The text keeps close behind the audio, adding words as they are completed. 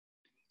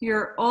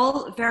You're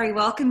all very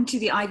welcome to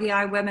the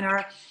IVI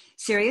Webinar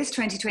Series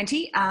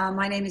 2020.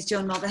 My name is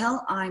Joan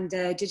Mulvihill. I'm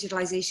the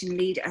Digitalisation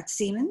Lead at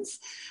Siemens.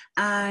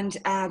 And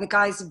the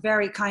guys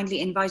very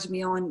kindly invited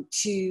me on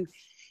to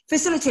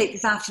facilitate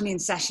this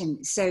afternoon's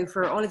session. So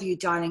for all of you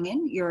dialing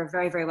in, you're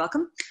very, very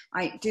welcome.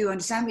 I do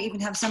understand we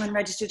even have someone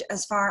registered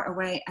as far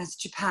away as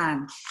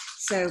Japan.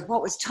 So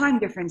what was time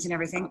difference and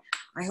everything,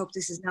 I hope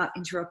this is not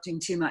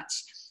interrupting too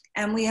much.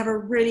 And we have a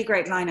really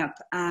great lineup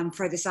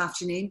for this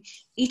afternoon.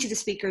 Each of the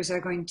speakers are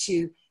going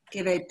to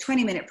give a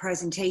 20-minute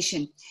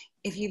presentation.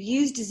 If you've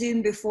used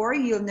Zoom before,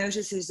 you'll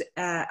notice there's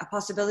a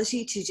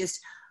possibility to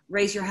just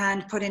raise your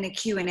hand, put in a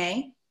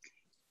Q&A.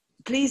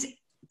 Please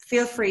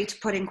feel free to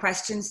put in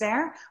questions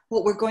there.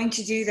 What we're going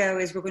to do, though,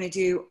 is we're going to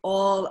do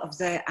all of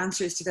the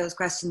answers to those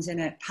questions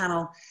in a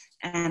panel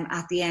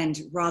at the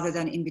end, rather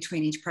than in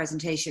between each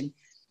presentation.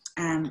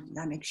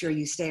 That makes sure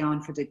you stay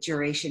on for the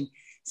duration.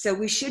 So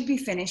we should be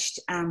finished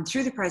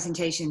through the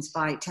presentations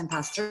by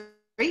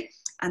 3:10,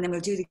 and then we'll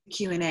do the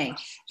Q&A.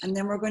 And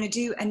then we're going to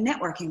do a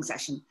networking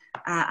session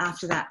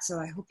after that. So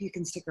I hope you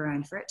can stick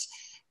around for it.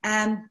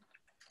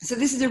 So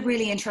this is a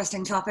really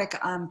interesting topic.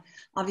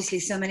 Obviously,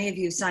 so many of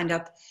you have signed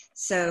up.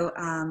 So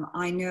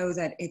I know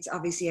that it's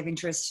obviously of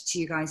interest to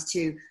you guys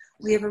too.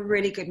 We have a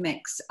really good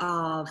mix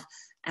of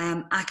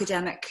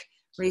academic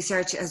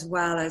research as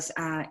well as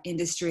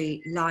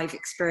industry live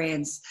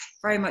experience,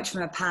 very much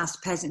from a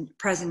past,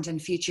 present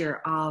and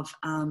future of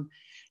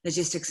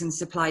logistics and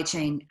supply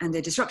chain and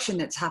the disruption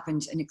that's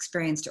happened and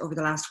experienced over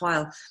the last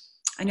while.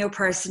 I know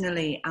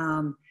personally,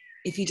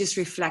 if you just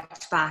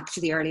reflect back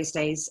to the earliest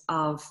days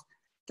of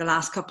the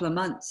last couple of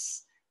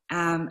months,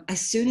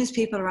 as soon as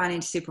people ran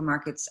into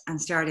supermarkets and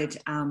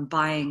started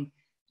buying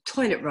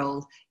toilet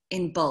roll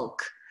in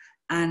bulk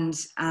and,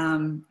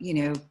 you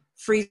know,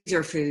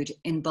 freezer food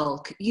in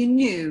bulk, you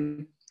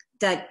knew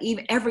that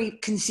even every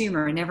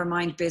consumer, never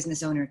mind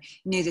business owner,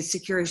 knew that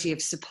security of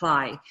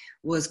supply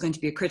was going to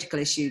be a critical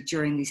issue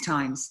during these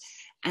times.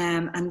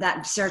 And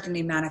that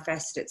certainly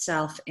manifested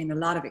itself in a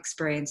lot of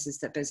experiences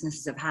that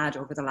businesses have had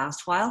over the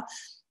last while.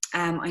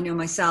 I know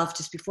myself,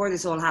 just before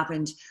this all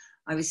happened,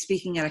 I was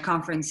speaking at a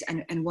conference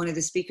and one of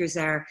the speakers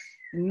there,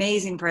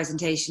 amazing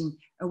presentation.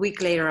 A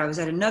week later, I was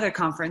at another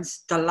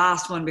conference, the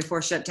last one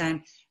before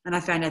shutdown, and I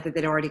found out that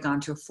they'd already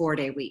gone to a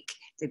 4-day week.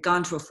 They'd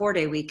gone to a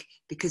 4-day week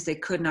because they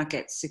could not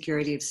get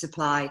security of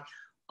supply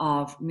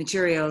of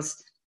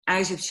materials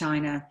out of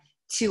China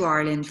to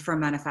Ireland for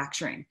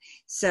manufacturing.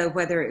 So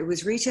whether it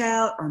was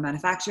retail or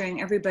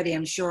manufacturing, everybody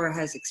I'm sure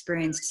has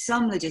experienced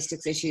some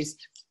logistics issues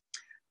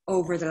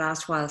over the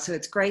last while. So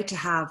it's great to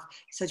have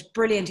such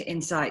brilliant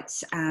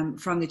insights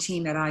from the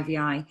team at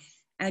IVI.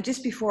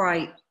 Just before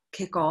I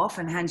kick off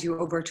and hand you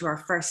over to our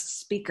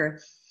first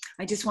speaker,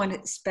 I just want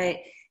to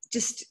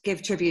just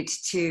give tribute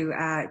to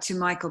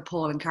Michael,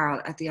 Paul and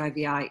Carol at the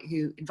IVI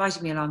who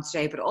invited me along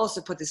today, but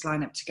also put this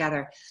lineup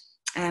together.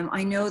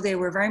 I know they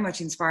were very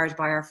much inspired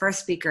by our first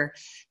speaker,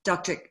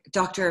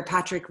 Dr.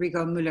 Patrick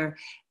Rigaud-Müller,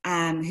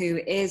 who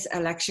is a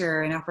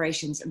lecturer in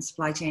operations and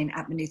supply chain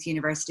at Maynooth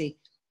University,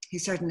 who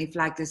certainly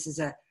flagged this as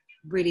a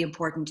really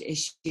important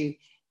issue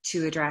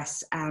to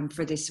address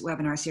for this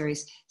webinar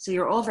series. So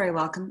you're all very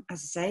welcome,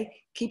 as I say.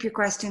 Keep your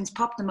questions,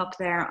 pop them up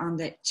there on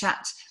the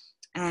chat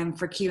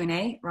for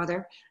Q&A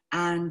rather,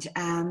 and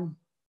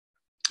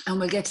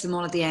we'll get to them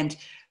all at the end.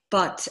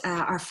 But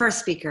our first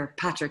speaker,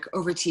 Patrick,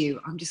 over to you.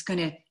 I'm just going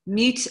to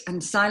mute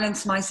and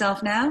silence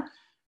myself now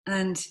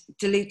and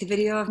delete the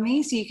video of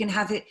me so you can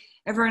have it,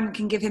 everyone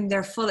can give him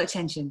their full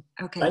attention.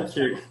 Okay.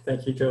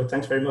 Thank you, Joe.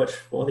 Thanks very much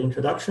for the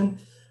introduction.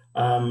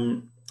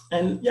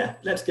 And yeah,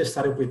 let's get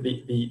started with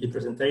the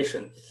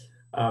presentation.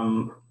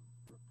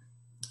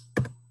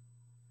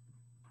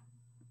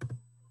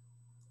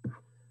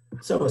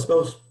 So I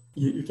suppose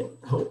you can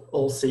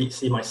all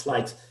see my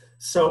slides.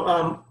 So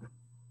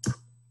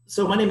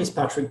my name is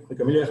Patrick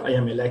Rigaud-Müller. I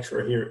am a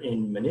lecturer here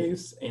in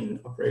Maynooth in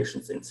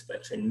operations and supply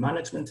chain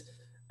management.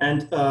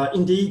 And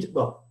indeed,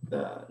 well,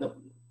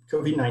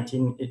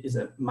 COVID-19 is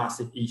a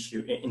massive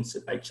issue in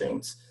supply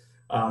chains.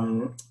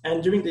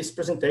 And during this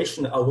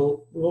presentation,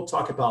 we will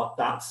talk about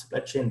that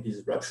supply chain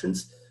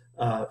disruptions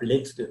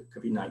related to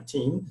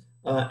COVID-19.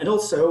 And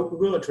also we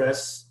will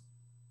address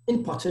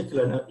in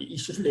particular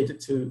issues related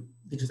to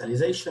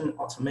digitalization,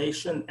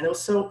 automation, and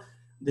also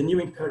the new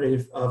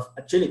imperative of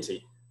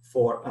agility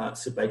for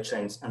supply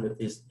chains under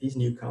these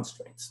new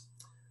constraints.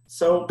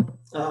 So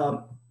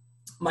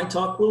my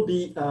talk will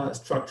be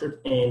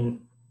structured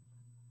in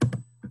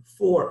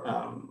four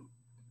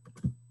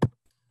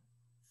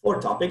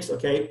topics,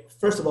 okay?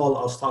 First of all,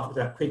 I'll start with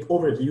a quick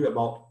overview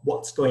about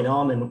what's going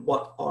on and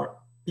what are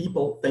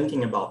people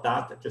thinking about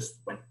that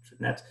just went to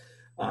the net.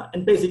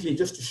 And basically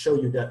just to show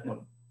you that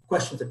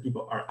questions that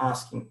people are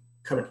asking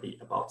currently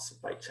about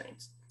supply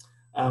chains.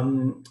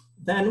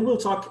 Then we'll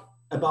talk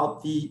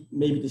about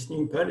maybe this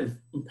new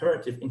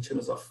imperative in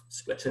terms of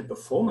supply chain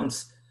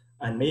performance,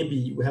 and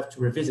maybe we have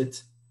to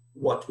revisit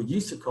what we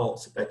used to call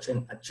supply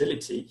chain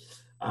agility.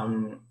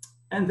 And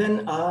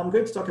then I'm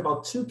going to talk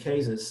about two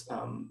cases,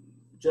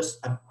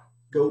 just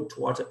go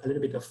towards a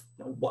little bit of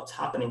what's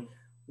happening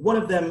One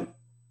of them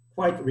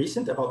quite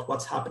recent about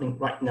what's happening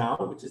right now,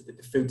 which is the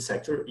food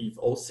sector. You've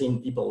all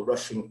seen people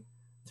rushing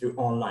through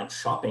online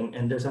shopping,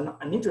 and there's an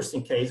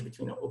interesting case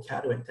between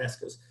Ocado and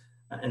Tesco's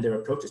and their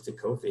approaches to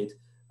COVID,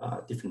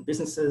 different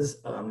businesses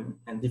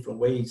and different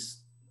ways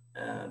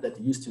that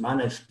they used to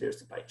manage their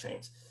supply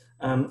chains.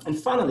 And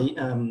finally,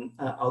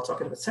 I'll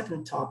talk about a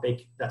second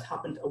topic that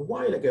happened a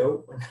while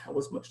ago when I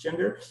was much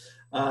younger,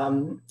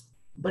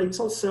 but it's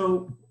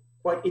also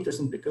quite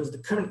interesting because the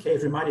current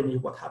case reminded me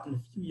of what happened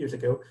a few years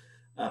ago,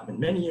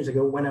 many years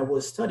ago, when I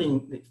was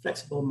studying the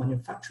flexible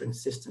manufacturing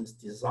systems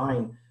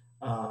design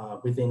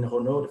within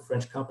Renault, the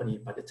French company.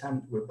 By the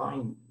time we were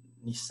buying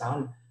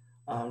Nissan,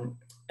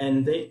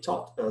 and they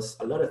taught us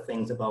a lot of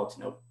things about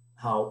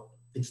how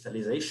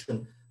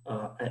digitalization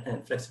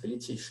and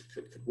flexibility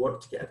could work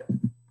together.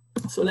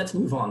 So let's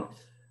move on.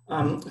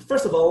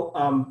 First of all,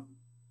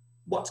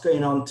 what's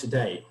going on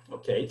today?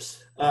 Okay,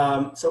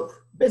 so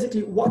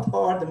basically, what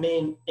are the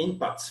main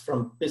impacts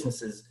from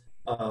businesses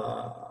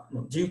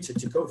due to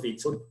COVID?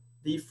 So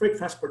the Freight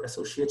Transport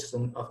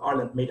Association of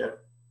Ireland made a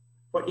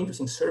quite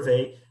interesting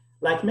survey,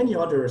 like many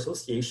other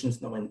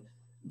associations, and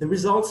the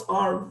results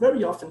are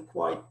very often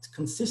quite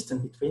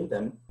consistent between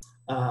them.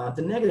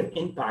 The negative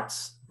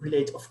impacts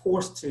relate, of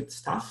course, to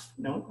staff.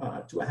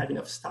 Do I have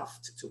enough staff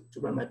to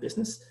run my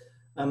business?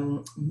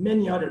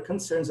 Many other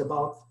concerns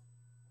about,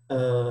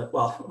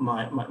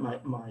 my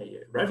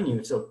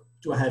revenue. So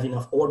do I have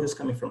enough orders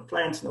coming from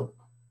clients?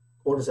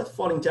 Orders are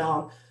falling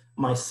down.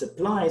 My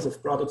supplies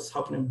of products,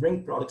 how can I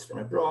bring products from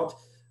abroad?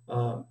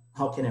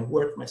 How can I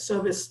work my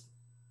service?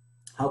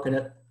 How can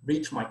I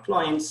reach my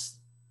clients?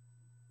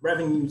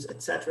 Revenues,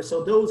 etc.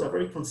 So those are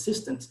very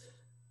consistent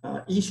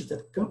issues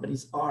that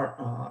companies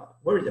are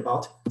worried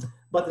about.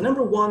 But the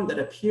number one that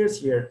appears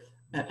here,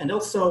 and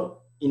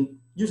also in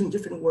using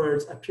different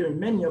words, appear in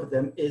many of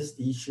them, is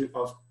the issue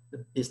of the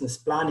business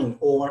planning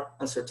or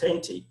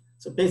uncertainty.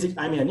 So basically,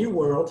 I'm in a new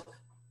world,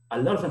 a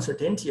lot of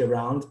uncertainty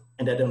around,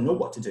 and I don't know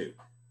what to do.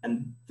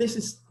 And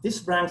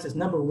this ranks as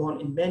number one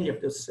in many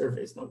of those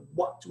surveys.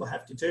 What do I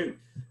have to do?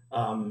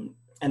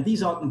 And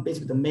these are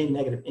basically the main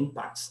negative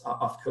impacts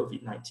of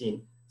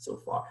COVID-19 so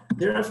far.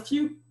 There are a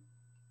few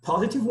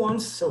positive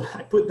ones, so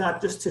I put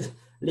that just to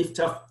lift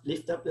up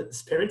the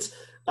spirits,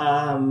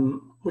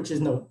 which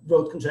is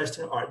road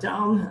congestion are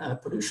down,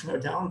 pollution are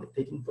down.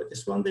 They didn't put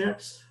this one there.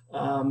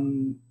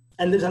 And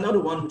there's another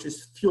one, which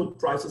is fuel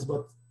prices,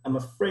 but I'm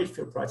afraid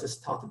fuel prices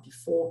started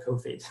before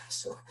COVID,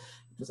 so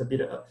it was a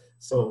bit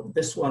so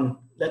this one,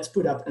 let's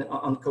put that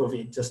on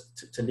COVID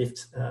just to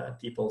lift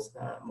people's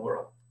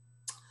morale.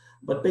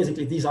 But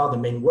basically, these are the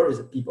main worries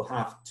that people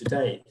have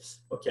today.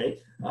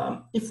 Okay,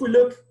 if we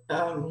look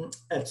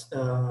at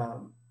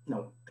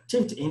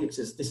activity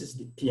indexes, this is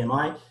the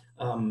PMI.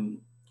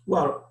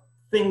 Well,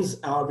 things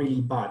are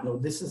really bad.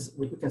 This is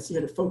we can see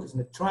here the focus on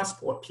the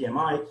transport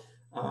PMI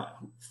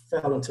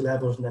fell into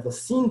levels never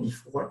seen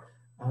before,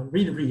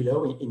 really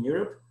low in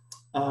Europe.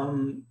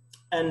 And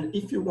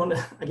if you want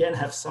to again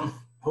have some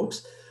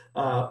hopes,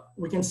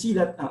 we can see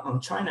that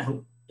on China,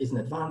 who is in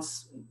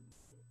advance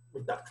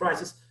with that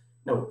crisis,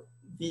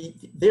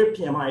 their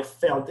PMI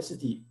fell. This is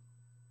the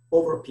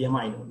overall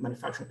PMI,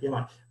 manufacturing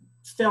PMI,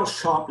 fell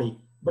sharply,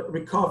 but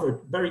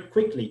recovered very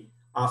quickly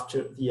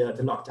after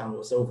the lockdown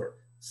was over.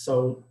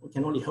 So we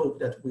can only hope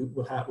that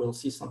we'll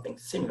see something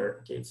similar.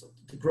 Okay, so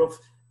the growth,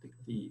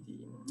 the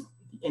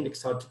index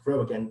started to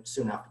grow again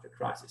soon after the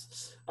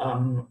crisis.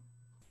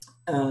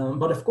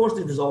 But of course,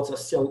 the results are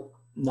still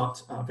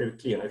not very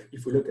clear.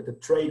 If we look at the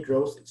trade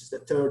growth, which is the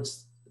third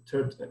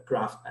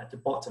graph at the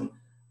bottom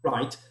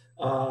right,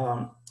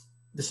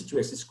 the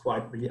situation is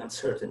quite really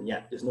uncertain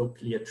yet. There's no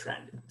clear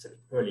trend. It's a bit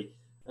early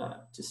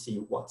to see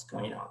what's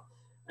going on.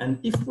 And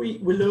if we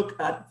look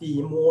at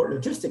the more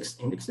logistics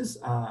indexes,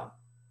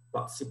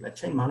 about supply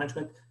chain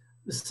management,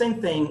 the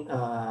same thing,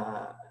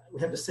 we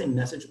have the same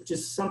message, which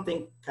is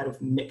something kind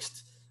of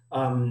mixed.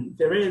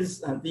 There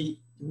is the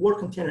World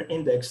Container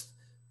Index.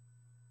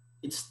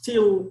 It's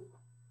still,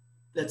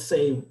 let's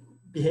say,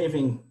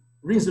 behaving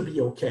reasonably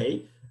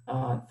okay.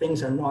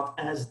 Things are not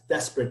as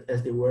desperate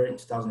as they were in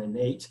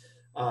 2008.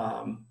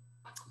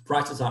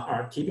 Prices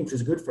are keeping, which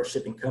is good for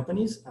shipping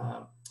companies.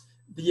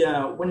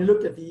 When you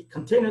look at the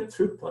Container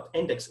Throughput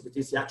Index, which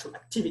is the actual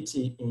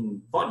activity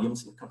in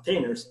volumes in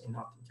containers and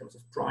not in terms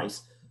of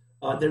price,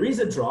 there is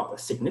a drop, a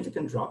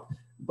significant drop,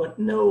 but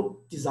no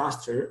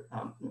disaster.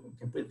 We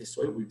can put it this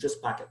way, we're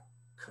just back at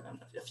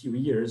a few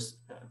years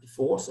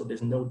before, so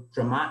there's no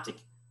dramatic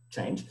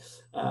change.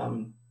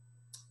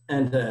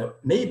 And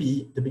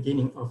maybe the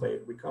beginning of a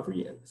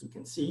recovery, as we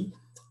can see.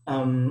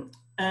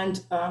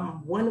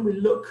 When we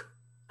look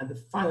at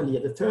finally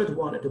at the third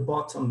one at the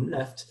bottom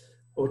left,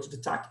 which is the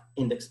TAC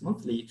index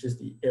monthly, which is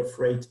the air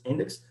freight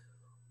index,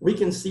 we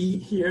can see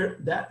here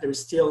that there is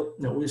still,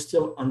 we're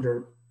still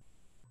under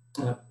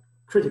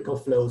critical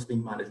flows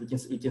being managed.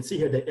 You can see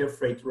here the air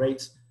freight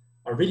rates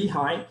are really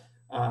high.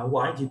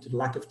 Why? Due to the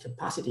lack of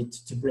capacity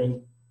to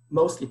bring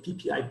mostly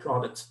PPI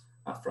products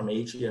from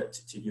Asia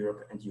to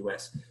Europe and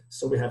US.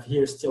 So we have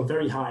here still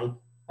very high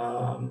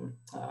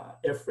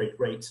air freight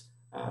rates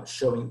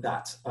showing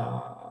that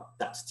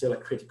that's still a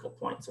critical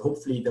point. So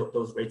hopefully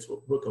those rates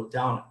will go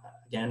down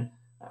again,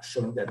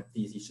 showing that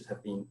these issues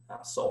have been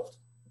solved.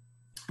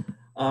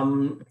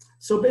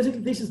 So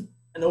basically, this is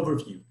an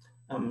overview.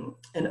 And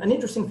an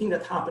interesting thing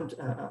that happened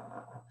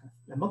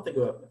a month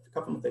ago, a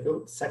couple of months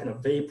ago, 2nd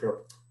of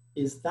April,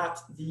 is that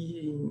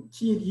the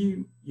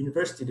TU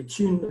University, the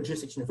Kuhn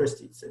Logistics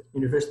University, it's a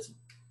university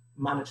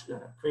managed,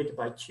 created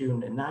by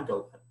Kuhn and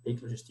Nagel, a big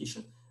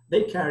logistician.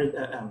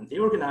 They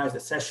organized a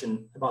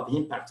session about the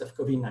impact of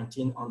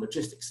COVID-19 on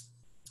logistics.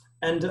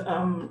 And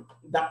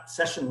that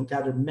session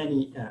gathered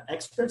many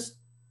experts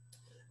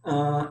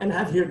and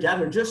have here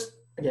gathered just,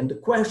 again, the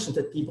questions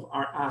that people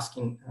are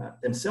asking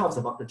themselves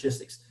about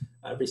logistics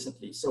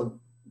recently. So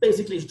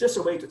basically, it's just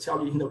a way to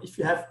tell you, if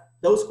you have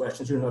those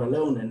questions, you're not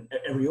alone, and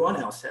everyone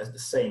else has the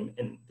same,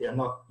 and they are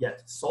not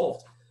yet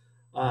solved.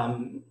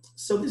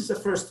 So this is the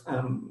first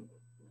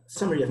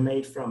summary I've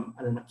made from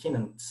an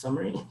McKinnon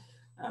summary.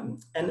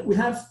 And we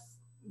have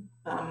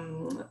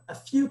a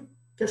few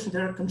questions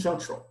that are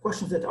conjunctural,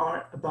 questions that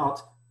are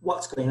about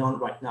what's going on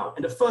right now.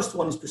 And the first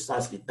one is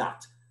precisely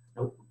that.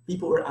 Now,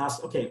 people were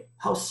asked, okay,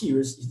 how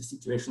serious is the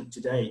situation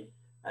today?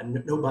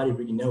 And nobody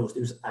really knows.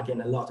 There's,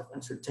 again, a lot of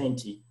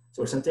uncertainty.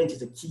 So uncertainty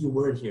is a key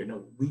word here.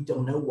 No, we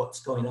don't know what's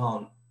going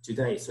on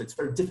today. So it's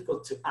very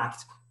difficult to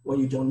act when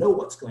you don't know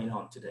what's going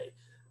on today.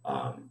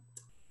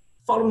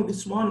 Following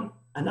this one,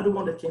 another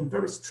one that came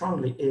very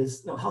strongly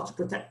is how to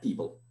protect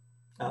people.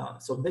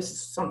 So this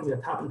is something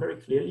that happened very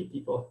clearly.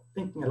 People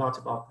thinking a lot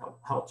about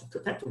how to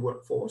protect the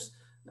workforce.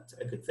 That's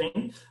a good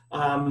thing.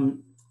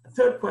 A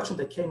third question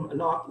that came a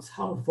lot is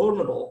how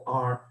vulnerable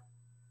are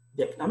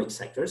the economic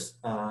sectors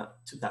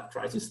to that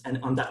crisis, and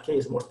on that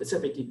case, more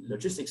specifically,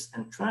 logistics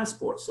and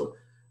transport. So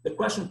the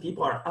question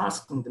people are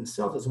asking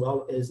themselves as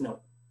well is,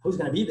 who's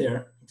going to be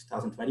there in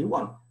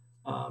 2021?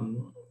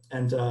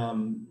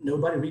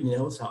 Nobody really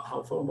knows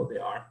how vulnerable they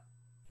are.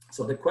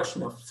 So the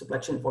question of supply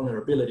chain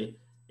vulnerability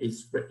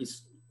is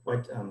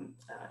quite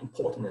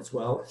important as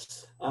well.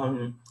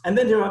 And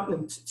then there are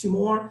two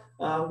more.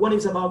 One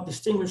is about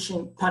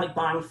distinguishing panic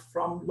buying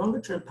from longer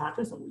term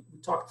patterns. And we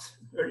talked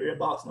earlier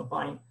about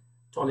buying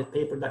toilet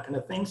paper, that kind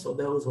of thing. So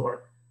those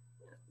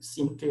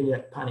seem clearly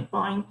like panic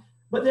buying,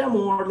 but there are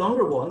more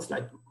longer ones,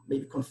 like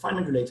maybe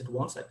confinement related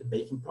ones, like the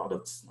baking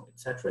products,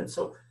 etc. And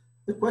so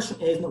the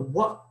question is,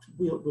 what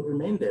will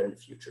remain there in the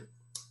future?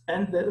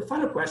 And the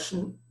final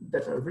question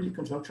that are really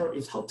conjunctural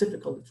is how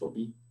difficult it will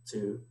be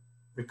to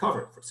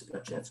recover, for supply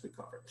chains to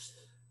recover.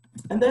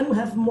 And then we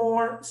have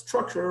more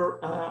structural,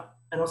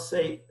 and I'll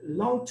say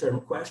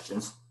long-term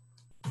questions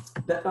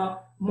that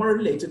are more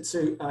related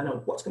to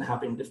what's going to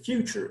happen in the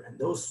future. And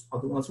those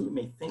are the ones we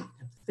may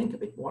think a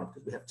bit more,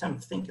 because we have time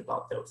to think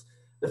about those.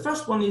 The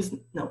first one is,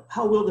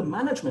 how will the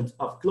management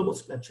of global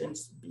supply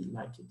chains be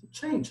likely to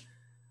change?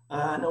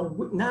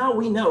 Now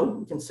we know,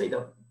 we can say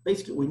that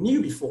basically we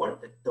knew before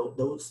that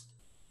those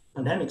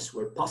pandemics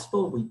were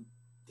possible. We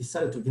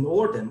decided to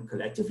ignore them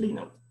collectively.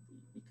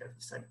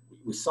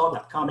 We saw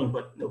that coming,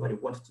 but nobody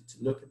wanted to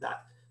look at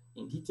that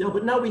in detail.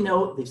 But now we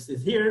know this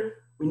is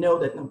here. We know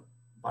that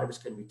virus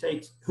can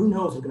mutate. Who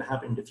knows what's going to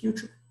happen in the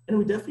future? And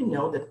we definitely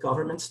know that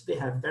governments, they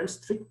have very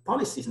strict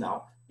policies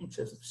now in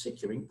terms of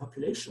securing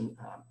population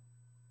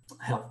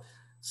health.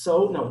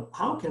 So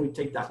how can we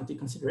take that into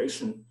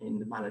consideration in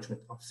the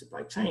management of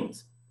supply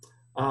chains?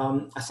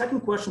 A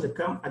second question that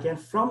comes again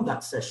from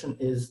that session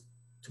is,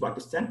 to what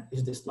extent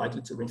is this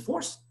likely to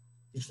reinforce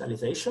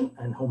digitalization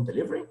and home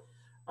delivery?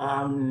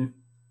 And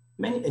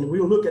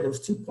we'll look at those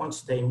 2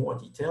 points today in more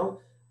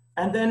detail.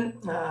 And then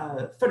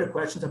further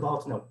questions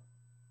about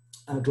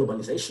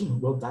globalization.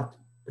 Will that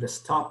put a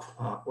stop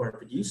or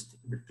reduce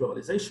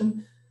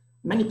globalization?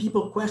 Many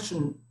people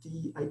question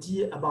the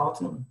idea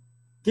about,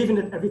 given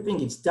that everything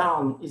is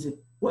down, is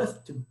it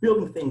worth to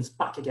building things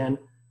back again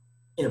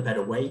in a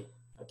better way?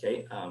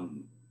 Okay,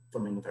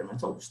 from an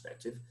environmental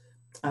perspective.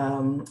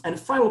 And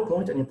final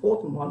point, an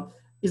important one,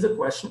 is the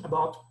question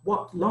about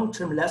what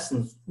long-term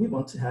lessons we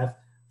want to have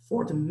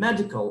for the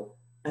medical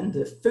and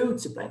the food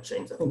supply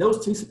chains. I think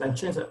those two supply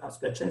chains are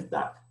supply chains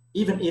that,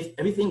 even if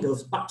everything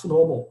goes back to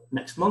normal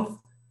next month,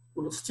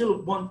 we will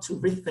still want to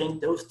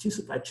rethink those two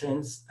supply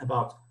chains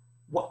about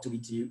what do we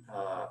do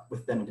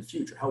with them in the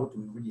future, how do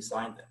we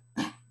redesign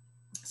them.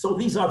 So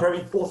these are very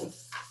important.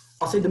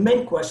 I'll say the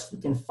main questions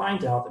we can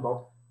find out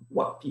about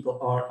what people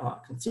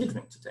are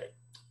considering today,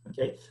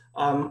 okay?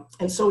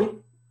 And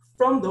so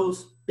from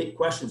those big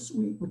questions,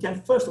 we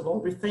can first of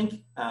all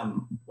rethink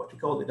what we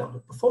call the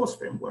performance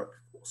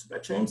framework for supply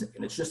chains,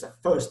 and it's just a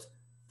first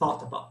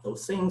thought about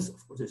those things.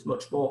 Of course, there's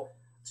much more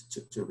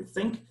to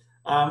rethink.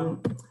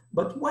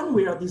 But when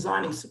we are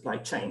designing supply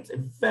chains, a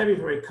very,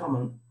 very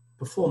common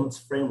performance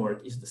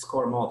framework is the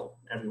SCORE model.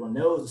 Everyone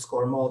knows the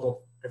SCORE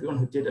model. Everyone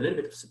who did a little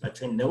bit of supply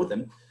chain know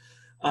them.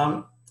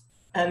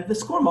 And the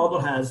SCORE model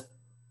has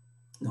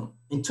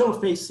internal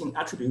facing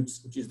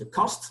attributes, which is the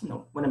cost.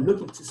 When I'm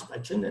looking to supply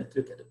chain, I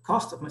look at the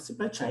cost of my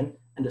supply chain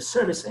and the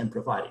service I'm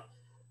providing.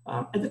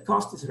 And the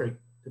cost is a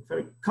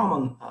very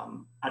common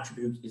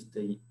attribute is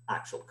the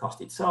actual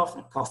cost itself,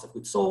 and cost of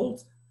goods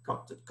sold,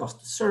 cost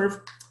to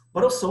serve,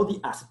 but also the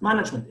asset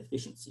management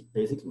efficiency,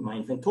 basically my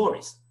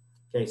inventories.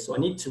 Okay, so I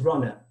need to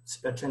run a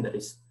supply chain that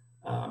is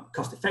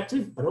cost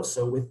effective, but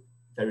also with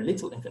very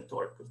little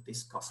inventory, because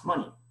this costs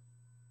money.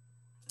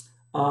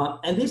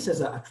 And this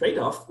is a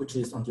trade-off, which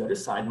is on the other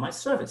side, my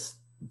service.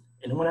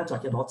 And when I'm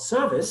talking about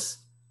service,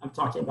 I'm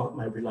talking about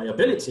my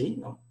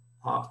reliability.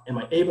 Am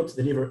I able to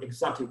deliver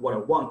exactly what I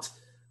want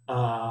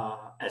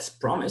as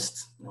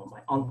promised?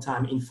 My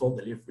on-time in full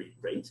delivery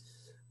rate.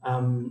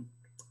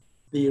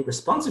 The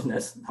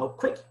responsiveness, how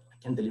quick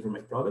I can deliver my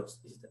products.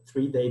 Is it a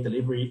 3-day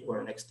delivery or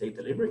a next-day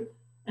delivery?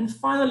 And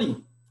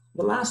finally,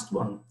 the last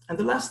one, and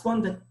the last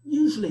one that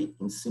usually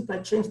in supply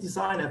chain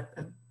design,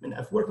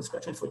 I've worked in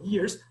supply chain for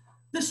years,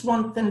 this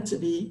one tended to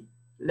be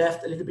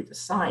left a little bit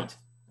aside.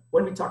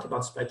 When we talk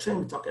about supply chain,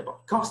 we talk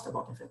about cost,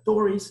 about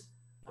inventories,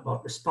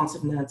 about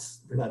responsiveness,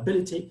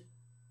 reliability.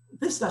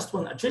 This last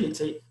one,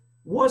 agility,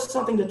 was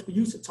something that we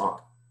used to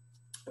talk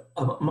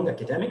among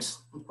academics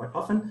quite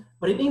often,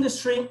 but in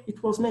industry,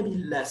 it was maybe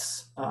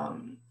less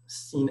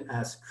seen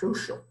as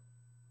crucial.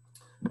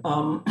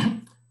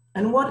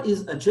 And what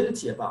is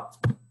agility about?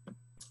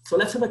 So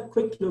let's have a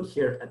quick look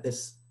here at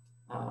this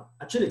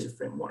agility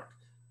framework.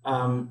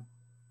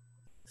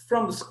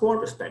 From the SCORE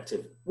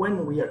perspective,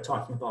 when we are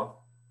talking about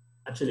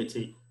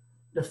agility,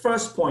 the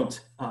first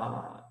point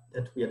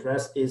that we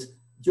address is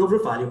the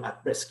overvalue at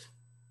risk.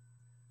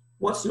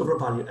 What's the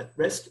overvalue at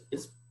risk?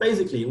 It's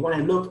basically when I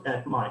look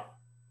at my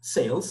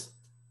sales,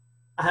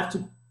 I have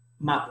to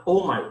map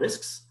all my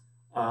risks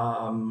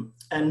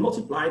and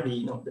multiply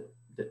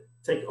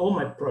take all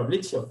my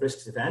probability of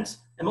risks events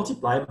and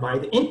multiply by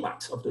the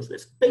impact of those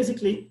risks.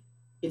 Basically,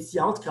 it's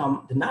the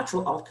outcome, the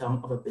natural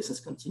outcome of a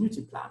business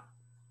continuity plan.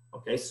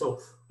 Okay,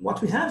 so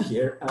what we have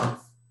here,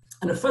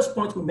 and the first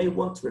point we may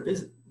want to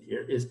revisit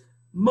here is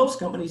most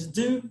companies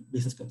do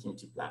business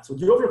continuity plans. So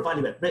the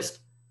overvalue at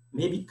risk,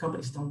 maybe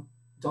companies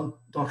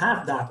don't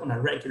have that on a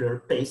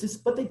regular basis,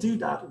 but they do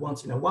that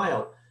once in a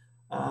while.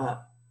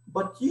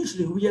 But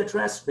usually we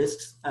address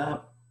risks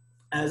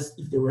as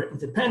if they were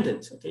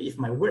independent. Okay, if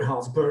my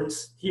warehouse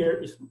burns here,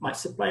 if my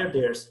supplier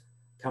dares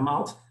come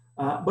out,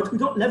 but we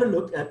don't never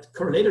look at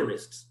correlated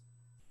risks.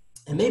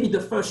 And maybe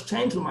the first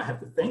change we might have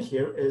to think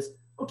here is,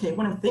 okay,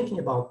 when I'm thinking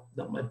about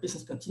my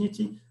business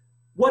continuity,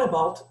 what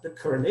about the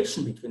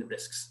correlation between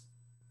risks?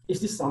 Is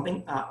this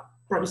something,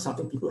 probably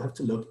something people have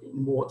to look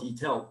in more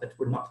detail that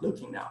we're not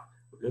looking now.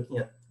 We're looking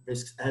at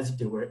risks as if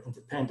they were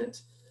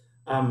independent.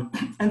 And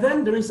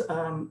then there is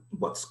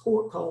what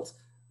SCORE calls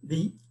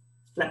the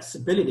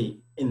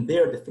flexibility in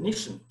their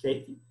definition,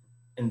 okay?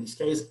 In this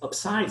case,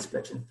 upside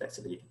supply chain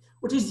flexibility,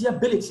 which is the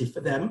ability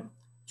for them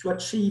to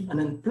achieve an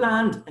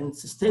unplanned and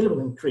sustainable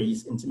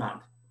increase in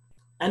demand.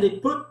 And they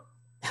put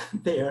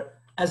there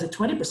as a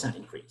 20%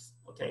 increase,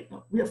 okay?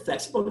 Now, we are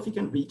flexible if we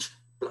can reach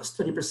plus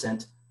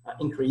 20%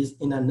 increase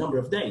in a number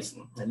of days,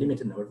 a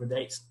limited number of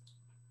days.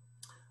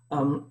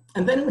 And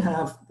then we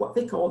have what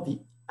they call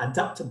the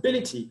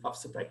adaptability of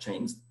supply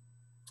chains,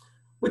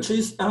 which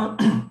is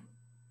the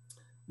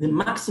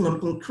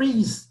maximum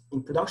increase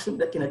in production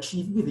that can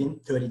achieve within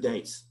 30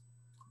 days.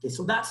 Okay,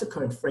 so that's the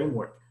current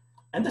framework.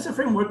 And that's a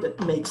framework that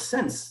makes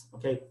sense,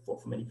 okay,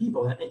 for many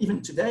people. And even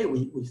today,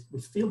 we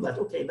feel that,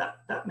 okay,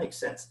 that makes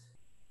sense.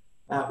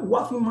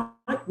 What we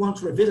might want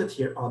to revisit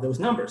here are those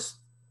numbers.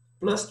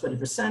 Plus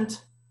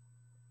 20%,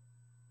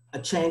 a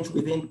change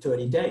within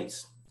 30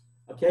 days,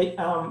 okay?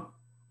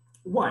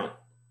 Why?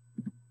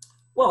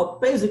 Well,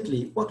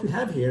 basically, what we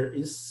have here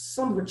is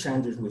some of the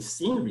changes we've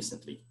seen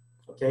recently,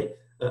 okay?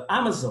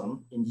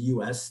 Amazon in the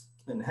US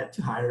had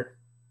to hire,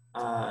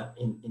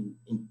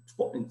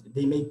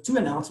 they made 2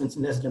 announcements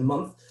in less than a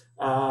month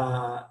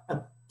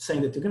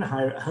saying that they're gonna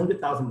hire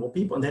 100,000 more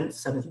people and then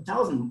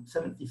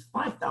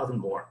 75,000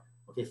 more,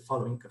 okay,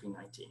 following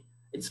COVID-19.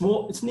 It's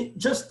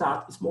just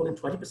that, it's more than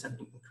 20%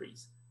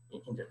 increase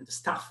in the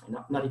staff, and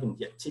not even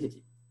the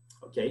activity,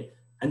 okay?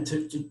 And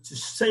to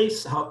say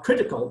how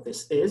critical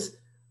this is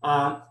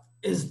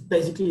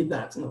basically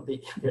that,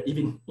 they're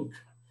even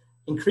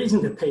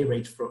increasing the pay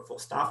rate for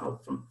staff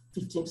from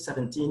 $15 to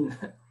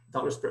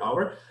 $17 per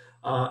hour,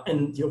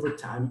 and the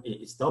overtime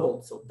is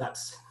doubled. So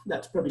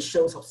that probably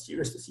shows how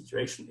serious the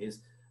situation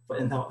is,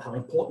 and how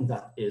important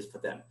that is for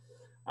them.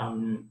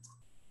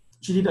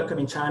 JD.com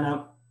in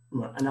China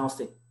announced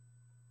a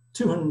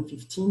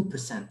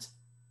 215%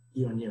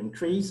 year-on-year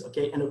increase,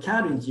 okay, and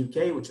Ocado in the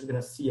UK, which we're going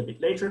to see a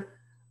bit later,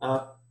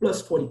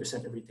 plus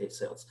 40% in retail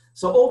sales.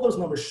 So all those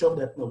numbers show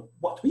that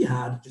what we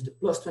had, just the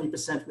plus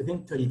 20%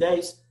 within 30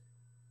 days,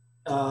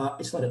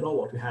 it's not at all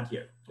what we had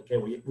here. Okay,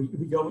 we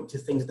go into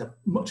things that are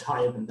much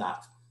higher than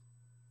that.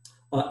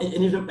 And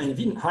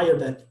even higher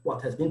than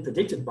what has been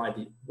predicted by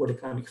the World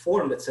Economic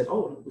Forum that said,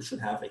 oh, we should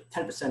have a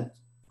 10%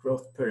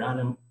 growth per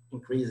annum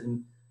increase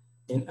in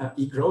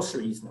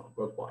e-groceries now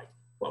worldwide.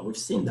 Well, we've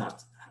seen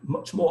that,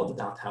 much more of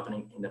that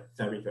happening in a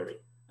very, very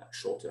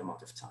short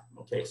amount of time.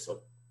 Okay,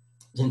 so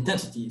the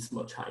intensity is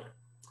much higher.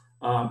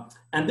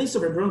 And this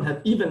overgrown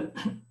had even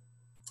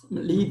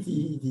lead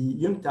the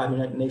UNCTAD,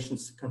 United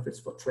Nations Conference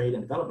for Trade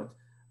and Development.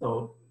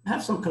 So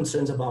have some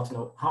concerns about,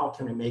 how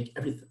can we make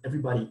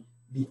everybody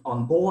be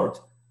on board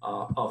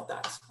of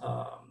that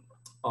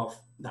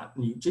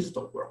new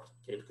digital world,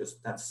 okay? Because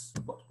that's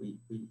what we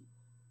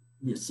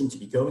seem to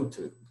be going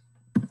to.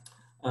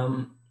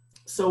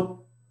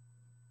 So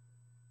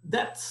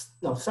that's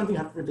something I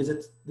have to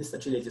revisit this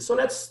actually later. So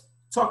let's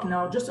talk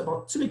now just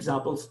about two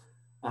examples.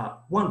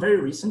 One very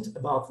recent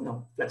about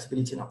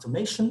flexibility and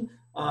automation,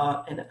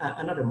 and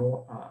another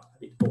more a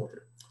bit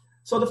older.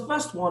 So the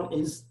first one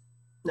is,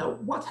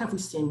 what have we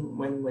seen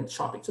when we went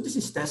shopping? So this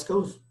is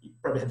Tesco's. You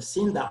probably have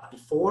seen that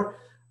before.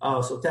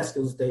 So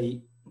Tesco's,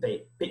 they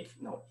pick,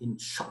 in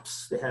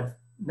shops, they have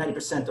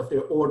 90% of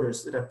their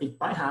orders that are picked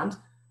by hand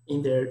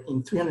in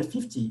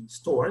 350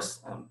 stores.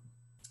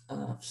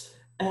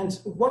 And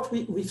what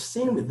we've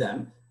seen with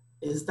them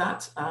is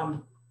that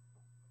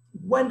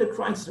when the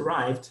crisis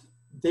arrived,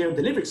 their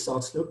delivery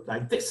slots looked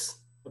like this,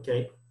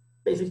 okay?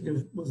 Basically,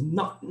 there was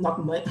not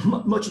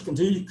much you can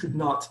do. You could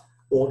not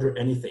order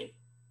anything.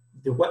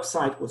 The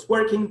website was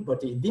working, but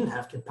they didn't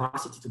have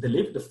capacity to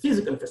deliver. The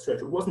physical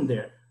infrastructure wasn't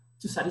there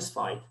to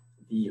satisfy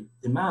the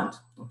demand,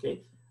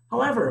 okay?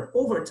 However,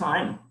 over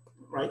time,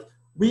 right,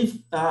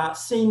 we've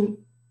seen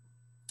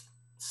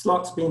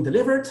slots being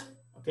delivered,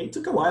 okay? It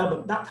took a while,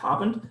 but that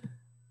happened.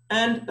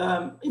 And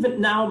even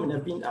now,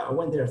 I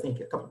went there, I think,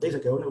 a couple of days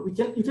ago.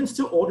 You can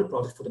still order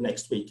products for the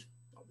next week.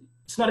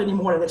 It's not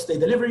anymore a next day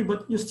delivery,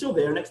 but you're still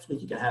there. Next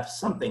week, you can have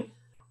something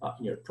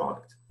in your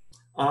product.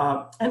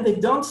 And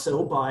they've done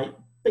so by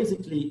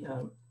basically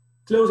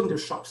closing their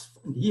shops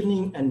in the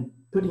evening and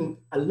putting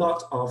a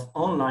lot of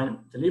online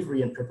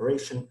delivery and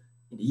preparation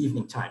in the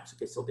evening times.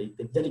 Okay, so they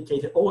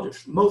dedicated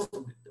most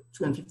of the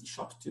 250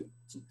 shops to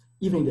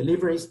evening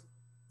deliveries.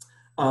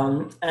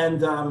 And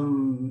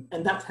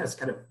that has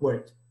kind of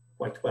worked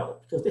quite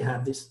well because they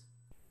have this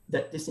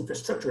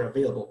infrastructure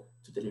available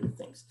to deliver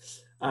things.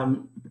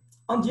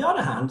 On the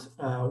other hand,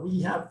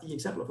 we have the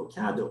example of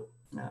Ocado,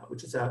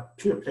 which is a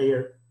pure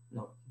player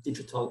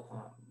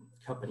digital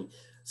company.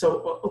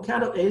 So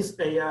Ocado is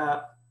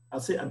I'll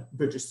say a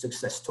British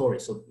success story.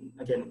 So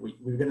again,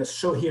 we're going to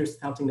show here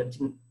something that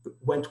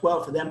went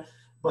well for them,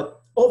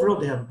 but overall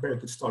they have a very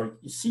good story.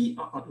 You see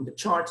in the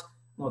chart,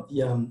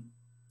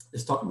 the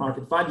stock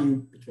market value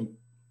between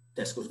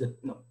Tesco's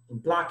in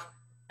black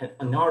and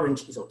in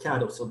orange is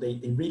Ocado. So they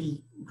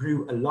really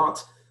grew a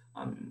lot.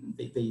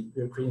 They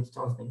were created in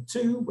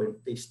 2002 where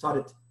they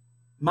started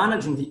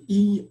managing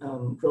the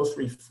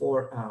grocery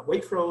for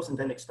Waitrose and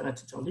then expanded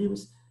to John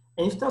Lewis.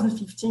 And in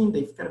 2015,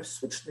 they've kind of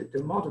switched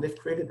their model. They've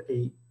created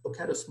a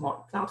Ocado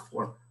Smart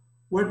platform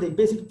where they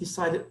basically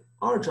decided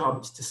our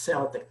job is to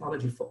sell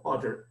technology for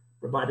other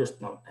providers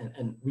now,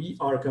 and we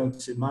are going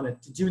to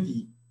manage to do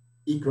the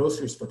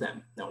e-groceries for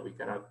them. Now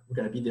we're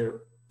gonna be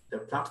their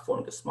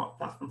platform, the smart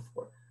platform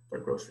for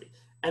grocery.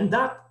 And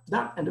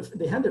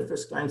they had their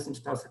first clients in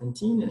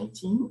 2017 and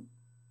 18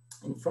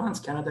 in France,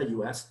 Canada,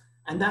 US,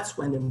 and that's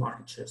when their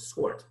market share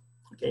soared.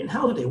 Okay, and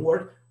how do they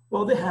work?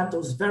 Well, they have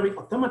those very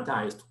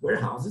automatized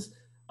warehouses.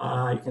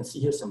 You can see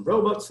here some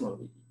robots.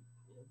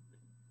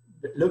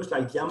 It looks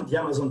like the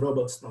Amazon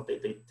robots.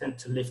 They tend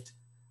to lift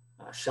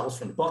shelves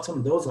from the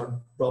bottom. Those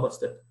are robots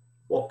that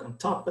walk on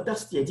top. But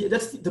that's the idea.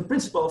 That's the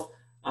principle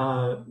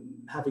of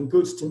having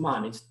goods to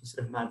man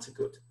instead of man to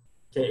good.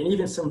 Okay, and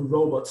even some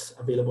robots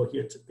available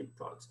here to pick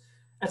products.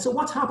 And so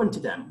what happened to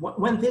them?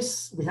 When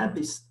we had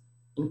this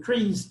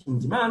increase in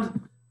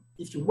demand,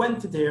 if you went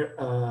to their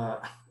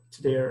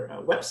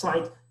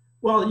website,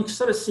 well, you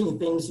started seeing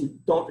things you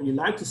don't really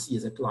like to see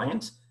as a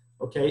client,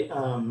 okay?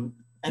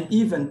 And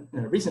even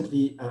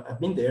recently, I've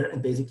been there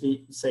and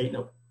basically say,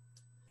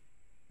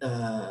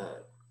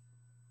 the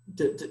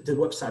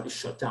website is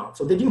shut down.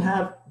 So they didn't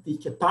have the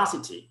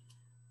capacity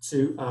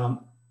to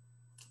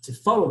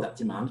follow that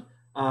demand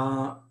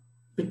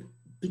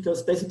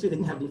because basically they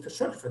didn't have the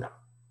infrastructure for that.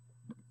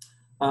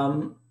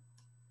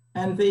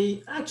 And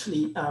they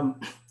actually,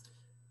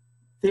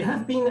 there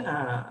have been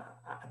a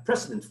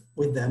precedent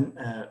with them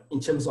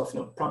in terms of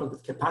problem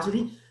with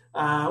capacity,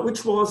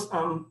 which was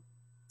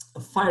a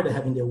fire they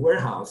had in their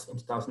warehouse in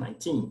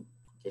 2019.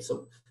 Okay,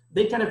 so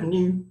they kind of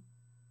knew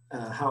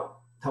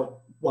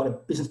what a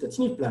business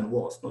continuity plan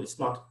was. No, it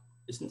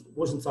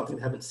wasn't something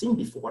they haven't seen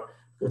before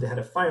because they had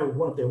a fire in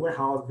one of their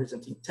warehouses,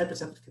 representing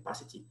 10% of the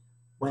capacity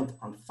went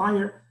on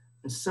fire.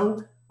 And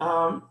so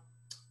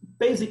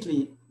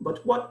basically,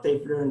 but what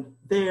they've learned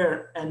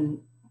there, and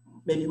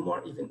maybe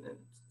more even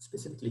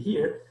specifically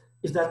here,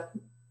 is that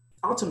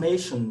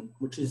automation,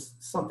 which is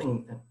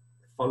something that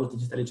follows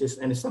digitalization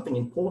and is something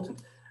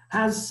important,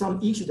 has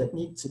some issues that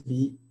need to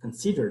be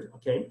considered,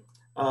 okay?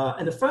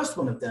 And the first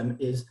one of them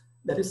is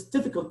that it's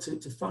difficult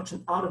to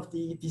function out of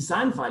the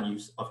design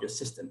values of your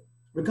system,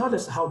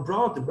 regardless of how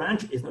broad the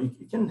range is. Now,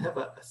 you can have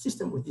a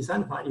system with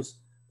design values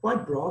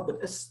quite broad,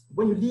 but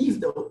when you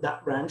leave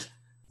that range,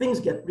 things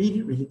get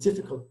really, really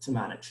difficult to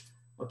manage,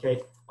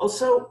 okay?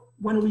 Also,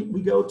 when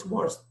we go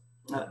towards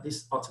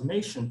this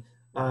automation,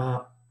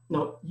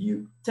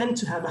 you tend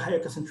to have a higher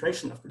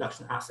concentration of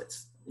production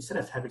assets. Instead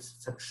of having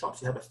separate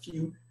shops, you have a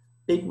few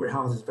big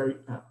warehouses, very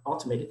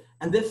automated,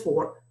 and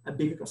therefore a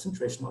bigger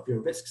concentration of your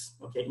risks,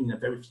 okay, in a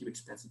very few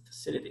expensive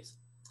facilities.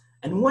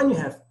 And when you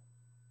have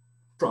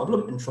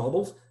problem and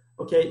troubles,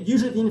 okay,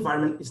 usually the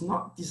environment is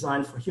not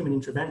designed for human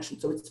intervention,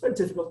 so it's very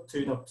difficult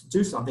to, to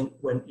do something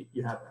when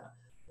you have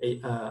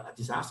a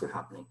disaster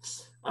happening.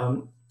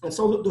 And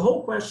so the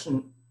whole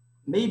question,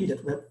 maybe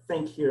that we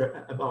think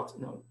here about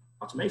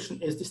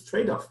automation, is this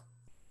trade-off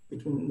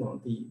between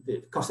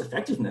the cost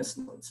effectiveness.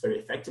 It's very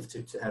effective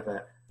to have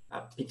a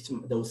pick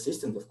those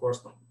systems, of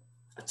course.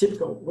 A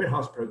typical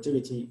warehouse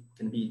productivity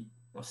can be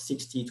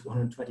 60 to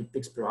 120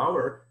 picks per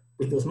hour.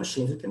 With those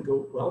machines, it can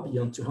go well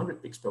beyond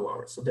 200 picks per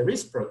hour. So there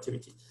is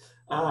productivity.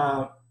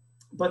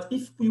 But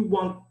if we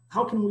want,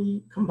 how can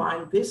we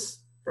combine this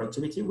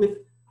productivity with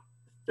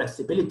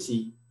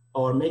flexibility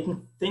or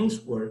making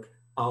things work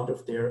out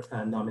of their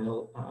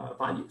nominal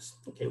values?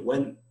 Okay,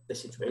 when the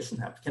situation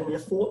happens, can we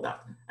afford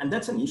that? And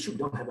that's an issue. We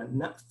don't have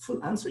a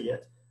full answer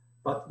yet,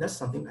 but that's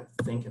something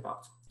to think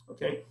about.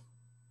 Okay,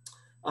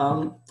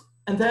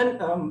 and then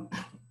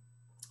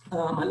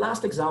my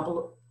last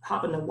example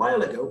happened a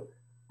while ago,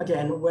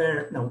 again,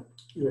 where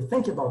you were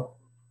thinking about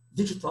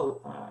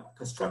digital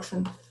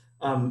construction,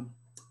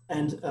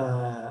 and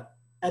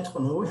at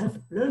Renault, we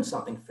have learned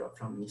something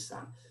from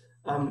Nissan.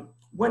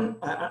 When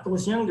I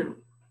was younger,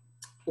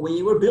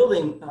 we were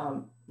building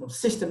a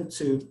system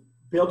to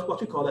build what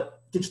we call a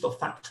digital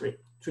factory,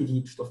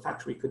 3D digital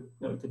factory.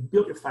 You could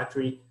build your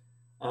factory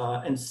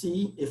and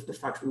see if the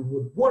factory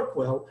would work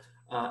well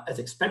as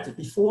expected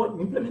before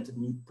you implement a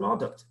new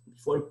product.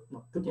 Before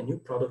you put a new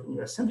product in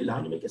your assembly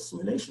line, you make a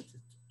simulation to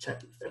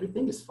check if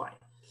everything is fine.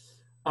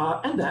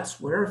 And that's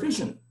where our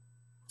vision.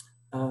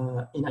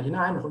 In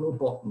 99, Renault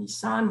bought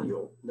Nissan,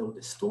 you know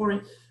the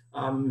story.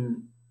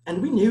 And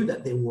we knew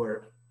that they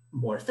were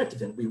more effective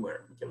than we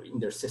were in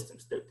their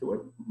systems. They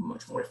were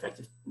much more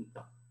effective.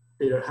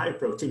 They had high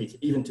productivity.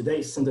 Even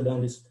today,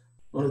 Sunderland is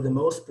one of the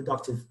most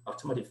productive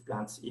automotive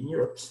plants in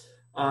Europe.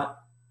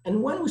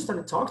 And when we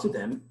started talking to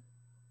them,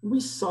 we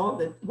saw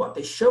that what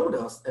they showed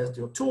us as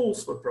their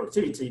tools for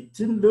productivity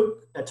didn't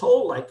look at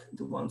all like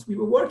the ones we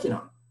were working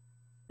on.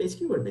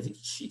 Basically, were basic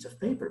sheets of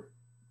paper.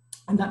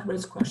 And that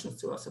raised questions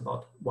to us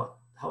about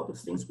how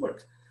those things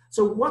work.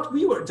 So what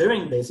we were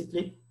doing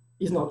basically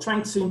is now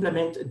trying to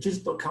implement a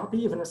digital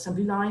copy of an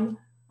assembly line,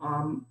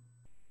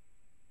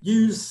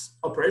 use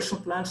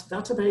operational plans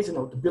database,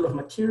 the bill of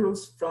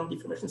materials from the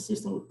information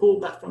system. We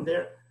pulled that from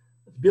there.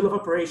 The bill of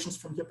operations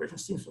from the operation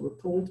system were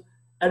pulled.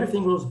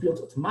 Everything was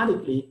built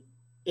automatically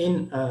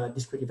in a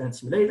discrete event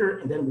simulator,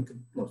 and then we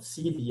could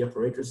see the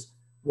operators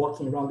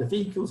walking around the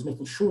vehicles,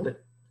 making sure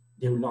that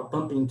they were not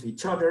bumping into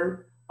each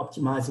other,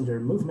 optimizing their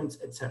movements,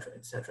 etc.,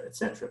 etc.,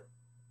 etc.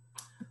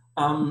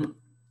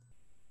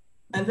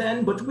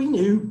 But we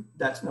knew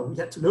that we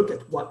had to look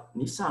at what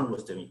Nissan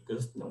was doing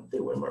because they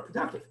were more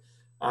productive.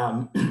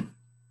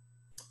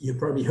 You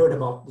probably heard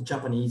about the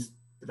Japanese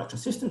production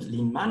systems,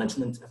 lean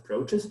management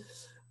approaches.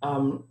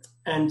 In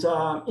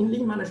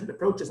lean management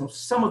approaches,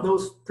 some of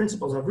those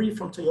principles are really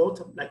from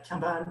Toyota, like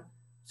Kanban,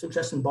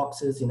 suggestion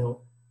boxes,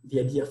 the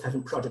idea of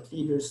having project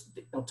leaders.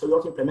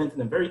 Toyota implemented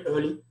them very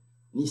early.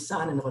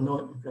 Nissan and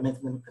Renault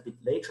implemented them a bit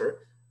later.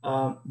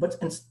 But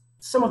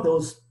some of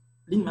those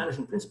lean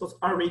management principles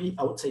are really,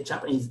 I would say,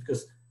 Japanese,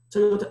 because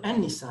Toyota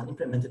and Nissan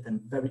implemented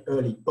them very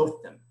early, both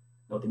of them.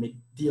 They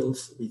made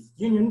deals with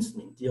unions,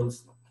 they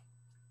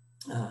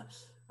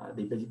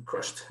basically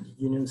crushed the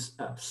unions.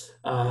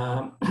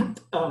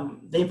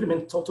 They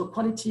implemented total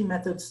quality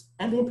methods,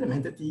 and they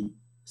implemented the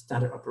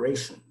standard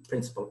operation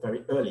principle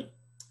very early.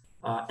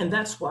 And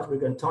that's what we're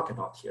going to talk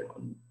about here.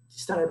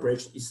 Standard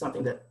operation is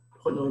something that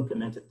Renault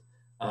implemented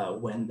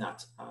when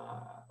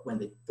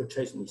they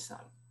purchased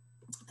Nissan.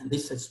 And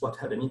this is what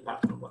had an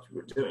impact on what we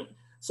were doing.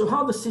 So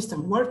how the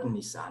system worked in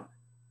Nissan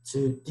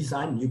to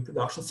design new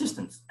production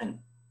systems and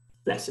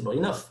flexible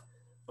enough.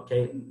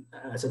 Okay,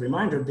 as a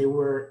reminder,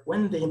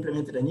 when they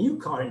implemented a new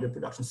car in the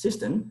production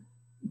system,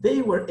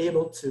 they were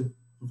able to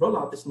roll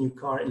out this new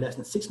car in less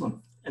than 6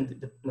 months. And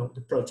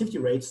the productivity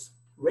rates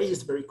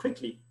raised very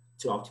quickly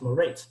to optimal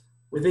rates.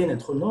 Within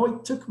at Renault,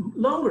 it took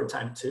longer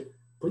time to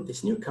put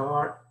this new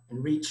car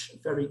and reach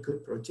very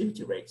good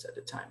productivity rates at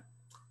the time.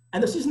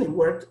 And the system they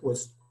worked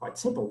was quite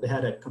simple. They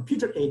had a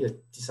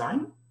computer-aided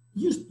design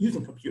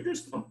using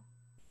computers.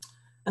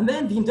 And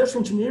then the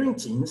industrial engineering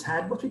teams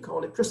had what we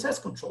call a process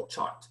control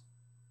chart,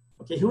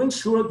 okay, who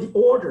ensure the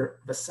order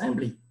of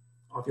assembly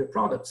of your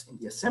products in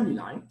the assembly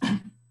line.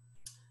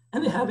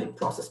 And they have a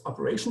process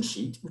operation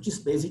sheet, which is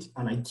basically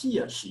an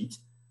IKEA sheet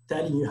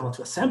telling you how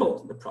to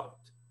assemble the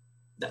product.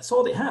 That's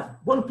all they have.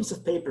 One piece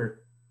of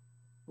paper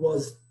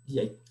was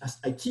the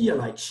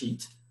IKEA-like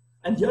sheet,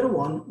 and the other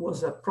one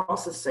was a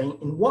process saying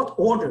in what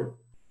order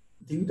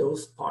do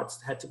those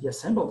parts had to be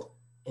assembled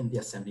in the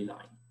assembly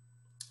line.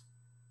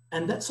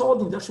 And that's all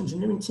the industrial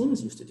engineering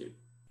teams used to do.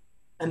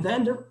 And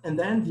then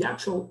the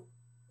actual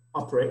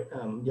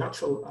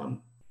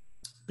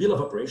bill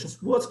of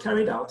operations was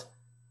carried out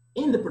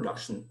in the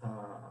production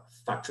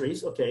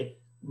factories, okay,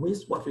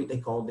 with what they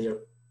call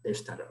their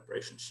standard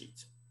operation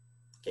sheet.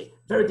 Okay,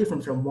 very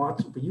different from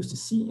what we used to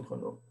see in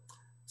Renault.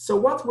 So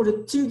what were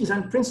the two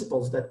design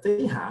principles that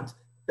they had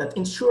that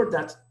ensured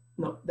that,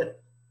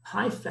 that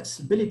high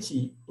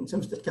flexibility in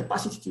terms of the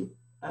capacity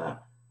to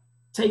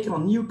take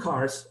on new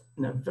cars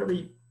in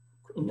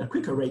a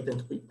quicker rate than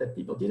that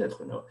people did at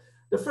Renault?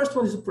 The first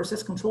one is a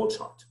process control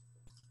chart.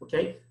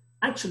 Okay,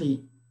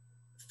 actually,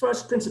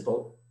 first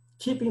principle,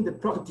 keeping the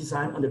product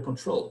design under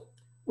control.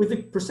 With the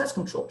process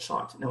control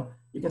chart,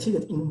 you can see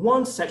that in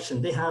one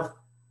section they have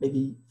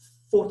maybe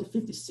 40,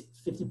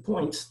 50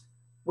 points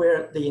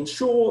where they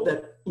ensure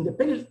that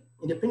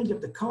independently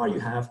of the car you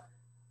have,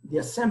 the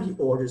assembly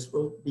orders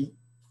will be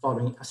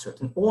following a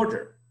certain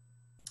order.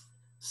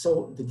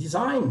 So the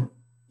design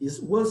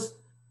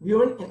we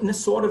are in a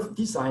sort of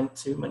design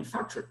to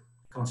manufacture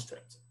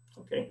constraint,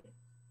 okay?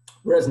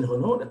 Whereas in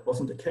Renault, that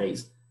wasn't the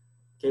case.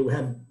 Okay, we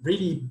have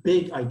really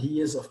big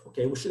ideas of,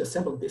 okay, we should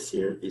assemble this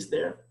here, this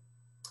there,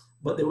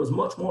 but there was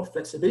much more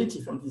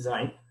flexibility from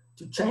design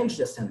to change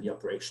the assembly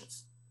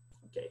operations,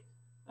 okay?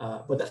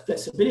 But that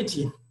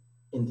flexibility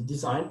in the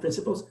design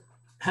principles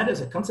had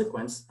as a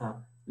consequence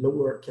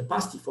lower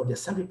capacity for the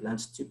assembly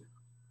plants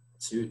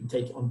to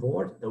take on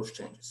board those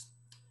changes.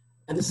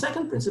 And the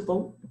second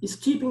principle is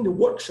keeping the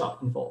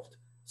workshop involved.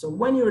 So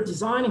when you're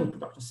designing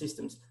production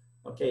systems,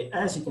 okay,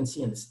 as you can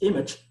see in this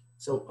image,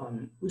 so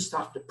we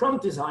start the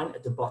product design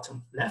at the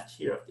bottom left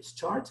here of this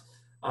chart,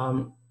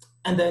 and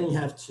then you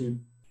have to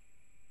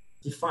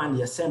define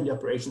the assembly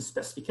operations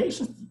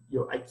specifications,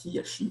 your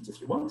IKEA sheet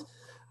if you want,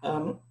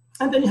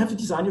 and then you have to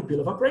design your bill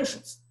of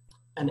operations.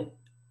 And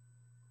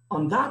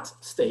on that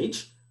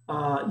stage,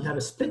 you have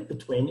a split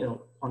between,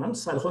 on one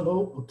side,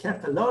 Renault, who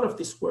kept a lot of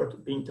this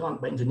work being done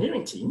by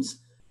engineering teams,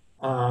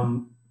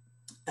 and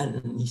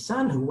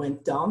Nissan, who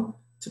went down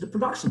to the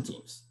production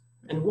teams.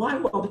 And why?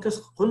 Well,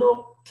 because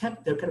Renault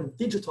kept their kind of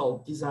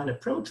digital design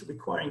approach,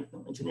 requiring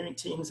engineering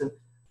teams and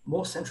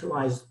more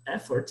centralized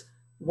effort,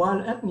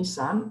 while at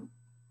Nissan,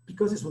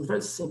 because this was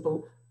very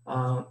simple,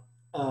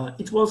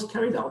 it was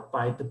carried out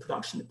by the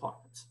production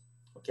department.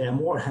 Okay, a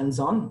more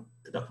hands-on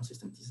production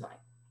system design.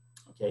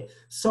 Okay,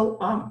 so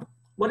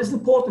what is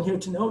important here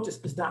to notice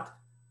is that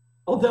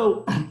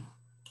although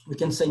we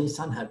can say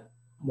Nissan had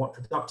more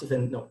productive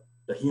and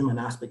the human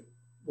aspect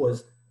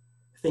was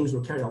things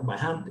were carried out by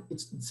hand,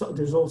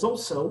 there's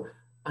also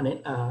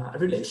a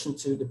relation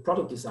to the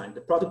product design.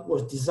 The product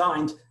was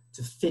designed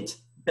to fit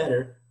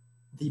better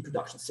the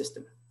production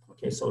system.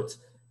 Okay, so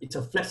it's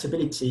a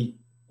flexibility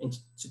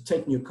to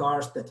take new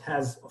cars that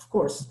has, of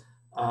course,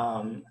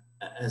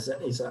 as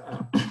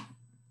a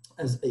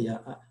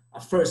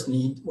first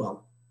need,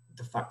 well,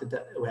 the fact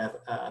that we have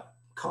a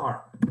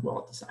car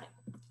well designed.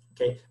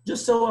 Okay,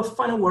 just so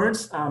final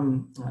words.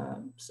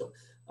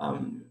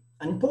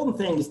 An important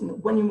thing is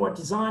when you are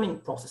designing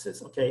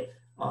processes, okay,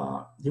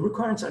 the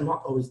requirements are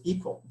not always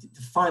equal.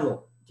 The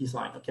final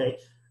design, okay,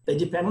 they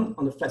depend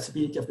on the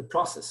flexibility of the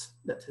process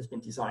that has been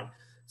designed.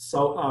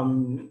 So,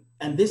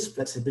 and this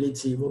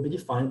flexibility will be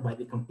defined by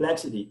the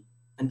complexity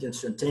and the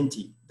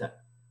uncertainty that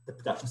the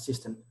production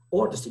system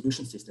or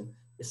distribution system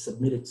is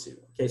submitted to.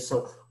 Okay,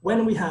 so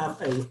when we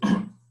have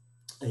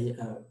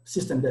a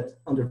system that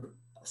under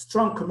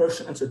strong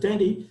commercial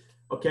uncertainty,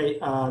 okay,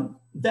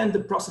 then the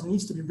process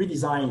needs to be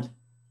redesigned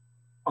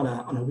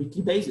on a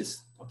weekly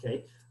basis.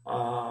 Okay,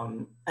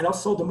 and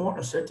also the more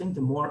uncertain,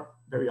 the more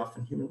very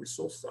often human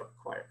resources are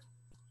required.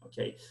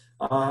 Okay,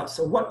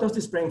 so what does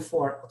this bring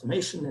for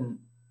automation and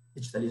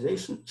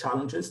digitalization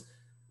challenges?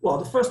 Well,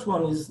 the first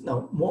one is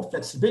more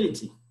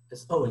flexibility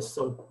as always.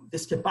 So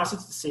this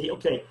capacity to say,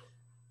 okay,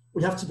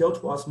 we have to go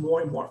towards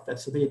more and more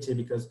flexibility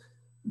because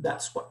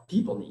that's what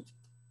people need.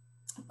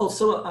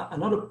 Also,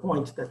 another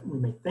point that we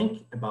may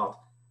think about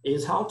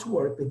is how to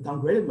work with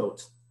downgraded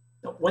modes.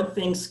 Now, when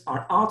things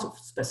are out of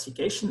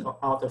specification or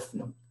out of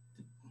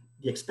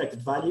the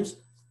expected values,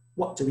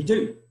 what do we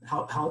do?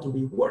 How do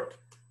we work?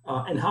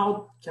 And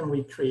how can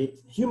we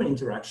create human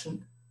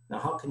interaction? Now,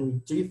 how can we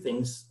do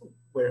things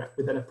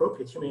with an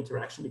appropriate human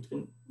interaction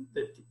between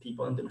the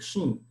people and the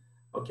machine?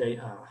 Okay,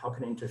 how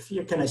can I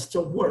interfere? Can I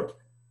still work?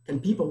 Can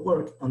people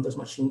work on this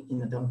machine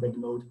in a downgrade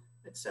mode,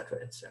 etc.,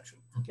 etc.?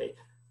 Okay,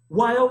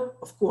 while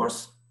of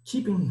course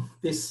keeping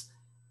this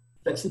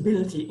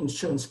flexibility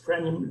insurance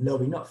premium low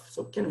enough.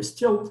 So can we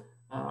still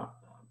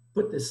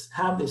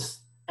have this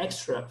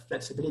extra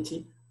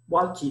flexibility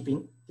while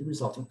keeping the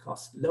resulting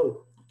costs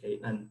low? Okay,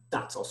 and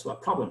that's also a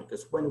problem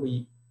because when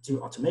we do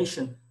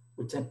automation,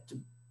 we tend to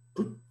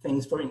put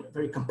things very,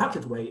 very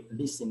compacted way, at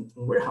least in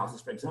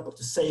warehouses, for example,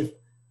 to save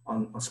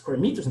on square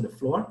meters on the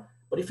floor.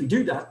 But if we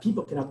do that,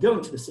 people cannot go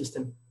into the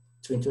system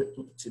to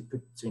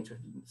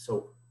intervene.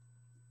 So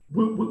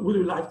would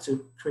we like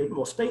to create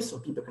more space so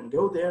people can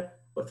go there?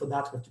 But for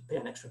that, we have to pay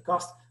an extra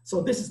cost.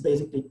 So this is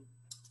basically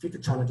future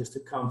challenges to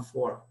come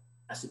for,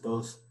 I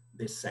suppose,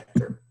 this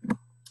sector.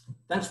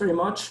 Thanks very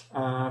much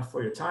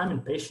for your time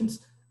and patience.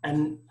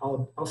 And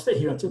I'll stay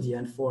here until the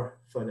end for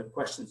further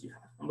questions you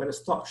have. I'm going to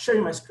stop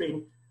sharing my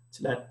screen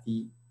to let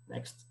the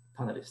next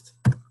panelist.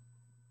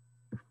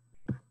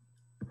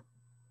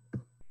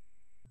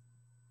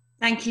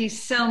 Thank you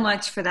so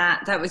much for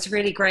that. That was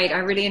really great. I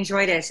really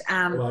enjoyed it.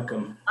 You're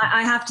welcome.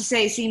 I have to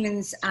say,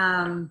 Siemens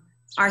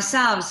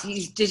ourselves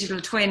used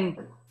digital twin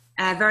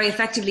very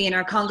effectively in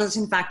our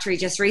Congleton factory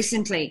just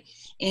recently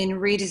in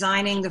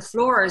redesigning the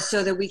floors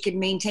so that we could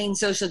maintain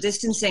social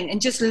distancing,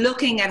 and just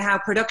looking at how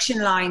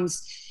production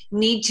lines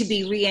need to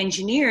be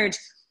re-engineered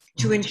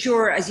to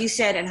ensure, as you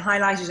said and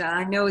highlighted, and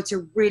I know it's a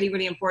really,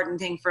 really important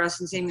thing for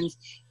us in Siemens,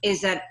 is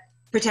that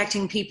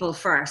protecting people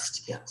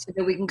first, so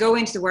that we can go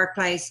into the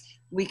workplace,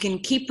 we can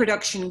keep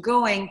production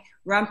going,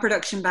 ramp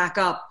production back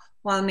up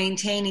while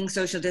maintaining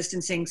social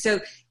distancing. So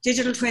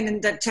digital twin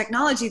and the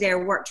technology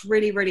there worked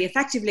really, really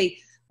effectively.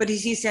 But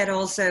as you said,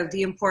 also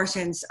the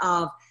importance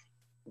of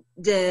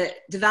the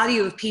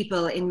value of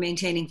people in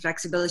maintaining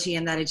flexibility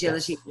and that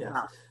agility.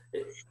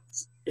 It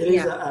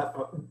is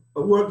a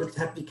work that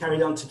has to be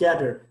carried on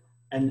together,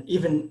 and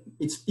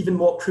it's even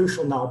more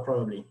crucial now,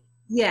 probably.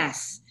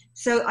 Yes.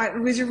 So it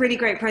was a really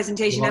great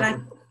presentation, and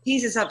it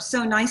tees us up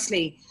so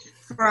nicely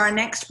for our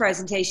next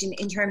presentation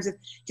in terms of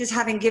just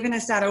having given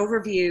us that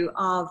overview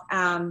of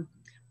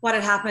what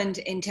had happened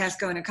in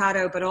Tesco and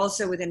Ocado, but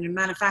also within a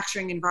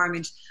manufacturing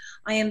environment.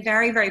 I am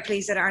very, very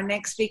pleased that our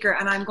next speaker,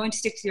 and I'm going to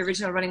stick to the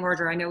original running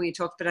order. I know we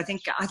talked, but I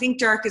think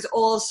Dirk is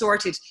all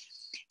sorted.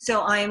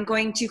 So I am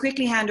going to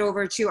quickly hand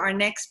over to our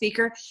next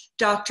speaker,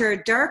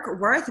 Dr. Dirk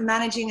Werth,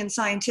 Managing and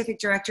Scientific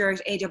Director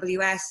at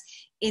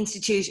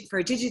AWS-Institute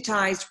for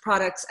Digitized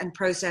Products and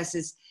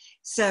Processes.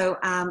 So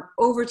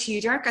over to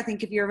you, Dirk. I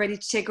think if you're ready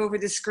to take over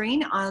the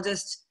screen, I'll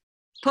just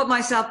put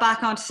myself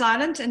back onto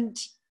silent and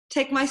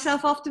take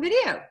myself off the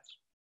video.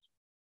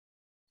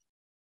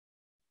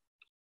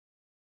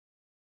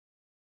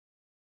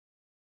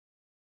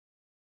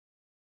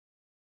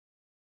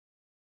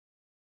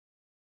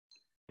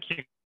 Thank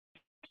you.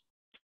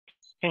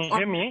 Can you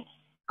hear me?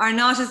 Or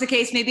not, as the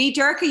case may be.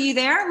 Dirk, are you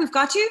there? We've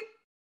got you?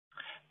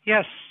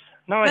 Yes.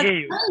 Now I hear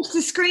you.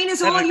 The screen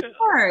is all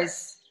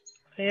yours.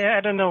 Yeah,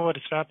 I don't know what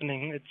is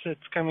happening.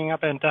 It's coming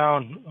up and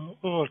down.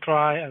 We will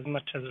try as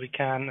much as we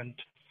can, and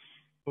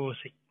we will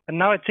see. But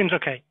now it seems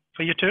okay.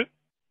 For you too?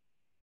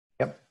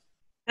 Yep.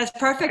 That's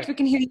perfect. Okay. We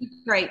can hear you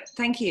great.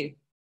 Thank you.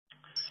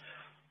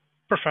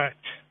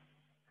 Perfect.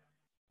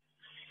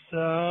 So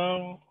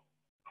I'll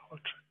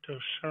try to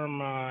share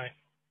my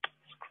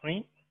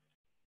screen.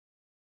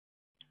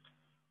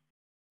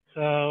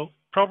 So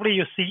probably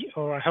you see,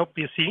 or I hope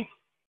you see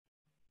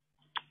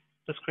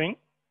the screen.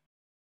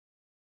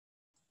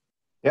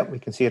 Yep, we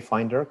can see it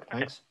fine, Dirk.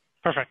 Thanks.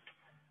 Okay. Perfect.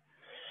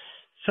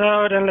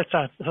 So then let's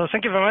start. So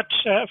thank you very much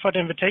for the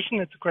invitation.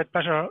 It's a great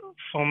pleasure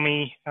for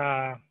me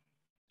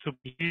to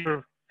be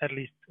here, at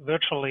least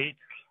virtually,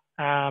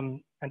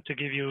 and to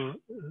give you,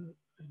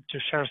 to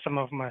share some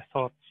of my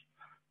thoughts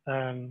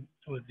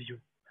with you.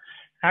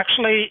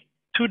 Actually,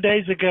 2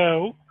 days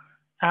ago,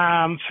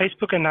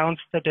 Facebook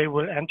announced that they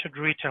will enter the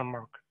retail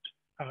market.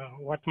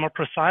 What more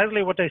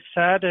precisely, what they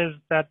said is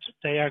that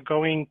they are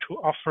going to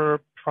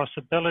offer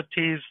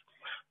possibilities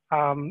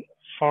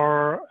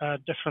for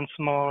different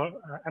small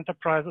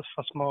enterprises,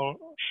 for small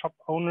shop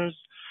owners,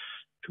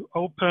 to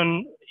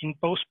open in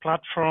both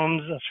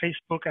platforms,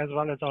 Facebook as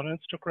well as on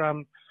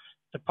Instagram,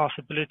 the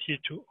possibility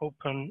to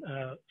open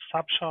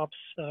sub shops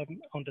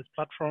on these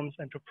platforms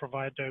and to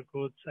provide their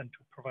goods and to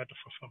provide the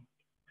fulfillment.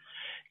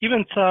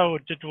 Even so,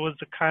 it was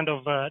a kind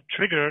of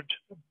triggered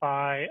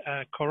by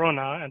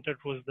Corona, and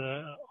that was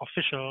the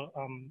official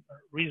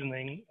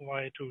reasoning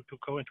why to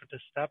go into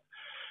this step.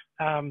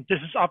 This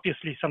is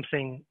obviously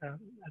something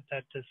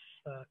that this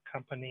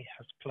company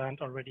has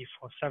planned already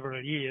for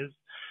several years,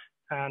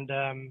 and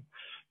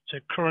the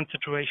current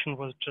situation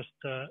was just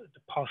the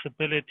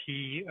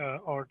possibility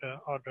or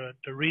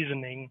the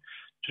reasoning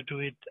to do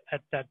it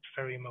at that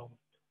very moment.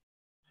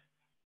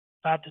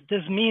 But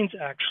this means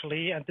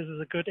actually, and this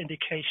is a good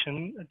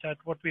indication, that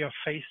what we are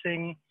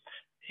facing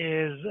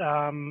is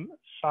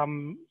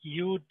some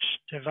huge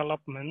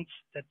developments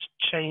that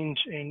change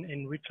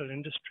in retail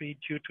industry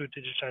due to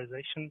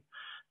digitization.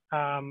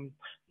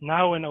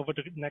 Now and over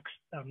the next,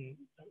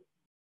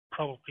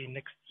 probably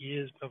next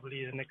years,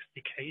 probably the next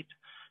decade.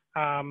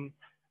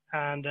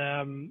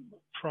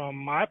 From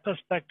my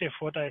perspective,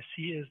 what I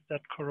see is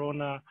that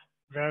Corona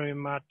very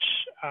much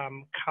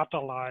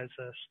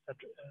catalyzes, that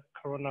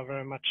Corona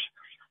very much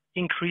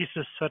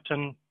increases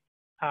certain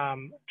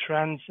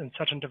trends and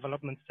certain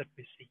developments that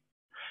we see.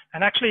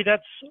 And actually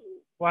that's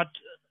what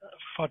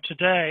for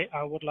today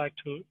I would like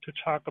to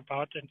talk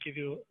about and give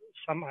you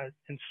some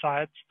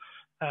insights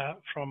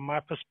from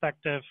my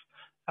perspective,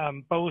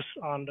 both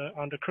on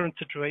the current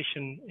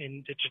situation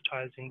in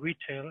digitizing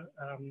retail,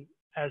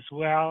 as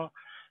well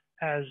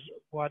as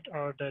what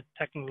are the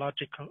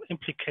technological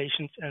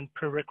implications and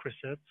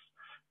prerequisites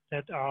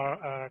that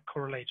are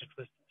correlated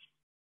with this.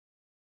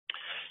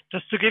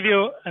 Just to give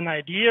you an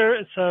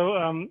idea, so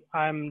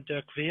I'm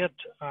Dirk Werth.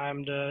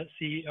 I'm the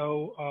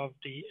CEO of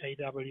the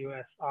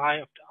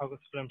AWSI, of the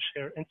August Wilhelm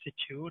Scheer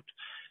Institute.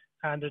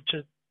 And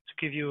to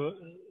give you a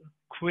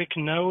quick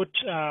note,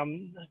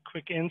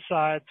 quick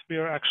insights, we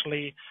are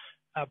actually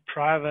a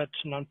private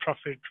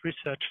nonprofit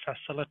research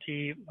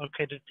facility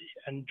located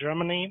in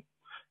Germany.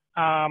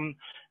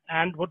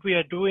 And what we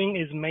are doing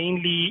is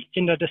mainly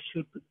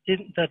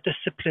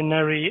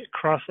interdisciplinary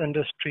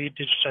cross-industry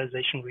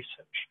digitization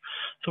research.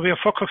 So we are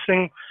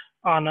focusing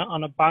on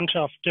a bunch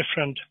of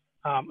different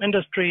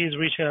industries.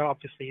 Retail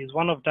obviously is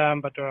one of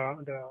them, but there are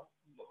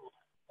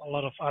a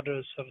lot of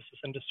other services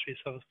industry,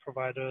 service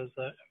providers,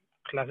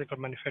 classical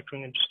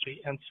manufacturing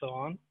industry, and so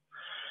on.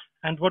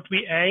 And what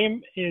we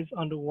aim is,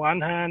 on the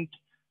one hand,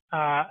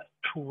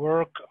 to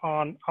work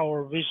on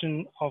our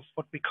vision of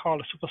what we call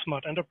a super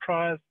smart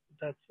enterprise.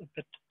 That's a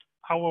bit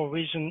our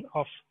vision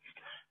of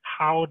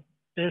how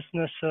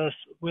businesses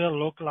will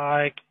look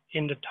like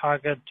in the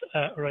target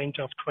range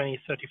of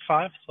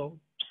 2035. So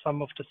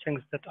some of the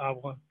things that I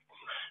want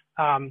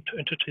to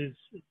introduce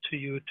to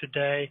you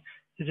today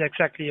is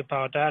exactly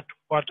about that.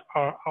 What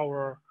are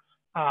our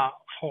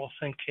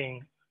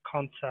forward-thinking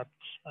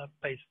concepts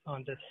based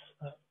on this,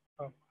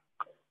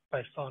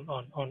 based on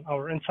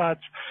our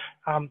insights?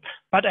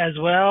 But as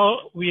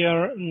well, we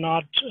are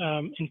not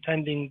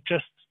intending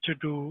just to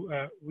do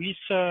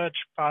research,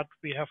 but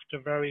we have the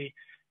very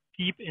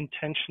deep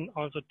intention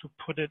also to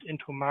put it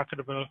into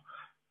marketable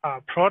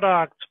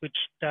products, which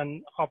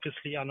then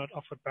obviously are not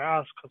offered by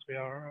us because we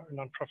are a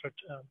nonprofit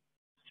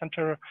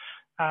center.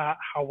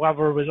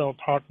 However, with our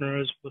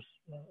partners, with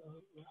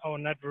our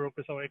network,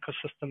 with our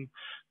ecosystem,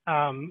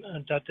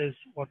 that is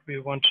what we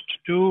want to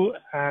do.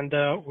 And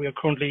we are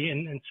currently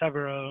in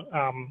several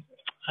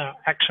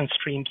action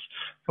streams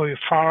very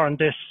far on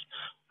this.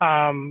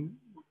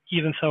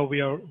 Even so,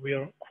 we are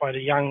quite a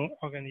young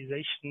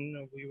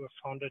organization. We were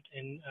founded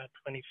in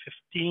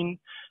 2015.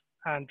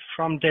 And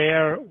from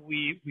there,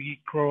 we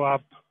grow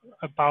up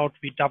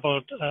we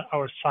doubled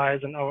our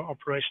size and our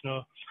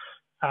operational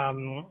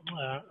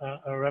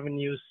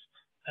revenues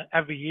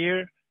every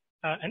year.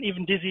 And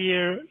even this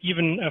year,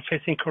 even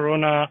facing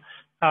Corona,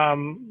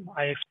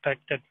 I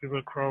expect that we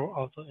will grow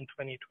also in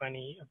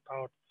 2020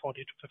 about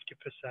 40 to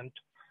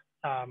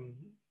 50%.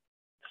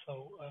 So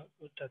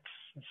that's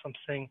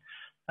something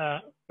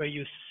where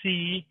you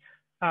see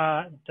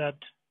that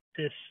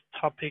this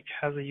topic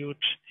has a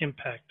huge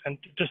impact. And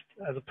just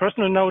as a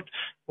personal note,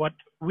 what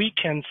we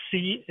can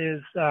see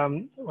is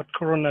what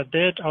Corona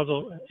did,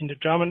 also in the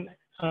German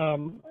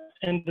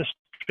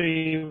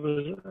industry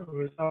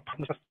with our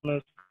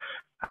customers,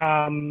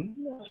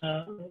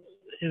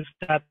 is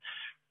that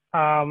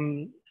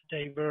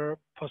they were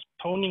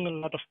postponing a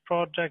lot of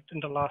projects in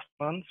the last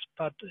months,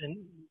 but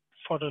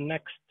for the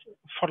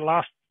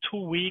last 2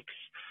 weeks,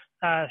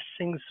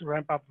 things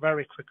ramp up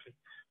very quickly.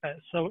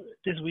 So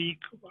this week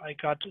I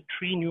got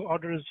 3 new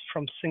orders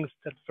from things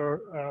that were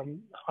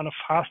on a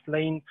fast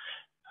lane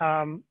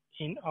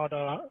in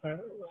order,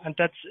 and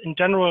that's in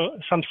general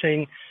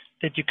something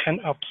that you can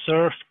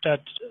observe,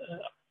 that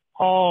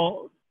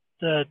all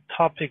the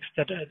topics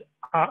that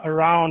are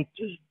around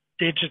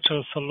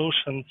digital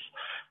solutions,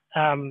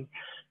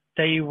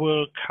 they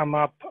will come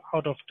up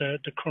out of the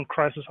current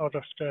crisis, out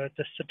of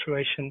the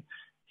situation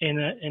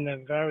in a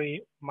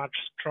very much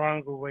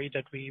stronger way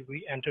that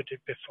we entered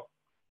it before.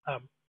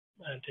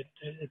 And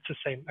it's the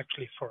same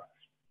actually for us.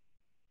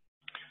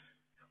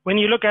 When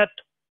you look at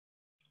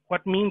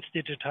what means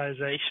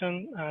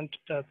digitization, and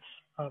that's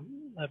a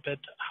bit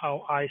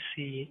how I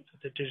see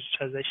the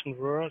digitization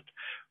world,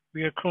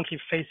 we are currently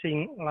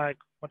facing like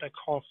what I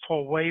call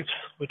 4 waves,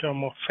 which are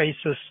more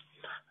phases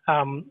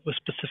with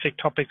specific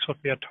topics what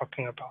we are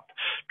talking about.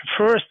 The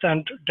first,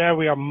 and there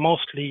we are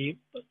mostly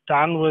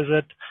done with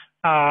it,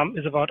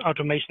 is about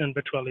automation and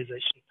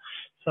virtualization.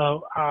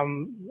 So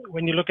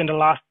when you look in the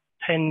last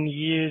 10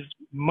 years,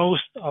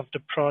 most of the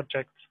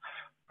projects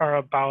are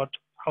about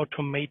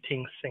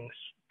automating things,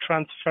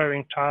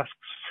 transferring tasks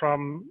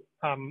from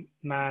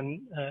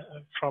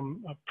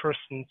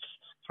persons,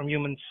 from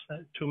humans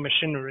to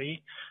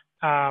machinery.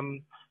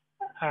 And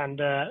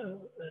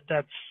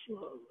that's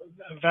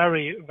a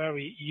very,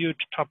 very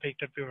huge topic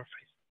that we were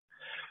facing.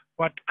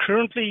 What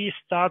currently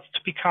starts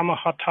to become a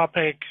hot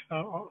topic,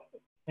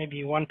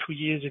 maybe 1-2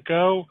 years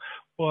ago,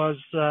 was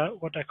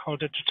what I call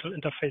digital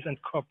interface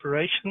and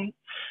cooperation.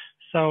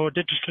 So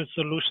digital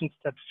solutions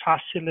that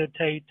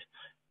facilitate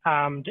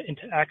the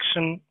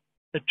interaction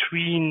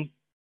between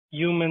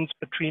humans,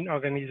 between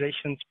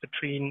organizations,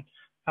 between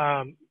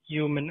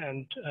human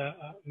and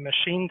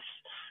machines.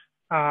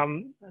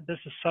 This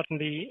is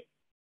certainly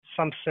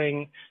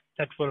something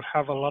that will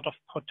have a lot of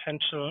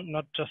potential,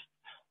 not just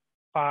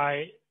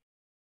by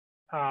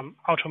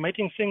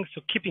automating things,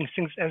 so keeping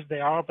things as they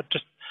are, but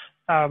just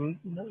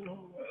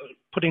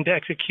putting the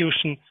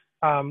execution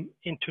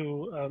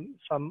into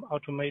some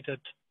automated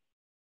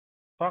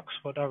box,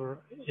 whatever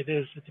it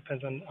is, it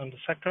depends on the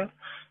sector,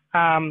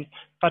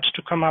 but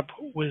to come up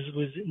with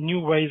new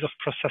ways of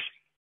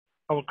processing.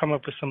 I will come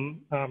up with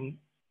some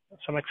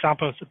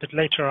examples a bit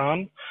later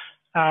on.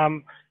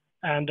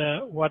 And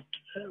what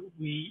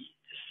we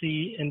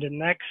see in the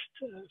next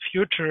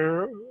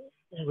future,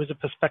 with a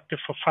perspective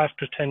for 5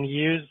 to 10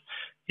 years,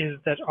 is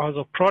that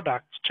also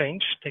products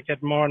change. They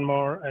get more and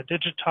more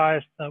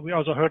digitized. We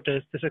also heard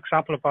this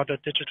example about a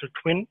digital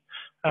twin,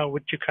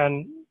 which you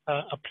can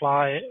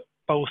apply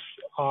both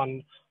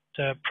on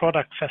the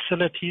product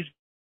facilities.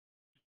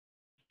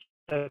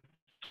 That's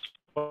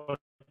what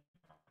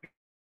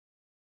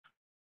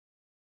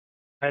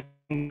I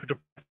think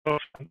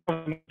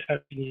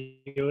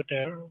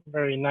they're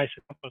very nice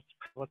examples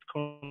of what's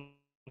going.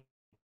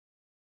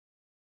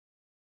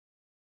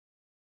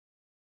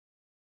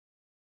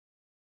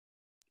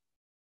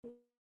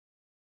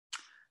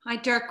 Hi,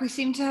 Dirk. We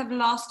seem to have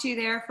lost you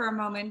there for a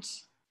moment.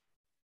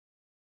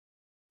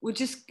 We'll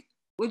just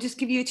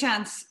give you a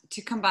chance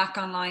to come back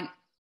online.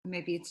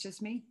 Maybe it's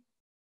just me.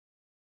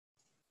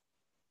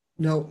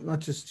 No, not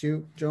just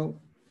you, Joan.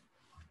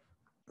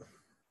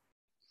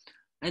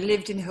 I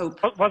lived in hope.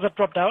 Was it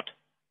dropped out?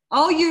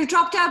 Oh, you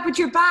dropped out, but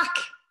you're back.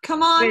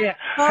 Come on. Yeah,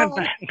 I'm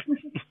back.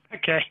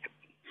 Okay.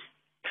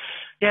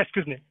 Yeah,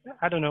 excuse me.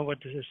 I don't know what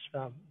this is.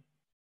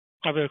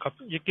 I will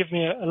copy. You give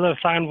me a little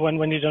sign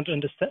when you don't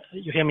understand.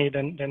 You hear me,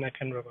 then I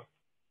can revert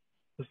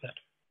with that.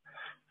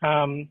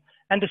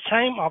 And the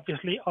same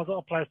obviously also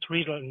applies to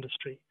retail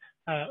industry.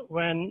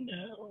 And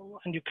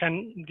you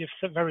can give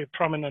some very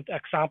prominent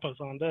examples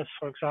on this.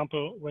 For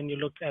example, when you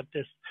look at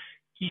this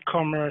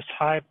e-commerce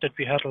hype that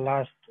we had the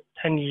last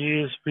 10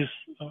 years with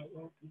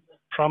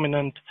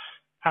prominent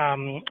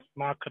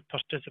market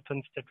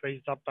participants that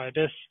raised up by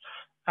this,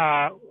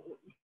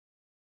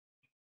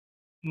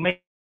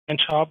 and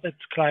shop,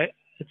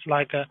 it's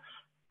like a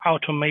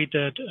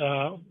automated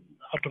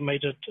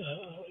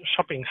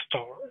shopping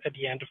store at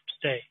the end of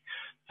the day,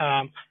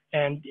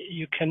 and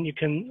you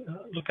can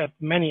look at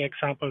many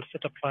examples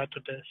that apply to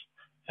this.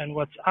 And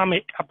what's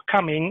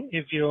upcoming,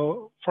 if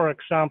you, for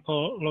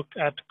example, look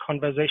at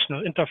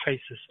conversational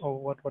interfaces, or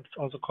what's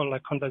also called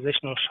like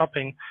conversational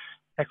shopping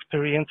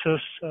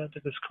experiences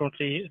that is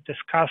currently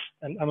discussed,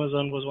 and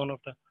Amazon was one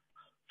of the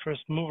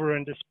first mover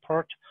in this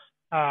part.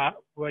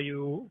 Where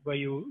you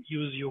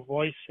use your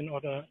voice in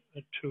order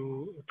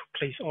to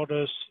place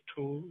orders,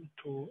 to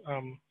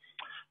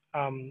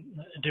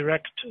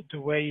direct the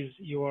ways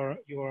you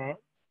are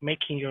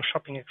making your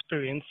shopping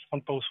experience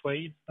on both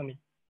ways. I mean,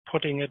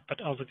 putting it,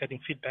 but also getting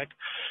feedback.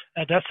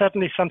 That's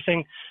certainly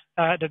something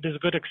that is a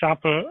good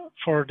example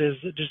for these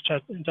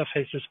digital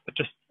interfaces, but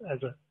just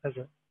as a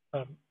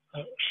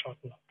short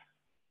note.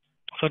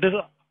 So this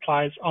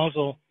applies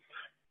also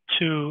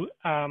to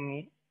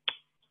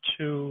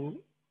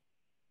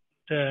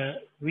the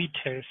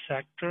retail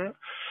sector.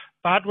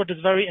 But what is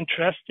very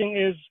interesting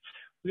is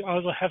we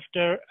also have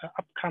the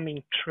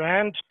upcoming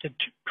trend that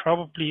you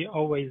probably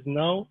always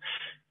know,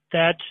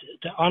 that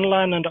the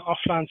online and the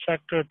offline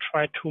sector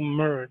try to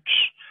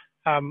merge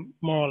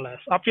more or less.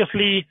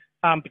 Obviously,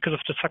 because of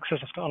the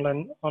success of the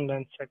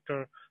online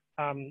sector,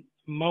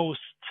 most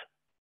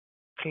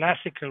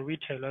classical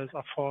retailers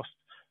are forced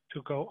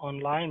to go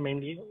online,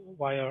 mainly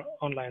via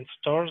online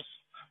stores.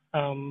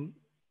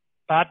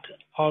 But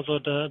also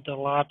the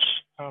large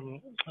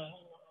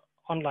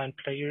online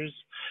players,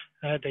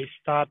 they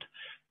start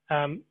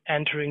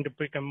entering the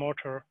brick and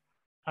mortar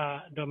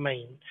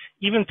domain.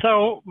 Even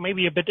so,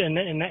 maybe a bit in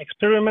an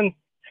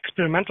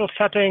experimental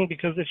setting,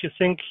 because if you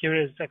think, here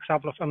is the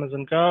example of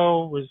Amazon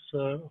Go with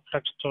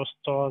flagship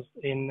stores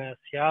in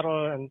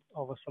Seattle and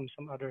over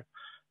some other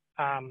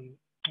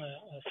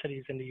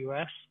cities in the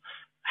US.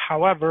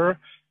 However,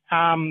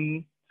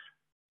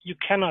 you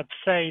cannot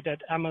say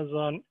that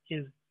Amazon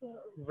is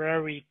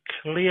very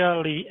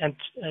clearly and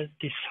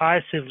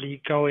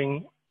decisively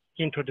going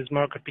into this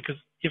market, because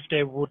if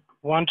they would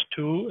want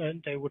to,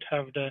 they would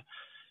have the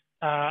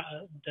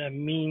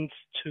means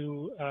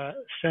to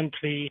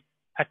simply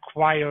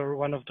acquire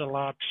one of the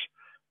large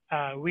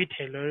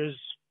retailers,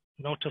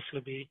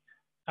 noticeably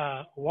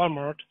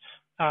Walmart.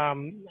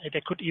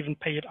 They could even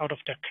pay it out of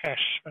their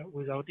cash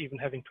without even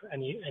having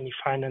any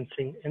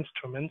financing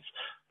instruments,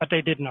 but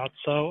they did not.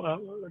 So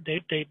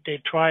they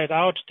try it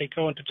out. They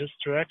go into this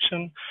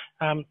direction.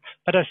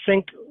 But I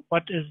think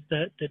what is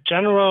the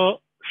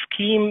general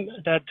scheme,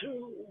 that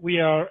we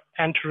are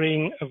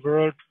entering a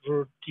world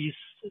where these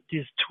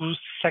two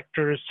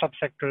sectors,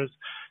 subsectors,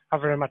 are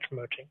very much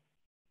merging.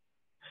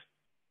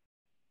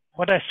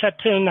 What I said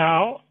till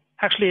now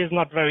actually is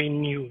not very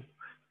new,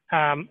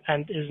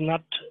 and is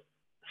not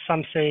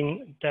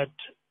something that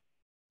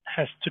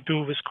has to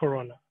do with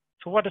Corona.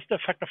 So what is the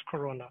effect of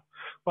Corona?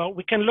 Well,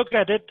 we can look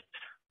at it,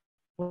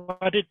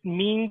 what it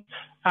means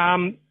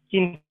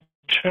in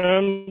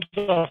terms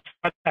of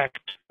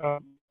effect.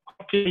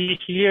 Obviously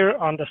here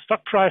on the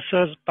stock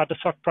prices, but the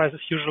stock prices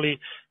usually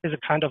is a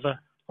kind of a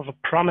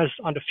promise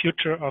on the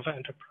future of an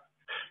enterprise.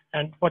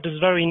 And what is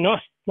very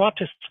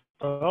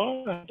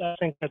noticeable, and I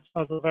think that's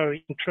also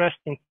very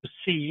interesting to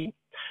see,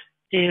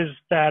 is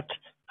that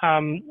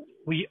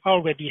we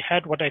already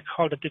had what I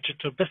call the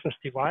digital business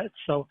divide.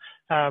 So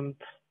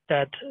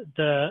that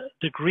the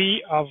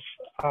degree of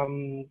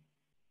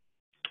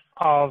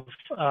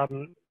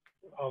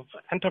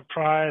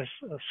enterprise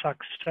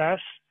success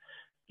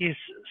is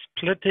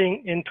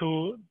splitting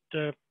into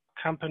the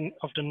company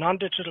of the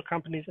non-digital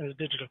companies and the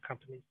digital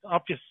companies.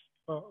 Obvious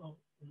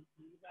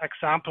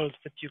examples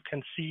that you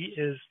can see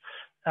is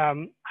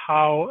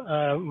how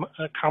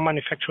a car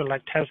manufacturer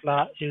like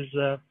Tesla is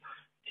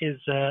is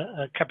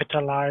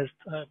capitalized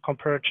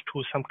compared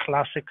to some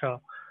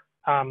classical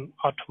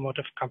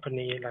automotive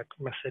company like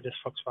Mercedes,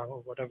 Volkswagen,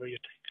 or whatever you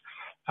take,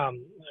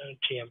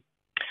 GM.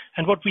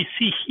 And what we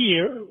see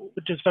here,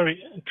 which is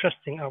very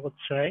interesting, I would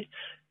say,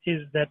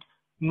 is that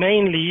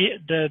mainly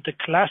the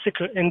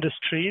classical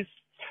industries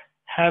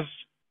have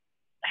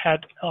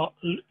had a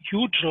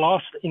huge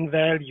loss in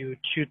value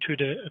due to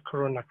the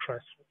corona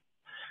crisis.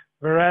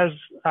 Whereas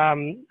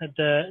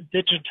the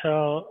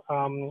digital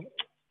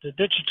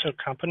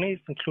companies,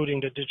 including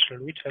the digital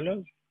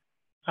retailers,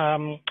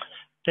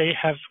 they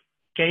have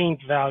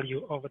gained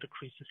value over the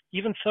crisis,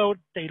 even though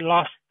they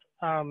lost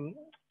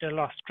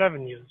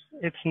revenues.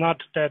 It's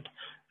not that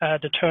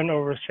the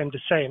turnover is the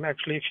same.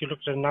 Actually, if you look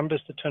at the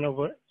numbers, the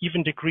turnover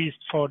even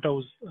decreased for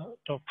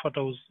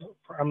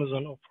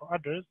Amazon or for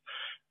others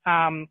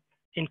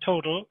in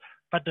total,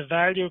 but the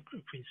value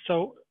increased.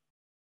 So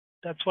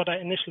that's what I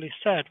initially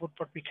said. What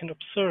we can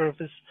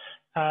observe is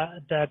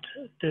that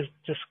this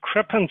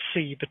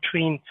discrepancy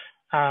between,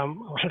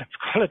 let's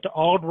call it the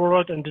old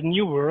world and the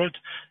new world,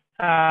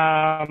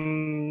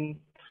 under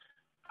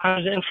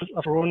the influence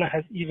of Corona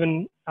has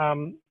even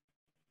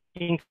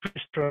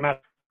increased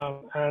dramatically.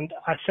 And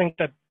I think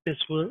that this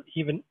will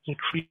even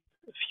increase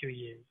a few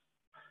years.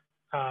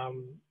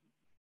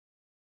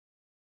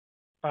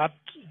 But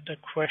the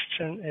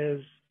question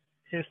is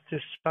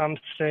this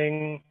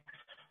something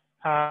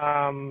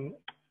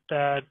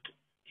that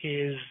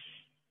is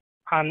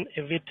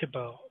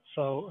unevitable?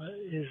 So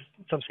is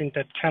something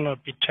that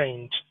cannot be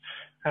changed?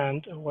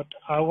 And what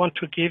I want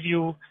to give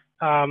you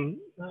in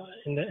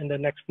the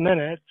next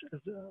minute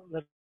is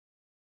that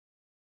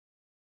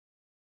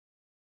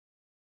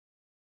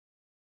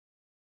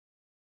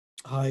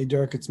Hi,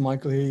 Dirk, it's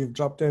Michael here. You've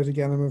dropped out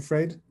again, I'm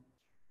afraid.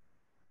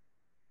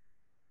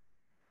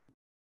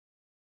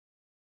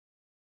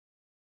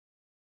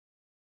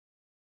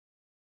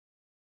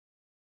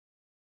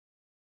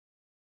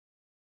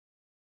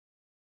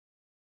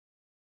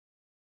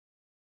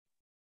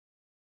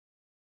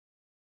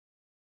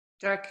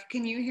 Dirk,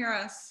 can you hear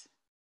us?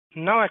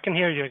 No, I can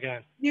hear you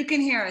again. You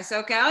can hear us,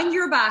 okay, and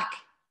you're back.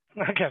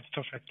 Okay,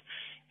 perfect.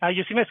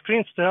 You see my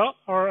screen still,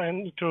 or I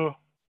need to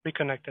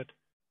reconnect it?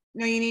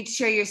 No, you need to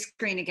share your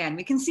screen again.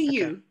 We can see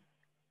you.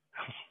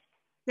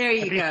 There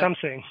you go. At least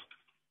something.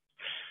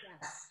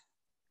 Yes.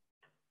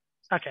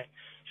 Okay,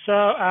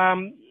 so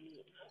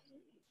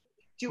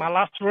my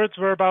last words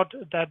were about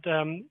that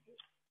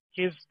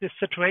is this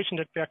situation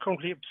that we are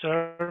currently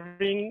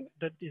observing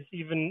that is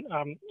even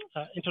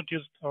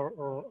introduced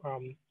or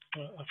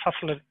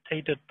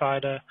facilitated by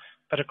the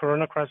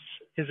corona crisis.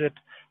 Is it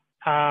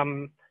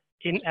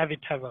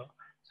inevitable?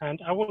 And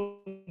I will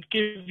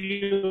give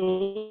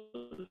you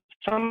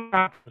some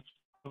examples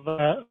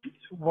of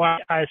why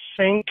I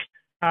think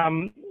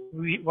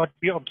what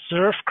we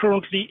observe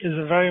currently is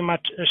very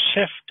much a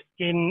shift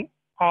in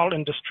all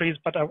industries,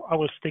 but I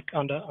will stick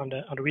on the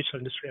retail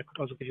industry. I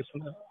could also give you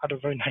some other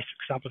very nice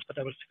examples, but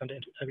I will stick on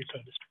the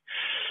retail industry.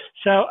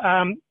 So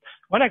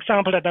one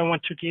example that I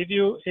want to give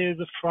you is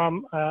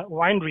from a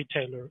wine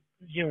retailer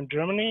here in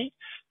Germany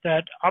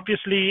that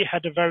obviously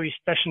had a very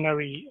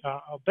stationary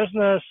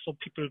business. So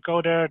people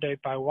go there, they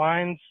buy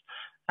wines,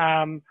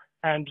 and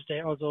they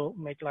also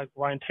make like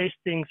wine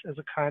tastings as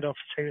a kind of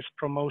sales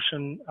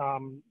promotion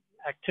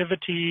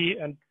activity,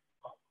 and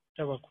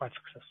they were quite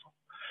successful.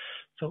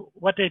 So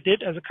what they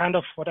did as a kind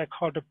of what I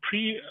call the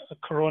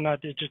pre-corona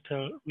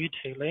digital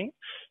retailing.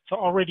 So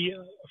already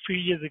a few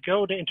years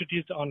ago, they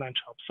introduced the online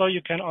shop. So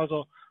you can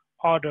also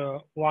order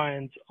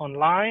wines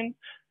online.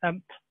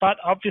 But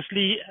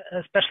obviously,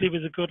 especially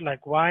with a good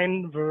like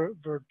wine, where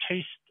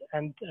taste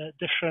and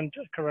different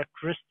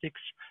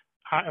characteristics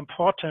are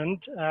important.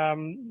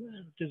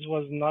 This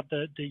was not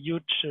the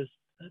hugest,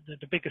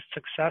 the biggest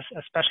success,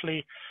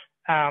 especially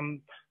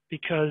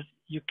because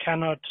you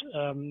cannot,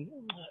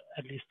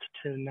 at least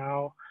till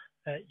now,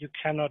 you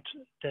cannot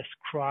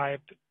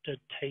describe the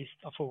taste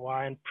of a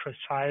wine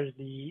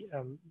precisely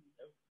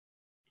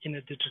in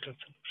a digital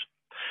solution.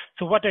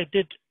 So what I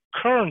did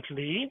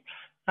currently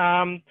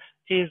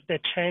is they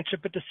changed a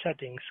bit the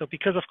settings. So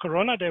because of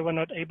Corona, they were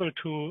not able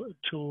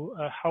to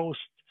host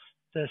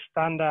the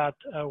standard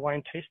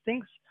wine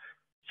tastings.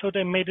 So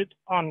they made it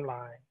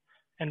online.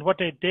 And what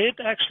they did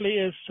actually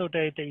is, so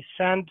they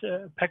sent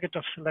a packet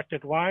of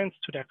selected wines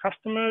to their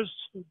customers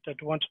that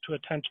wanted to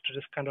attend to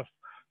this kind of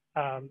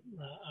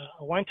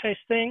a wine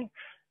tasting.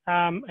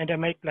 And they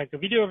make like a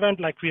video event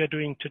like we are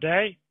doing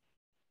today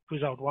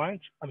without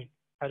wines. I mean,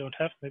 I don't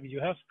have, maybe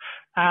you have.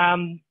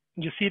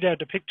 You see there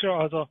the picture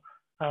also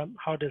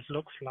how this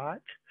looks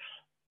like.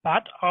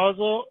 But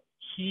also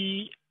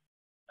they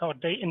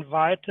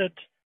invited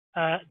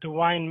the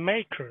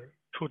winemaker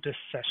to this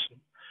session.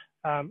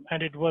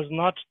 And it was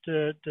not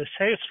the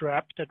sales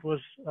rep that was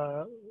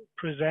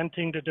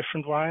presenting the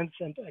different wines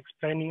and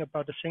explaining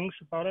about the things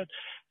about it.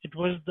 It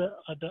was the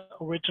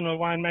original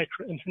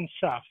winemaker in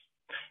himself.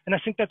 And I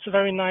think that's a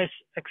very nice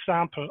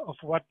example of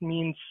what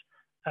means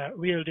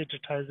real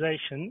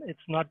digitization.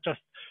 It's not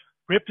just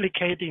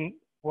replicating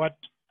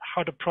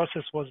how the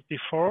process was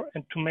before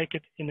and to make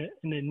it in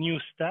a new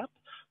step,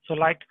 So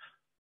like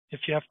if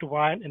you have to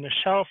wine in a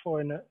shelf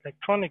or in an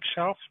electronic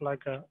shelf,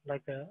 like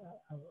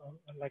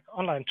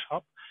online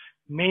shop,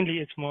 mainly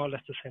it's more or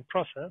less the same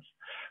process.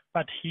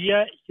 But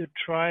here you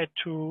try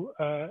to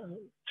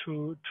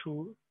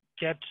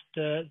get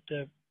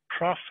the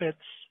profits,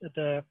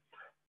 the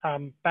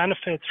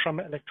benefits from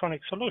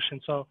electronic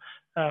solutions. So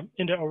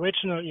in the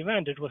original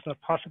event, it was not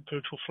possible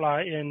to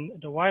fly in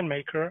the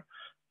winemaker,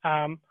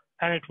 and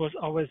it was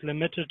always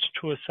limited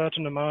to a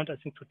certain amount, I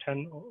think to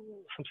 10 or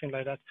something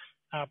like that,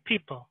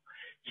 people.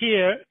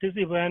 Here, this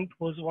event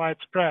was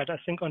widespread. I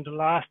think on the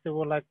last, there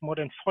were like more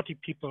than 40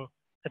 people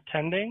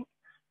attending.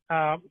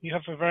 You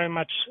have a very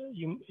much,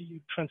 you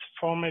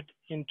transform it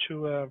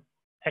into a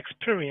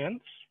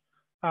experience.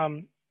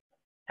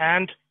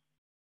 And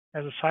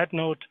as a side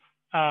note,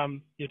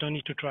 you don't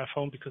need to drive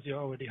home because you're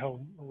already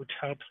home, which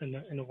helps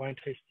in a wine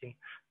tasting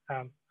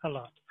a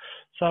lot.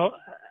 So,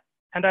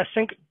 and I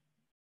think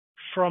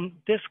from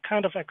this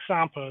kind of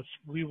examples,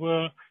 we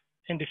will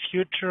in the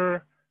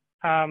future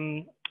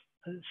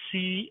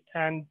see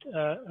and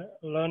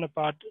learn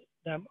about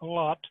them a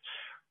lot,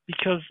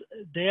 because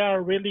they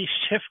are really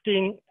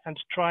shifting and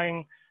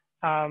trying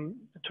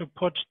to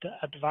put the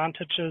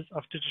advantages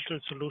of digital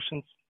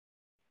solutions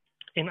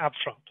in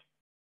upfront.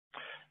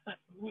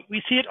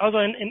 We see it also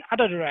in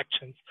other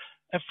directions.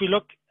 If we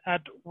look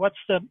at what's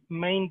the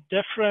main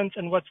difference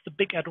and what's the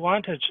big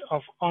advantage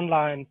of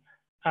online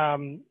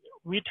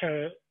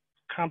retail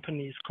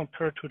companies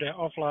compared to their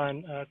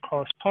offline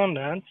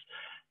correspondents,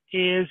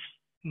 is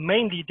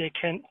mainly they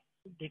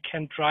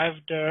can drive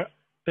their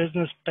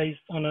business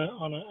based on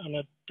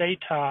a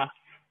data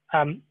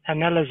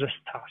analysis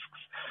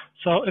tasks.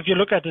 So if you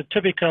look at the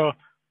typical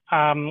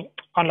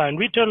online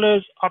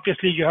retailers,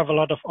 obviously you have a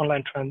lot of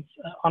online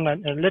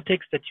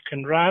analytics that you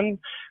can run,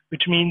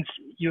 which means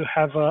you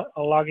have a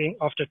logging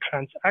of the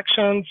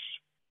transactions.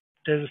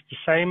 This is the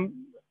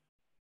same.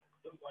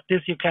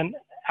 This you can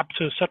up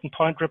to a certain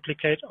point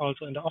replicate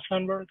also in the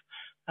offline world,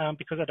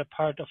 because at a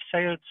part of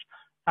sales,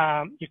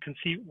 you can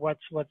see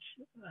what's at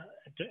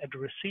the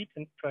receipt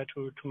and try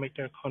to make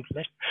the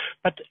calculation.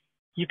 But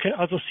you can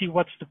also see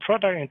what's the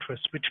product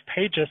interest, which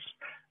pages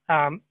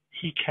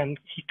he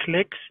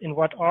clicks, in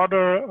what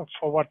order,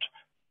 for what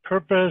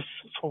purpose,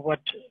 for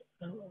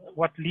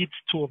what leads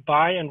to a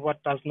buy and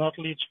what does not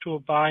lead to a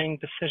buying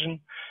decision.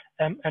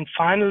 And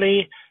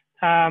finally,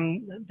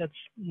 that's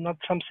not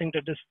something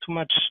that is too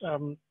much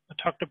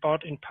talked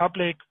about in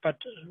public, but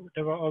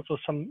there were also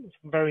some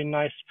very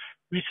nice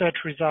research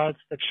results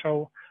that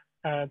show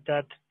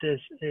that this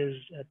is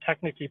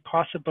technically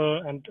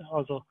possible and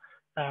also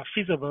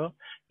feasible.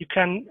 You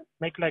can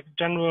make like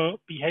general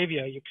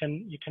behavior. You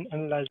can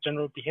analyze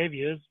general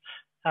behaviors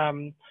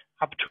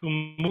up to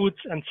moods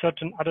and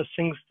certain other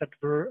things that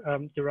were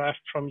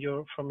derived from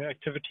your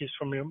activities,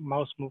 from your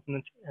mouse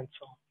movements and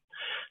so on.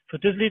 So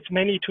this leads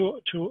mainly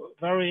to a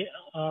very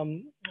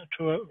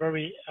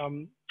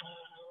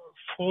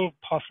full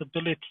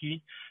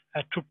possibility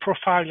to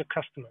profile your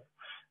customer.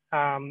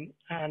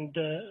 And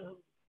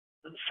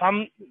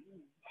some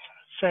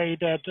say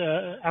that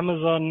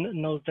Amazon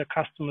knows their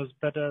customers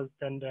better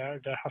than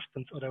their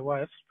husbands or their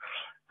wives.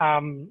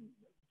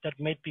 That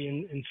may be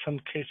in some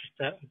cases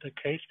the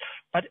case,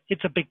 but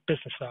it's a big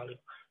business value.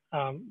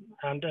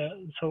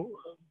 So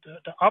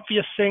the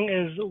obvious thing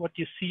is what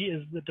you see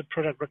is the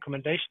product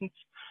recommendations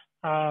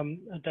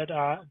that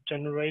are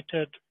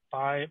generated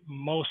by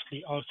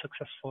mostly all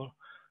successful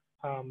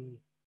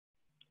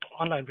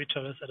online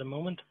retailers at the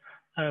moment.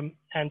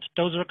 And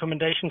those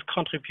recommendations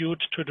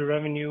contribute to the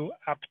revenue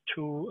up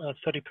to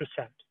 30%.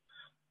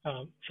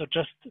 So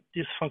just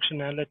this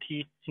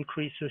functionality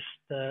increases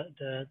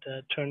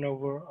the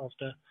turnover of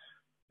the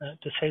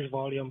sales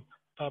volume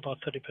by about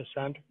 30%,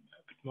 a bit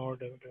more.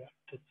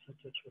 That's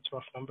a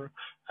rough number,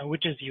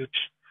 which is huge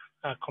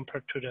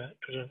compared to the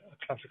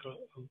classical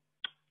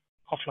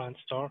offline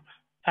store.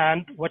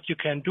 And what you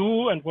can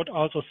do, and what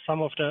also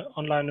some of the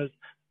onliners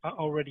are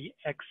already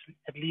at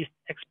least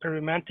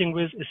experimenting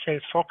with, is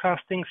sales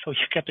forecasting. So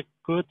you get the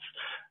goods.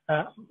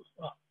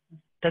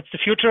 That's the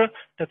future.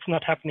 That's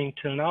not happening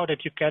till now,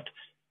 that you get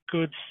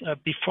goods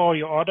before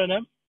you order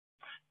them.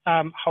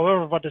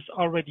 However, what is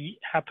already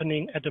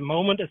happening at the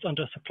moment is on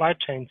the supply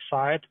chain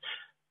side,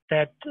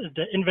 that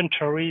the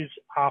inventories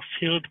are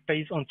filled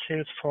based on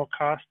sales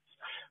forecasts,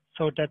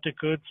 so that the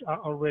goods are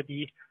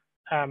already,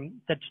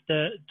 that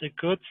the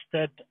goods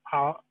that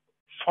are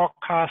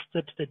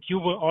forecasted that you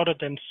will order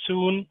them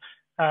soon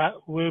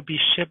will be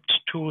shipped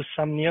to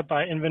some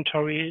nearby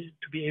inventory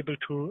to be able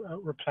to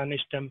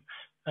replenish them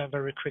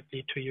very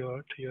quickly to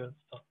your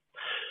store.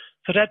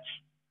 So that's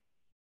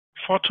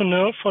for to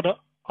know for the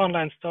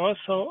online store.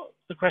 So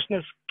the question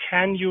is,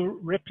 can you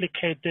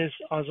replicate this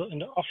also in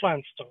the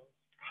offline store?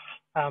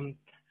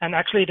 And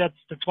actually,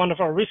 that's one of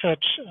our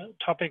research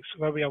topics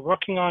where we are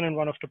working on in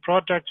one of the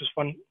projects. Is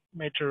one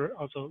major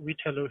also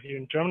retailer here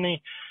in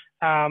Germany,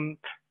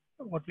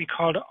 what we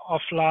call the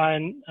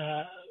offline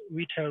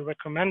retail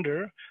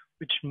recommender,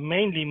 which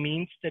mainly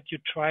means that you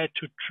try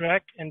to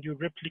track and you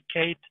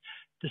replicate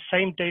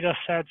same data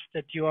sets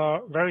that you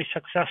are very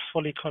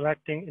successfully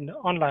collecting in the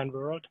online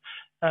world,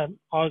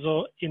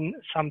 also in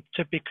some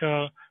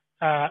typical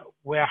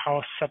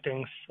warehouse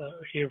settings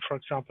here, for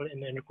example,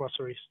 in a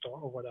grocery store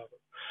or whatever.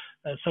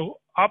 So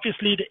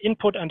obviously the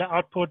input and the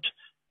output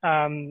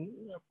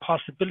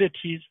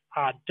possibilities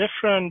are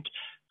different.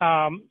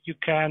 You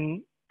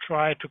can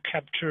try to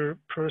capture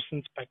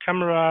persons by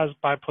cameras,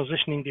 by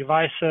positioning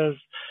devices.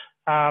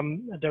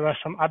 There are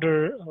some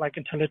other like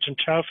intelligent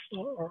shelves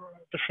or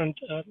different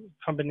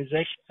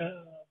combination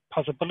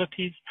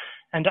possibilities.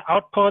 And the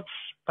outputs,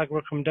 like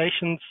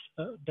recommendations,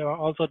 there are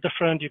also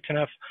different. You can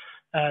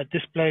have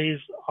displays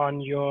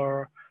on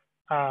your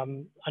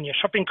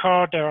shopping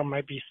cart. There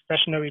might be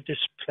stationary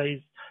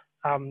displays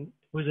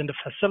within the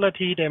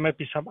facility. There might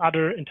be some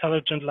other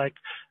intelligent, like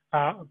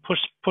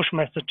push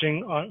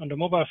messaging on the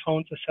mobile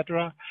phones,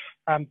 etc.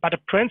 But the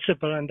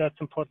principle, and that's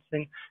the important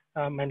thing,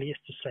 mainly is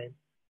the same.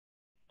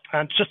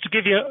 And just to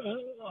give you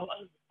a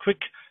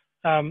quick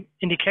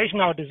indication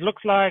how this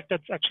looks like,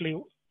 that's actually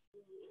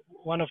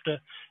one of the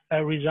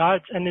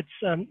results, and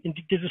it's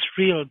indeed, this is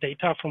real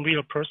data from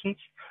real persons,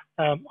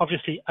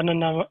 obviously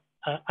anonymous.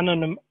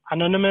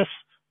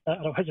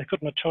 Otherwise, I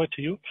could not show it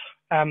to you.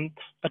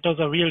 But those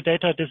are real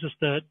data. This is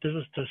the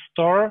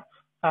store.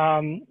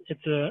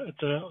 It's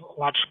a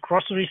large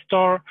grocery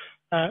store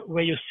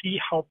where you see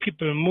how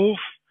people move,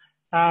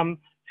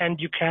 and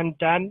you can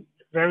then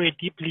very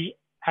deeply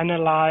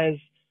analyze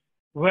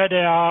where they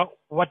are,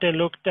 what they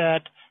looked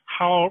at,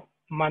 how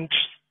much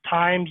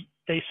time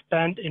they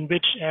spend in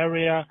which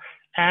area,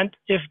 and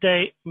if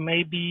they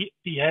maybe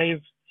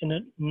behave in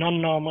a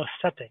non-normal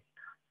setting.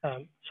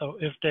 So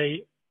if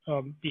they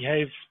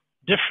behave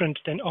different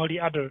than all the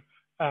other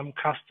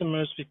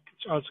customers, which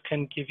also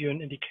can give you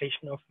an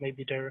indication of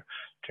maybe there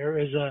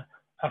is a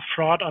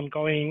fraud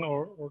ongoing,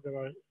 or there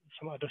are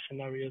some other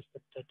scenarios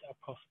that are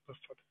possible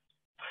for this.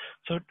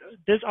 So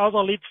this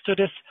also leads to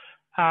this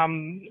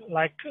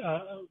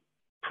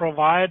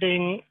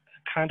providing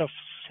kind of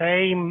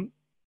same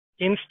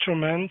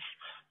instruments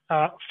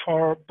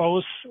for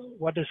both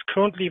what is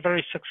currently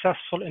very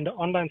successful in the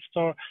online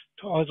store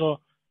to also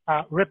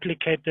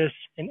replicate this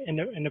in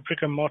a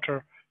brick and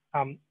mortar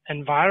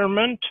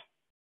environment.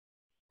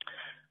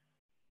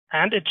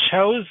 And it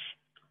shows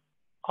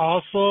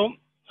also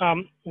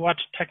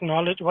what's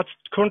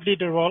currently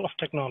the role of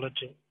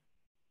technology.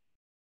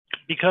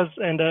 Because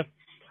in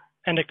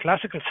the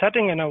classical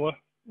setting, and I will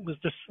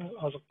with this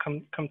also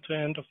come to the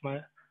end of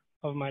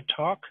my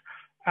talk.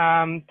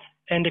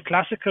 In the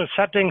classical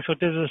setting, so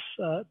this is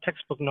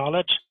textbook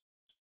knowledge.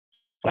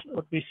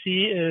 What we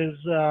see is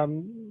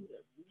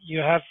you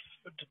have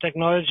the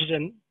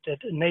technology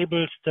that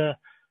enables the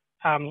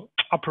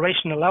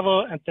operational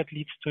level, and that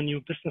leads to new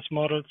business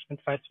models, and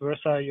vice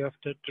versa. You have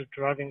the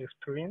driving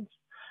experience.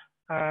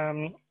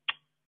 I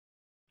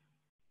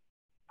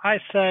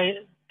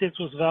say this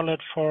was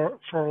valid for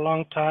a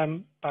long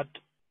time, but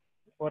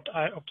what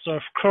I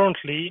observe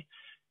currently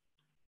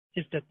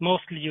is that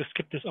mostly you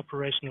skip this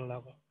operational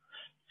level.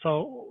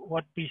 So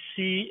what we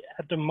see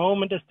at the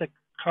moment is that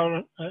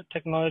current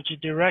technology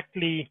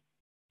directly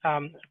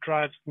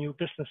drives new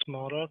business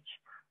models,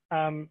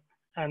 and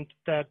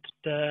that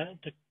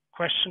the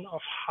question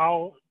of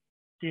how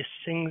these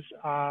things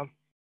are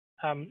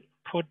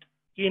put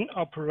in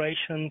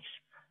operations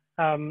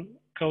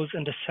goes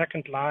in the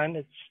second line.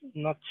 It's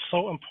not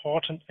so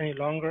important any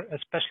longer,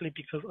 especially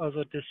because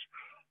also this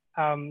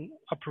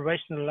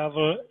operational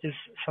level is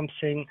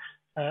something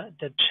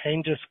that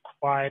changes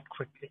quite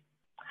quickly.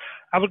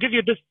 I will give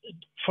you this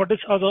for this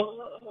other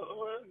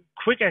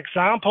quick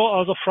example,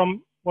 also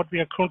from what we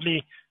are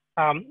currently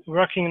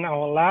working in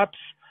our labs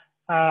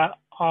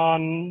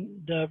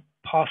on the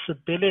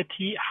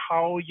possibility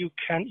how you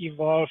can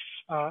evolve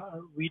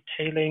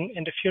retailing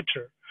in the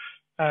future.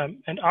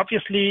 And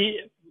obviously,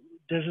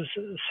 this is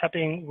a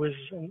setting with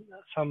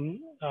some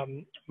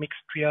mixed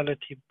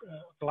reality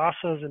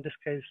glasses, in this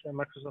case,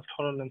 Microsoft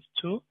HoloLens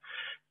 2.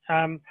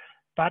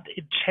 But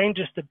it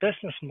changes the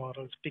business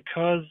models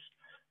because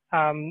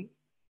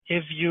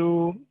if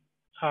you,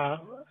 I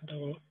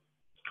will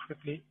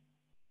quickly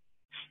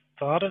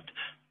start it.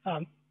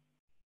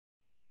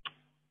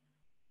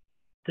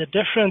 The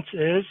difference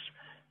is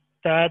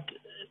that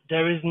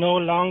there is no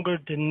longer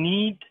the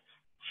need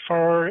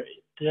for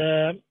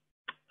the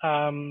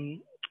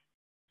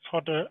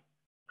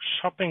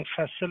shopping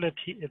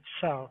facility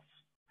itself.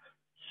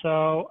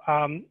 So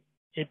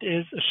it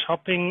is a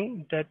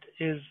shopping that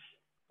is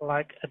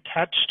like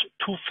attached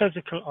to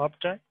physical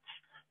objects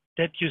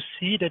that you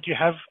see, that you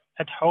have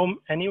at home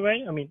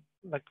anyway. I mean,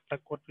 like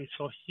what we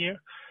saw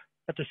here,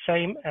 but the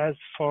same as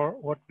for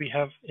what we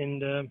have in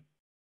the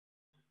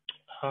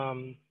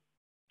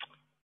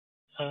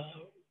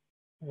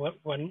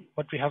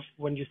what we have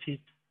when you see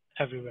it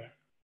everywhere.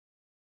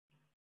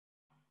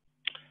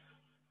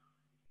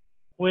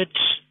 Which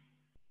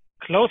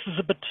closes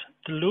a bit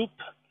the loop.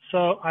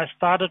 So I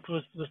started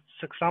with this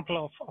example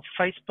of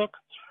Facebook.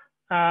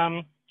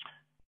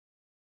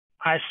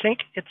 I think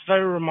it's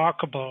very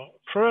remarkable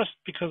First,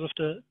 because of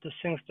the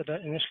things that I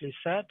initially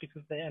said,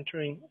 because they're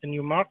entering a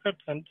new market.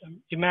 And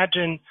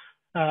imagine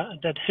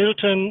that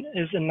Hilton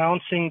is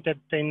announcing that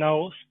they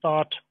now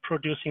start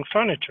producing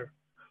furniture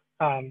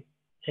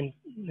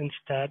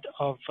instead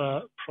of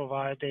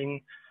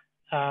providing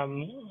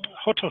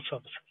hotel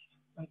services.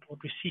 And what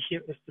we see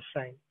here is the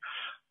same.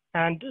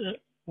 And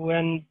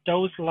when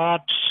those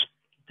large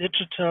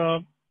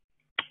digital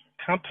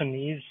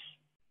companies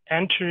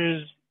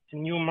enters a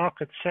new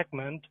market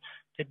segment,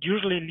 it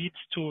usually leads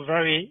to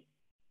very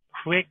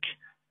quick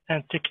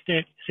and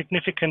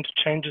significant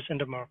changes in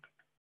the market.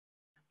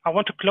 I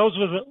want to close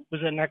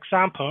with an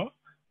example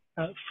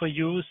for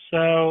you.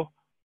 So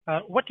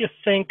what do you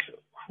think,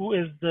 who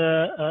is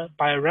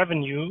by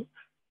revenue,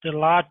 the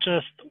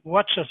largest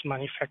watches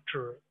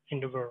manufacturer in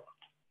the world?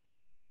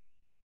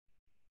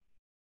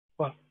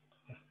 Well,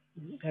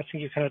 I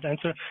think you cannot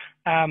answer.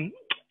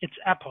 It's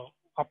Apple,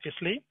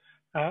 obviously,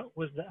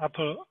 with the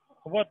Apple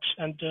Watch.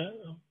 And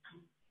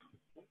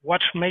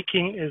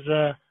watchmaking is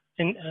a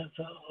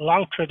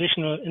long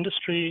traditional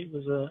industry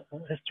with a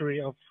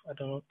history of, I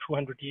don't know,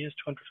 200 years,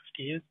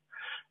 250 years.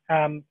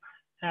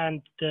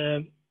 And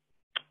the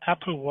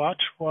Apple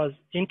Watch was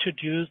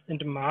introduced in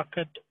the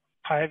market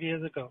 5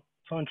 years ago.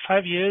 So in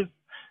 5 years,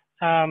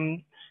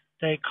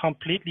 they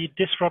completely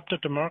disrupted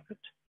the market,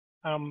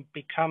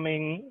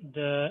 becoming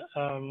the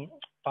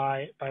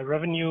by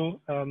revenue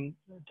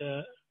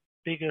the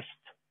biggest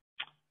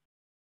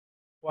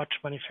watch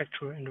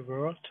manufacturer in the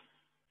world.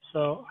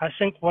 So I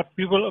think what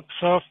we will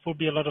observe will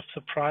be a lot of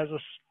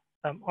surprises,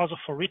 also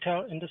for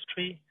retail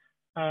industry.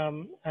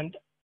 And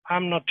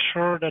I'm not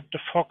sure that the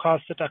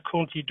forecasts that are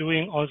currently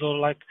doing, also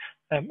like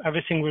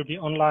everything will be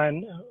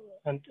online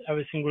and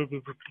everything will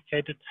be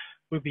replicated,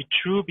 will be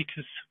true,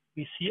 because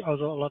we see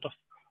also a lot of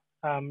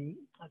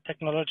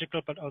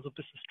technological but also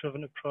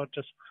business-driven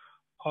approaches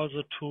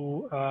also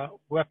to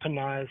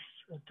weaponize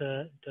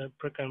the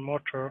brick and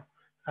mortar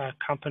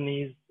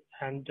companies.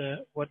 And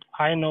what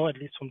I know, at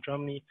least from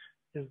Germany,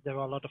 is there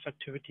are a lot of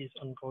activities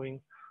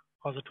ongoing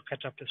also to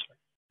catch up this way.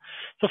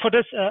 So for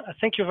this,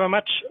 thank you very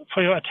much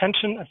for your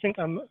attention. I think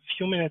I'm a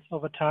few minutes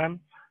over time,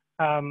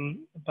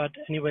 but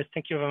anyway,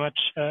 thank you very much.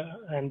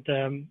 And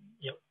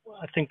yeah,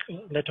 I think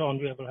later on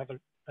we will have a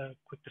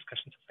quick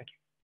discussion. So thank you.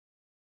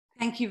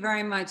 Thank you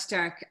very much,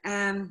 Dirk.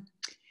 And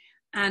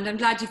I'm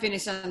glad you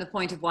finished on the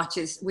point of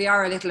watches. We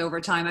are a little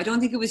over time. I don't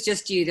think it was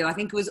just you, though. I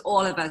think it was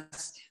all of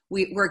us.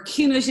 We're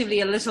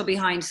cumulatively a little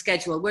behind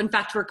schedule. In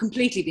fact, we're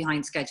completely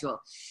behind schedule.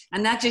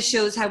 And that just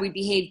shows how we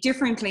behave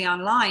differently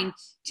online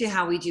to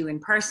how we do in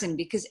person.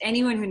 Because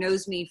anyone who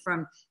knows me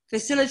from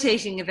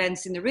facilitating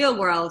events in the real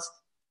world,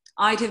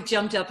 I'd have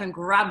jumped up and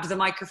grabbed the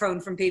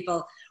microphone from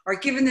people or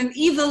given them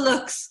evil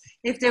looks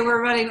if they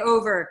were running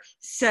over.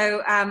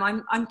 So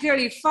I'm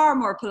clearly far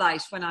more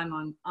polite when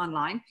I'm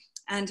online.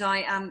 And I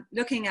am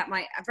looking at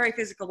my very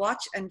physical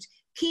watch and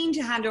keen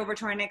to hand over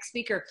to our next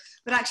speaker.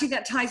 But actually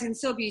that ties in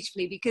so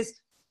beautifully,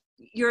 because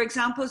your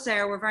examples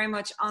there were very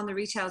much on the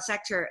retail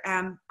sector.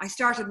 I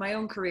started my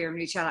own career in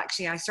retail,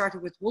 actually. I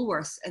started with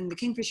Woolworths and the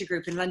Kingfisher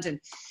Group in London.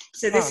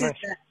 So this is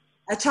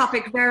a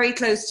topic very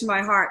close to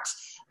my heart,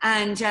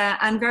 and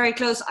very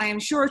close, I am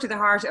sure, to the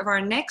heart of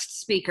our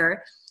next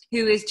speaker,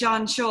 who is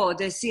John Shaw,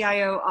 the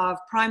CIO of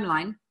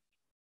Primeline,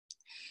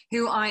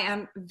 who I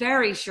am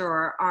very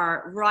sure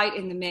are right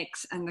in the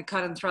mix and the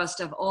cut and thrust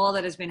of all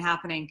that has been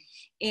happening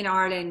in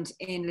Ireland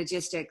in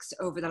logistics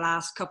over the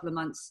last couple of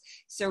months.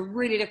 So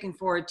really looking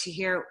forward to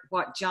hear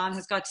what John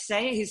has got to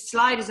say. His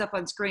slide is up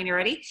on screen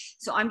already.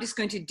 So I'm just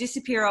going to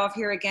disappear off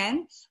here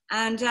again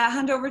and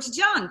hand over to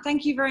John.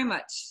 Thank you very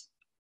much.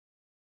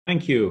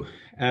 Thank you.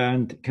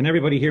 And can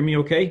everybody hear me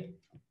okay?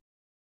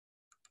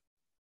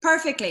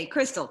 Perfectly,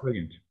 crystal.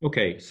 Brilliant.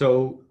 Okay,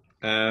 so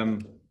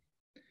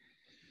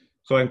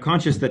I'm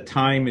conscious that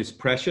time is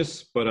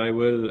precious, but I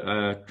will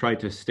try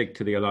to stick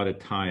to the allotted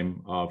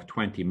time of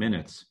 20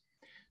 minutes.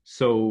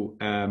 So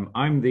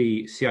I'm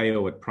the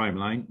CIO at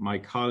Primeline. My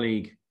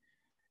colleague,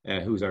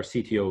 who's our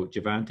CTO,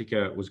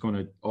 Javantika, was going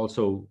to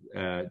also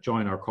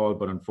join our call,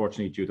 but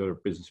unfortunately, due to other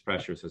business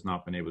pressures, has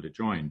not been able to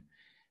join.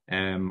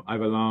 I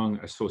have a long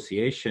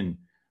association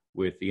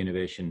with the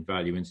Innovation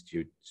Value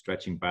Institute,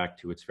 stretching back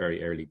to its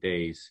very early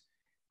days.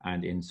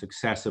 And in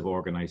successive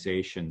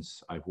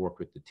organizations, I've worked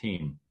with the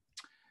team.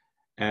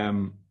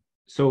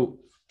 So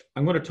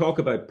I'm going to talk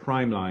about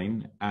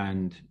Primeline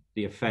and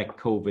the effect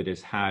COVID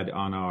has had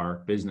on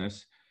our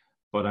business,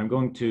 but I'm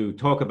going to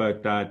talk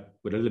about that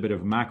with a little bit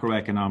of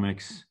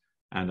macroeconomics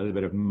and a little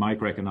bit of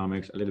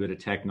microeconomics, a little bit of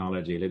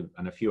technology,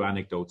 and a few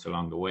anecdotes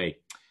along the way.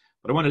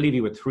 But I want to leave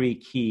you with three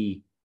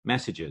key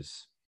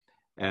messages.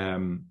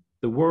 The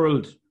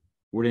world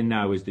we're in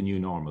now is the new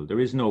normal. There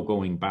is no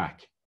going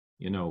back.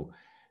 You know,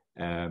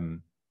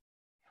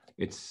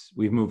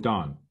 we've moved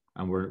on.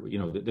 And we're, you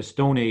know, the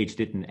Stone Age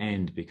didn't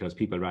end because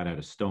people ran out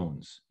of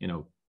stones. You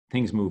know,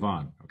 things move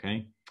on,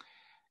 okay?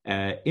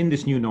 In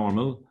this new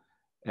normal,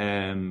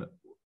 the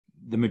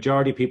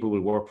majority of people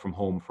will work from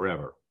home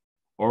forever.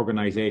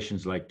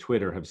 Organizations like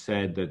Twitter have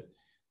said that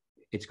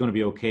it's going to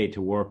be okay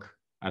to work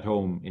at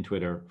home in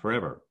Twitter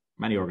forever.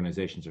 many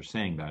organizations are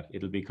saying that.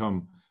 It'll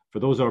become, for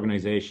those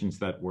organizations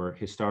that were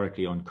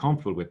historically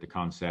uncomfortable with the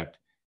concept,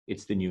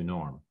 it's the new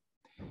norm.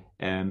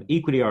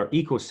 Equally, our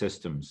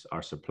ecosystems,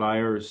 our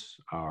suppliers,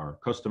 our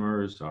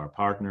customers, our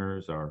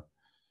partners, our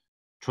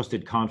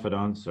trusted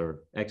confidants,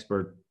 or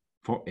expert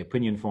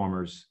opinion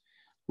formers,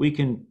 we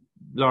can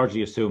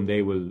largely assume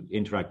they will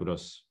interact with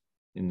us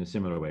in a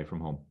similar way from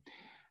home.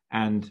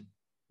 And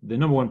the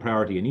number one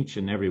priority in each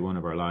and every one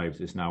of our lives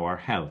is now our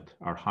health,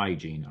 our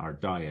hygiene, our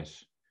diet.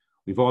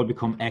 We've all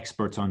become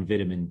experts on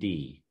vitamin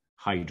D,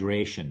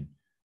 hydration,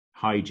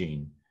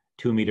 hygiene,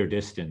 2 meter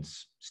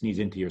distance, sneeze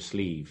into your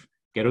sleeve,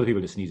 get other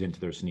people to sneeze into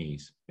their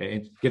sneeze,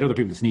 get other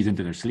people to sneeze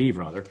into their sleeve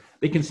rather.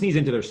 They can sneeze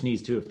into their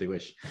sneeze too if they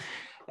wish.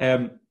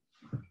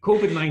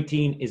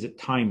 COVID-19 is a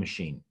time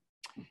machine.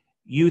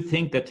 You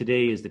think that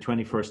today is the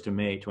 21st of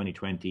May,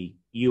 2020.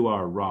 You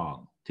are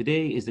wrong.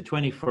 Today is the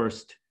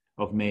 21st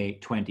of May,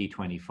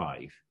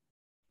 2025.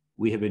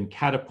 We have been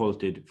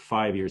catapulted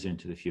 5 years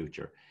into the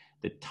future.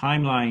 The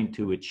timeline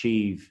to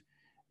achieve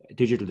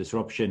digital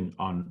disruption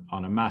on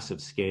a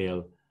massive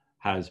scale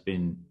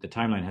the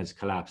timeline has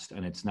collapsed,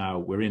 and it's now,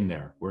 we're in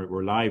there.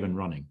 We're live and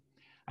running.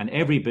 And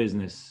every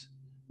business,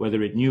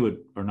 whether it knew it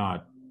or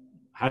not,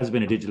 has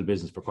been a digital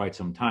business for quite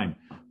some time.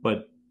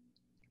 But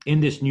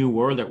in this new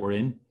world that we're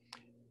in,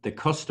 the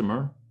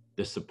customer,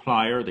 the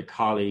supplier, the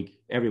colleague,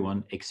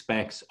 everyone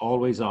expects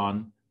always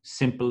on,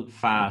 simple,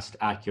 fast,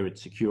 accurate,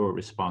 secure,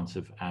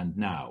 responsive, and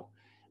now.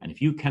 And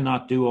if you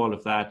cannot do all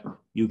of that,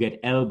 you get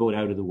elbowed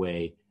out of the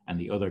way and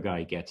the other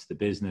guy gets the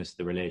business,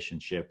 the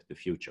relationship, the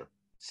future.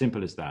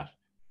 Simple as that.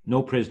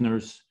 No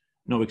prisoners,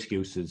 no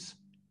excuses.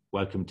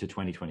 Welcome to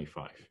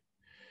 2025.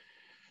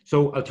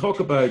 So I'll talk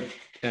about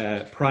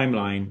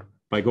Primeline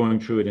by going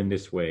through it in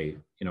this way.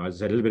 You know, as I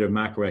said, a little bit of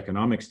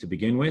macroeconomics to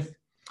begin with.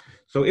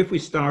 So if we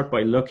start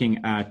by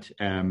looking at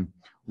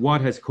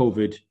what has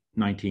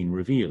COVID-19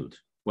 revealed?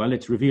 Well,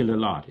 it's revealed a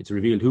lot. It's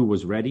revealed who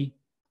was ready,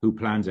 who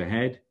plans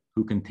ahead,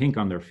 who can think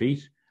on their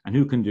feet, and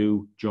who can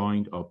do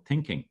joined up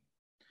thinking.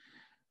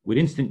 With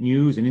instant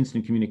news and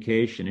instant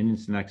communication and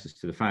instant access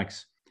to the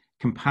facts,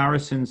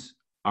 comparisons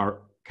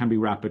can be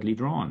rapidly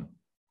drawn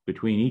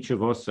between each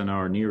of us and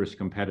our nearest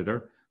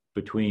competitor,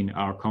 between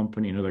our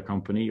company and another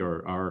company,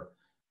 or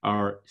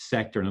our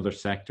sector, another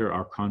sector,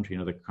 our country,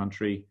 another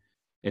country,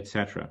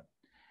 etc.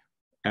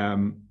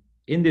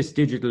 In this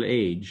digital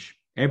age,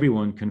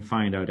 everyone can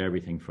find out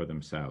everything for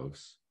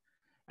themselves.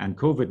 And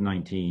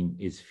COVID-19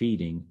 is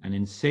feeding an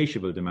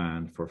insatiable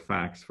demand for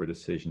facts, for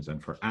decisions,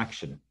 and for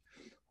action.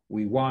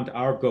 We want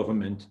our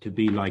government to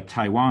be like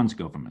Taiwan's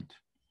government,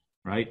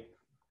 right?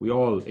 We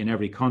all in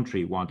every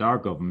country want our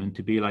government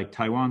to be like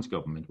Taiwan's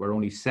government, where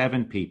only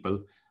 7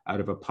 people out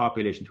of a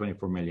population of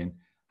 24 million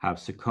have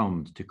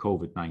succumbed to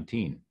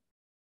COVID-19.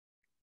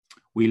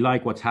 We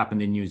like what's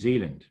happened in New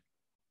Zealand.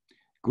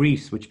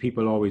 Greece, which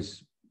people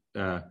always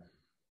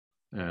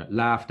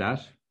laughed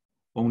at,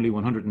 only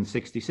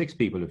 166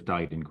 people have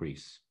died in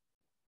Greece.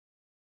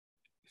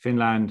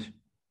 Finland,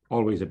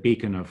 always a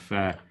beacon of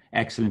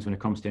excellence when it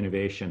comes to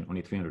innovation,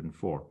 only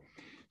 304.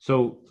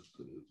 So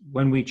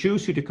when we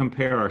choose who to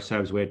compare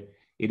ourselves with,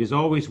 it is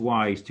always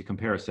wise to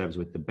compare ourselves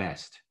with the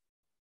best.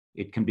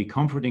 It can be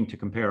comforting to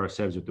compare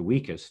ourselves with the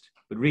weakest,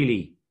 but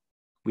really,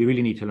 we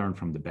really need to learn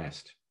from the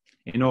best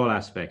in all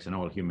aspects and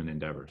all human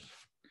endeavors.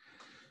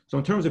 So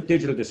in terms of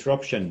digital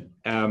disruption,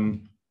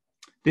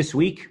 this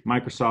week,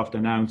 Microsoft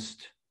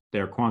announced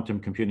their quantum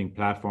computing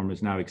platform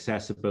is now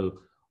accessible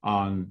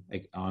on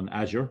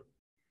Azure.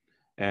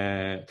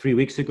 3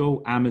 weeks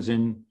ago,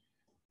 Amazon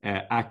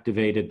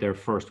activated their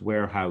first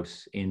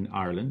warehouse in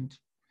Ireland.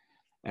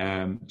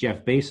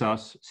 Jeff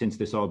Bezos, since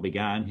this all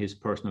began, his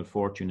personal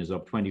fortune is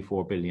up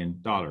 $24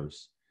 billion.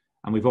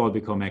 And we've all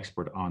become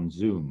expert on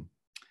Zoom.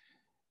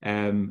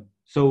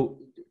 So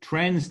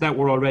trends that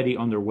were already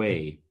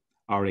underway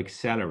are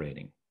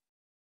accelerating.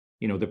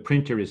 You know, the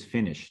printer is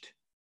finished.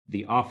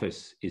 The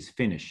office is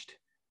finished.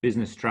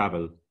 Business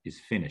travel is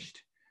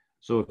finished.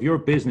 So if your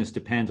business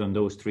depends on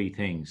those 3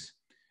 things,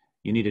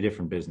 you need a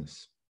different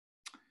business.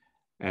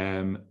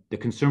 The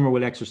consumer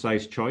will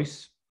exercise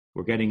choice.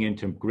 We're getting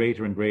into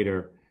greater and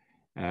greater,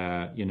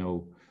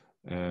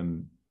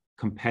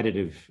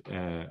 competitive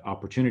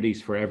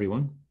opportunities for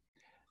everyone.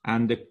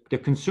 And the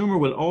consumer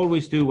will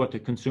always do what the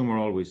consumer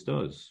always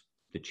does.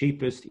 The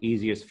cheapest,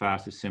 easiest,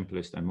 fastest,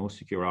 simplest, and most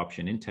secure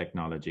option in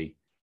technology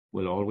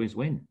will always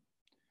win.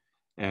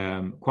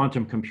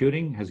 Quantum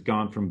computing has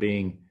gone from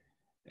being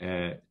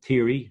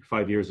theory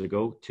 5 years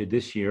ago to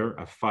this year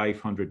a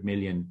 $500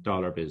 million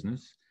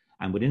business,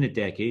 and within a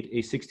decade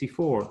a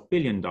 $64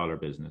 billion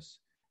business.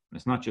 And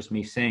it's not just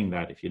me saying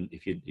that. If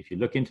you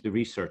look into the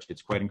research,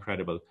 it's quite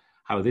incredible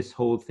how this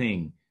whole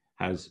thing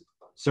has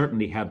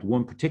certainly helped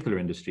one particular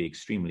industry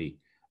extremely,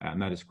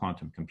 and that is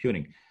quantum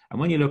computing. And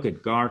when you look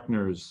at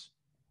Gartner's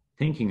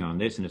thinking on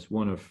this, and it's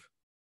one of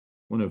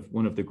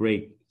the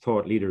great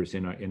thought leaders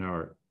in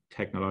our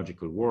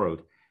technological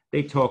world,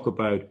 they talk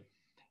about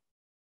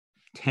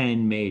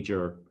 10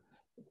 major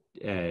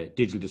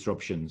digital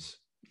disruptions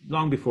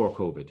long before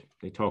COVID.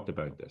 They talked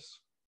about this.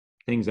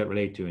 things that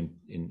relate to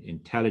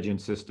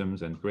intelligent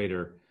systems and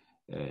greater,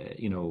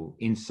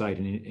 insight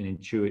and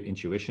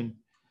intuition,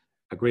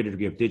 a greater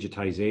degree of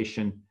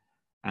digitization,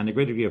 and a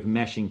greater degree of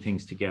meshing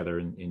things together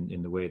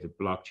in the way that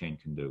blockchain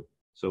can do.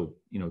 So,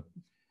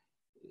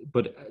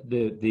 but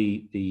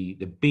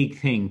the big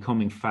thing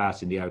coming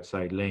fast in the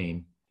outside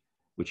lane,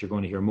 which you're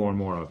going to hear more and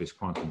more of, is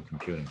quantum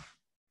computing.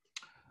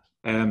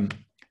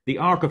 The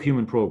arc of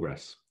human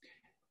progress.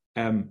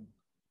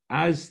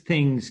 As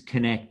things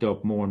connect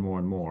up more and more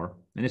and more,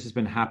 and this has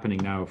been happening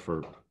now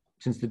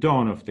since the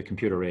dawn of the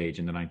computer age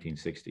in the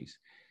 1960s,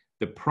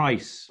 the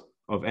price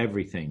of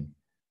everything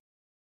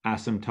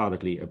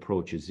asymptotically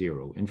approaches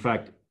zero. In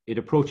fact, it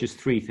approaches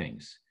three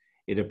things.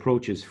 It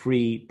approaches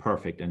free,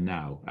 perfect, and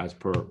now, as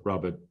per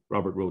Robert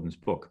Rodin's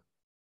book.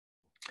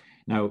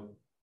 Now,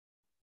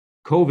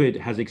 COVID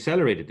has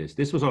accelerated this.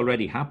 This was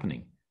already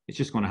happening. It's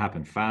just going to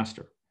happen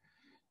faster.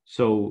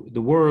 So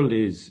the world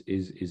is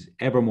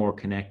ever more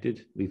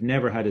connected. We've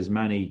never had as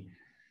many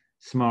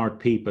smart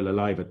people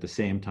alive at the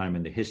same time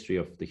in the history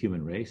of the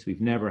human race.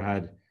 We've never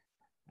had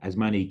as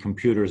many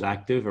computers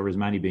active or as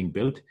many being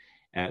built.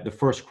 The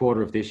first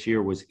quarter of this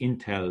year was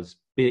Intel's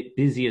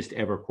busiest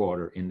ever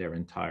quarter in their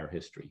entire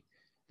history.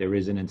 There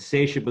is an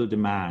insatiable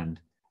demand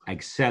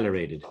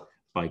accelerated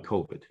by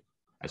COVID.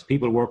 As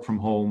people work from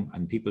home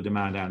and people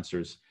demand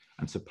answers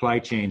and supply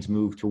chains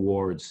move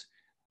towards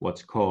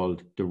what's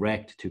called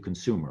direct to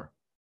consumer,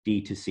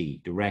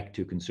 D2C, direct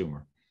to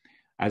consumer.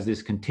 As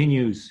this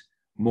continues,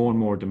 more and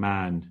more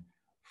demand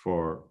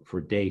for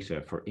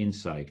data, for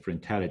insight, for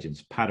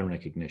intelligence, pattern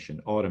recognition,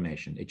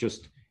 automation, it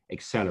just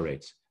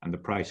accelerates and the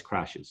price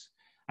crashes.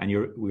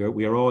 And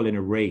we are all in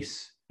a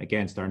race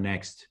against our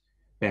next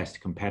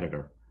best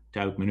competitor to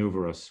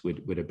outmaneuver us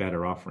with a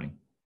better offering,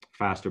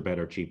 faster,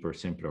 better, cheaper,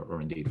 simpler, or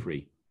indeed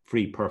free.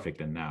 Free, perfect,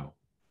 and now.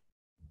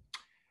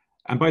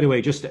 And by the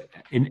way, just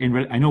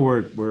I know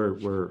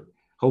we're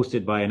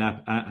hosted by an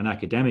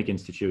academic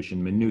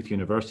institution, Maynooth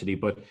University,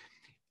 but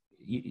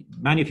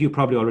many of you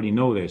probably already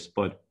know this,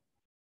 but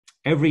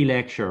every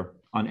lecture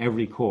on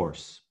every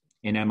course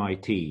in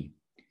MIT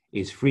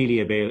is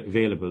freely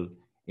available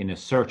in a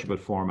searchable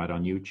format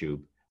on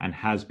YouTube and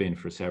has been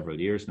for several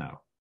years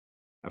now.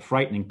 A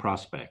frightening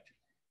prospect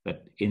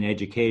that in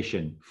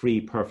education, free,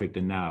 perfect,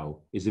 and now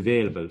is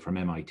available from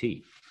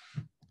MIT.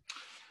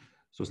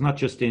 So it's not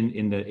just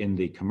in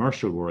the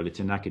commercial world, it's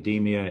in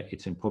academia,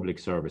 it's in public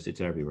service,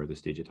 it's everywhere,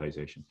 this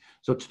digitization.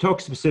 So to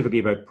talk specifically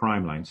about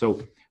Primeline,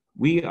 so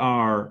we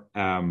are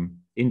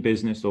in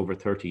business over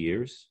 30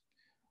 years.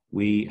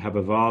 We have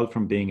evolved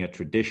from being a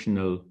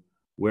traditional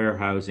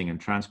warehousing and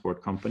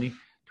transport company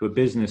to a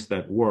business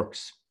that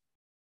works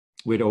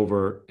with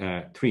over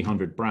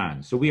 300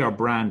 brands. So we are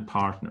brand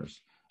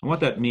partners. And what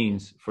that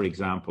means, for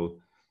example,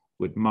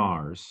 with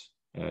Mars,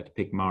 to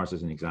pick Mars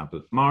as an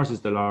example, Mars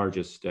is the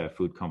largest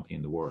food company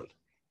in the world.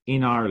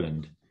 In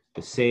Ireland,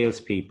 the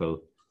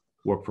salespeople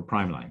work for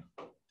Primeline.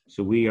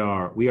 So we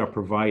are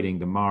providing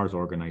the Mars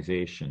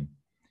organization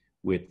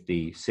with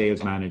the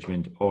sales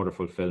management, order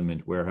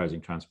fulfillment,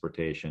 warehousing,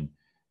 transportation.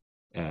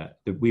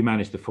 We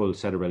manage the full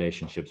set of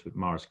relationships with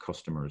Mars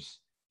customers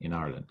in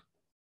Ireland.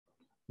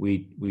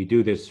 We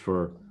do this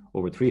for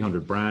over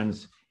 300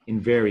 brands in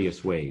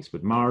various ways,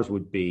 but Mars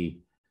would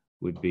be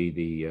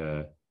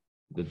the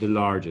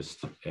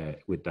largest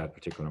with that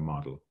particular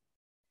model.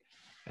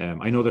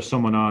 I know there's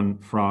someone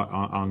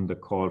on the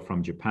call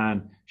from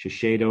Japan,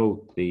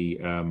 Shiseido, the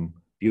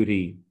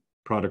beauty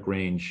product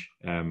range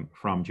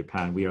from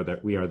Japan. We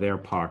are their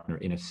partner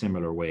in a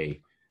similar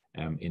way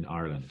in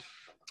Ireland.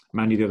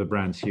 Many of the other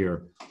brands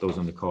here, those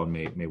on the call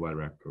may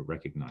well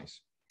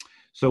recognize.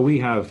 So we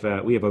have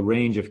a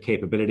range of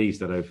capabilities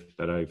that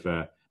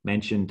I've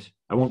mentioned.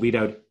 I won't read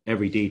out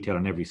every detail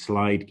on every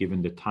slide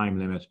given the time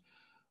limit,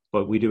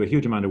 but we do a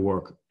huge amount of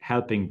work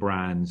helping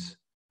brands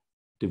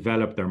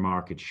develop their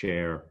market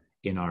share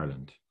in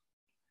Ireland.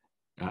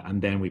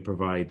 And then we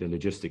provide the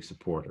logistic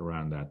support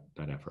around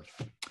that effort.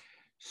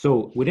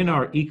 So within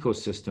our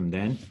ecosystem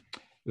then,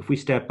 if we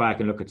step back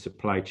and look at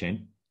supply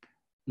chain,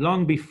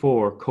 long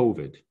before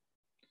COVID,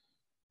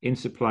 in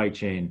supply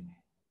chain,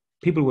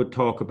 people would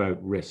talk about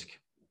risk.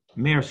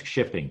 Maersk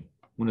Shipping,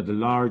 one of the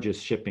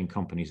largest shipping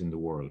companies in the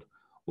world,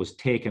 was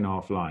taken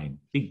offline.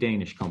 Big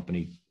Danish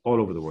company all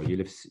over the world.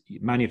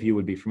 Many of you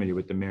would be familiar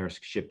with the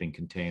Maersk Shipping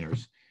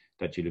containers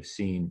that you'd have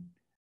seen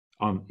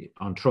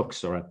on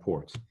trucks or at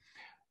ports.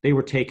 They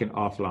were taken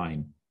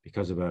offline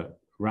because of a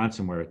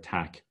ransomware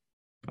attack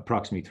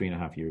approximately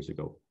 3.5 years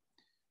ago.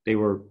 They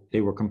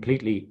were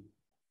completely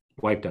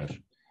wiped out.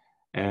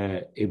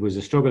 It was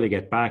a struggle to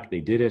get back.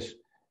 They did it.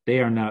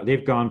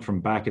 They've gone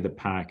from back of the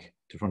pack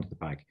to front of the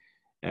pack.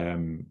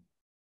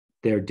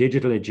 Their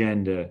digital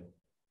agenda,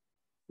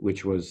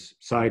 which was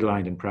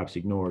sidelined and perhaps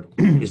ignored,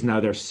 is now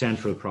their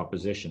central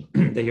proposition.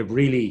 They have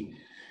really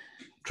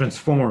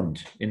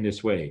transformed in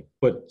this way.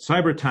 But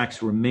cyber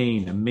attacks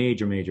remain a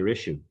major, major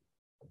issue.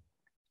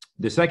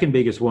 The second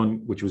biggest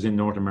one, which was in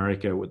North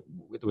America,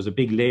 there was a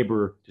big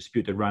labor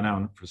dispute that ran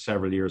on for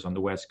several years on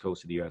the west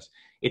coast of the US.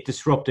 It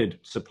disrupted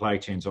supply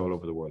chains all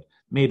over the world.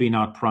 Maybe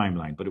not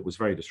Primeline, but it was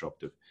very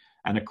disruptive.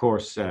 And of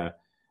course,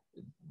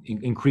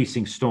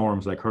 increasing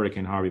storms like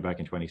Hurricane Harvey back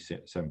in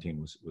 2017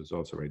 was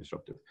also very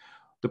disruptive.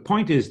 The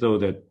point is, though,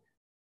 that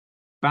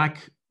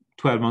back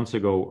 12 months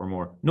ago or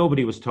more,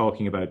 nobody was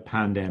talking about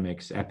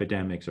pandemics,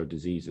 epidemics, or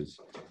diseases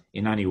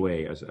in any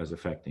way as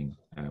affecting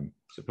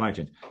supply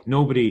chains.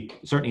 Nobody,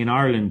 certainly in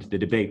Ireland, the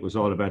debate was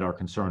all about our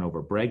concern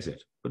over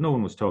Brexit, but no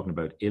one was talking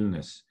about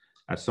illness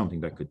as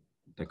something that could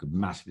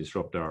massively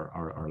disrupt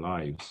our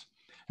lives.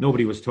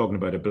 Nobody was talking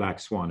about a black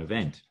swan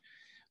event.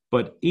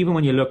 But even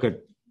when you look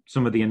at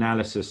some of the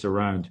analysis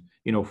around,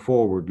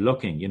 forward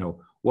looking,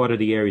 what are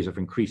the areas of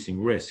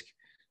increasing risk?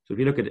 So if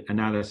you look at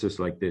analysis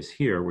like this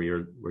here, where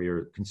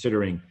you're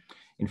considering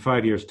in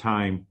 5 years'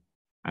 time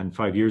and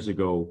 5 years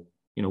ago,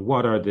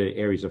 what are the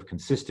areas of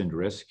consistent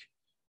risk,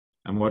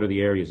 and what are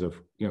the areas of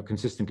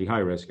consistently high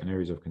risk and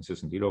areas of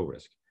consistently low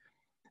risk.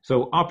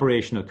 So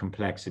operational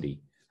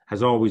complexity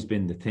has always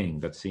been the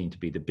thing that's seen to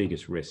be the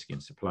biggest risk in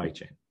supply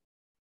chain,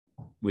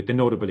 with the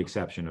notable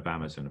exception of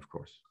Amazon, of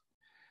course.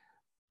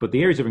 But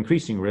the areas of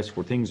increasing risk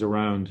were things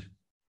around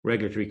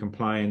regulatory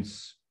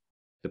compliance,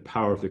 the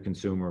power of the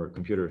consumer,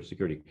 computer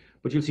security.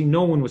 But you'll see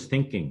no one was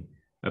thinking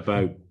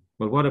about,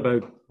 well, what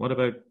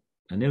about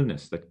an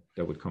illness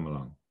that would come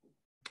along?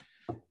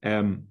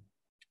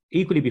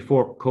 Equally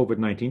before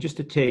COVID-19, just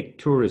to take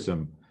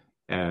tourism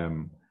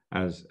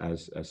as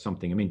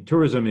something. I mean,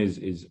 tourism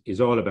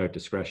is all about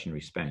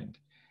discretionary spend,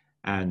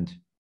 and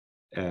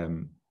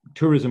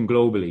tourism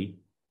globally,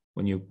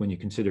 when you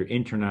consider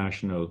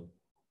international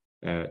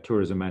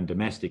tourism and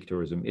domestic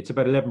tourism, it's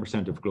about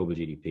 11% of global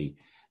GDP,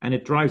 and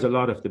it drives a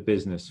lot of the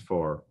business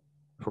for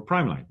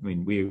Primeline. I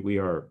mean, we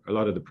are, a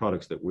lot of the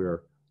products that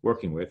we're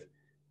working with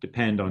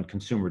depend on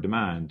consumer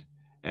demand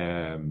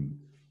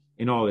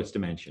in all its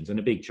dimensions, and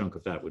a big chunk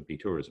of that would be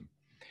tourism.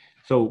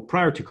 So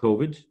prior to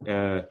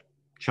COVID,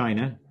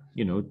 China,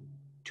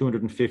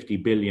 250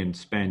 billion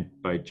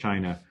spent by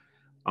China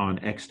on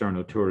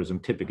external tourism.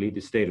 Typically,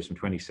 this data is from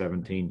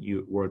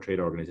 2017 World Trade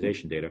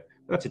Organization data.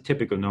 That's a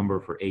typical number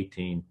for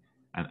 18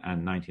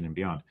 and 19 and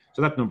beyond.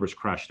 So that number's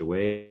crashed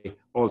away.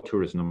 All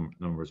tourism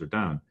numbers are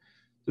down.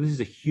 So this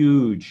is a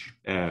huge,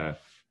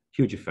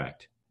 huge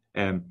effect.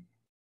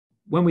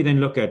 When we then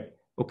look at,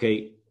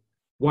 okay,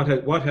 what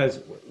has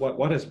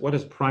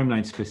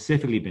Primeline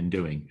specifically been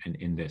doing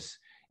in this?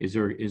 Is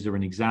there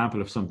an example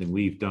of something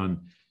we've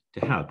done to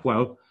help?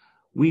 Well,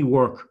 we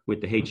work with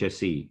the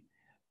HSE.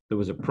 There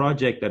was a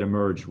project that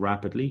emerged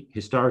rapidly.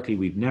 Historically,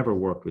 we've never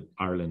worked with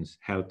Ireland's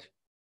Health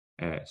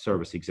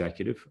Service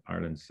Executive,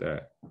 Ireland's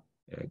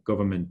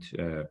government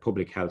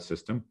public health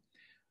system.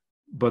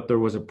 But there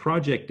was a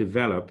project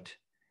developed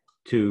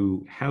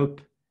to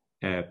help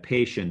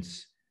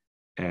patients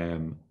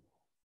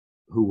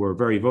who were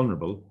very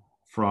vulnerable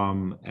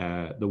from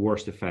the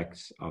worst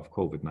effects of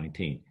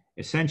COVID-19,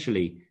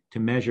 essentially to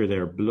measure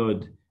their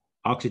blood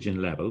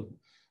oxygen level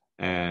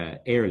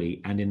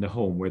early and in the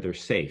home where they're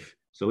safe.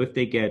 So if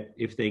they get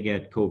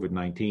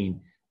COVID-19,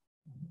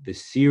 the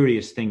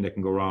serious thing that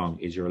can go wrong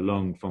is your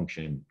lung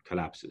function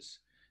collapses,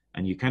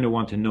 and you kind of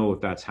want to know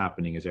if that's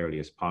happening as early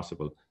as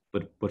possible,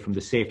 but from the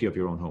safety of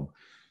your own home.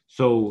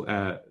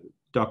 So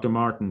Dr.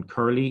 Martin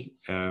Curley,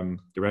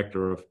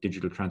 Director of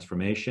Digital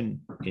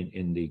Transformation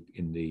in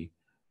the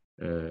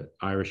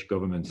Irish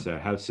government's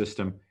health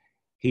system,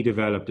 he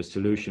developed a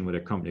solution with a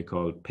company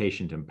called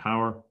Patient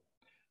Empower.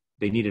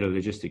 They needed a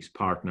logistics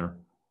partner.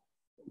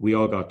 We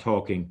all got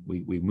talking.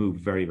 We moved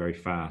very, very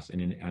fast,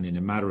 and in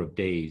a matter of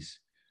days,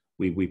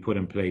 we put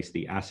in place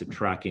the asset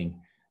tracking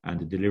and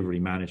the delivery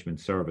management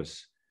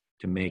service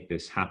to make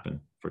this happen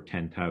for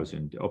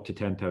up to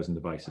 10,000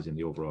 devices in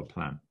the overall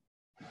plan.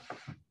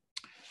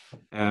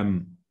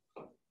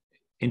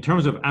 In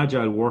terms of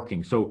agile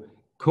working, so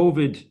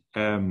COVID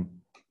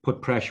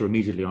put pressure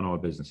immediately on all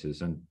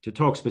businesses. And to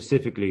talk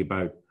specifically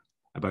about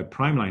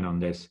Primeline on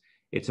this,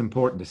 it's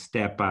important to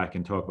step back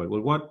and talk about,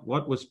 well,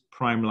 what was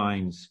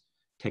Primeline's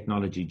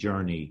technology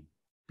journey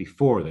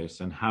before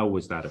this, and how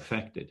was that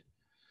affected?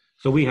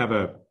 So we have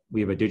a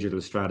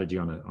digital strategy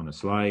on a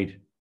slide.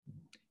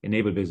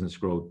 Enable business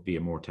growth via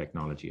more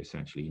technology,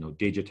 essentially.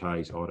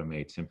 Digitize,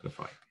 automate,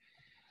 simplify.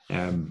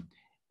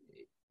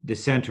 The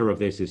center of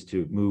this is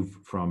to move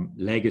from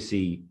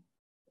legacy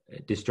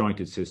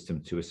disjointed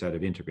systems to a set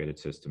of integrated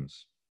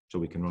systems so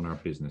we can run our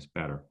business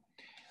better.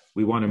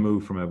 We want to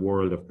move from a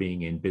world of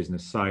being in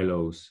business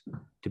silos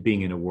to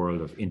being in a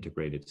world of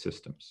integrated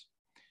systems.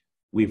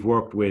 We've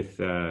worked with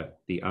the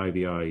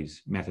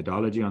IVI's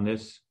methodology on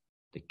this,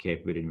 the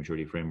Capability and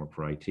Maturity Framework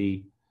for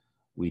IT.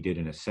 We did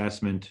an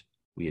assessment.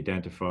 We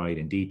identified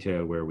in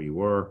detail where we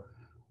were.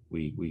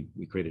 We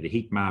created a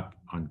heat map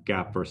on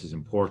gap versus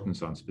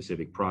importance on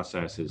specific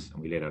processes, and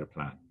we laid out a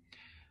plan.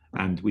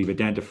 And we've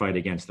identified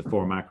against the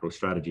 4 macro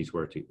strategies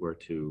where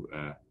to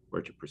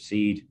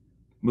proceed.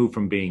 Move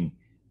from being,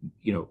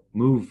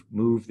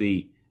 move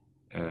the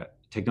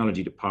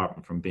technology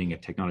department from being a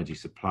technology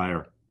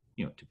supplier,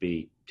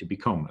 to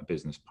become a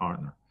business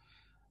partner,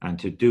 and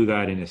to do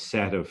that in a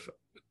set of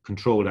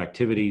controlled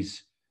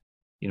activities.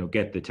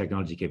 Get the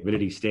technology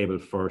capability stable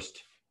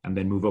first, and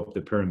then move up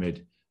the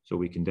pyramid so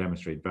we can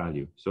demonstrate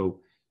value. So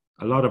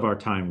a lot of our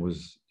time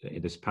was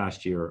this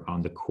past year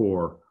on the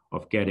core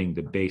of getting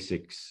the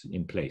basics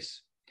in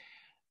place.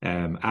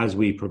 As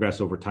we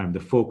progress over time, the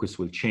focus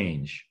will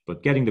change,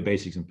 but getting the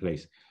basics in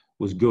place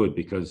was good,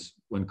 because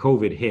when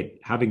COVID hit,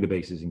 having the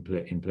basics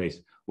in place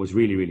was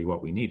really, really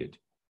what we needed.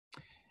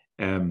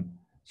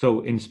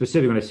 So in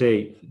specific, when I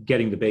say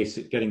getting the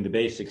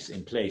basics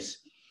in place,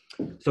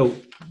 so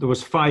there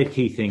was 5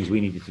 key things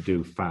we needed to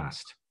do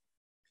fast: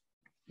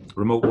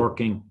 remote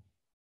working,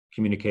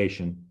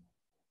 communication,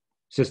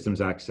 systems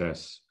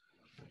access,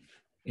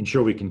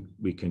 ensure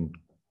we can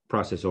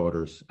process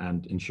orders,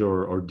 and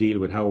ensure or deal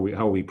with how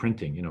are we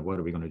printing, you know, what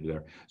are we going to do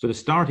there. So the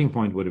starting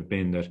point would have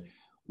been that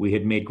we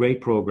had made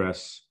great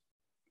progress.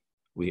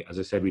 As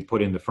I said, we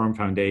put in the firm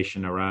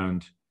foundation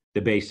around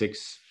the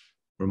basics.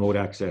 Remote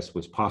access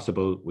was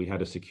possible. We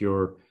had a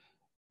secure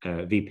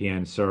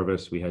VPN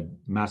service. We had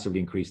massively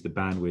increased the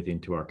bandwidth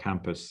into our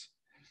campus.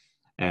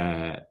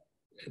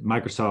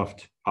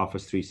 Microsoft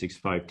Office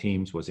 365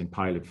 Teams was in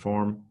pilot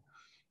form.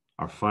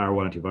 Our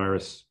firewall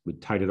antivirus, we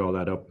tidied all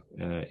that up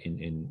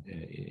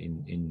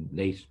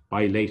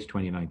by late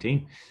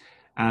 2019.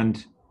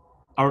 And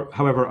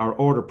however, our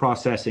order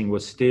processing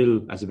was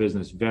still, as a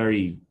business,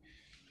 very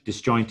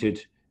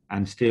disjointed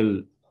and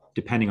still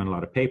depending on a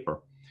lot of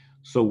paper.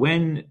 So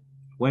when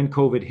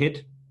COVID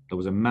hit, there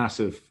was a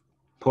massive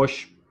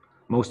push.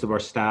 Most of our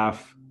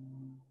staff,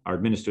 our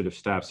administrative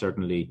staff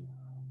certainly,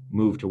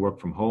 moved to work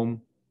from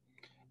home.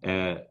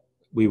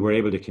 We were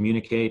able to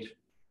communicate.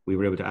 We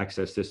were able to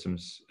access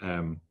systems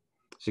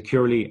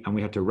securely, and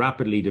we had to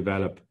rapidly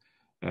develop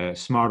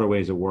smarter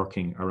ways of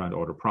working around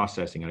order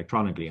processing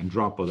electronically and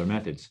drop other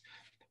methods.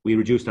 We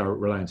reduced our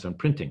reliance on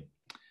printing.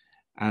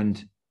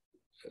 And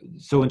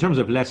so in terms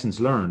of lessons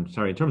learned,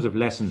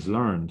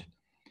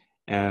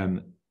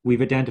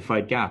 we've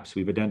identified gaps.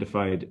 We've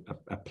identified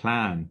a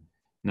plan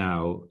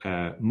now,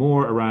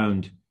 more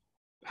around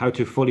how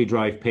to fully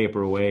drive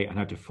paper away and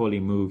how to fully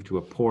move to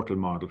a portal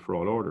model for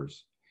all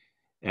orders.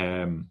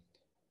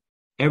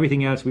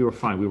 Everything else we were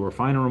fine. We were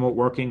fine on remote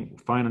working,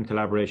 fine on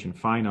collaboration,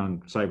 fine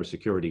on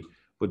cybersecurity,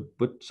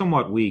 but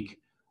somewhat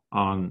weak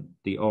on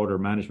the order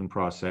management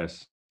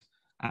process,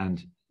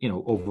 and, you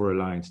know,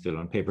 over-reliance still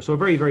on paper. So a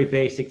very, very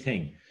basic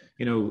thing.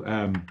 You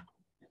know,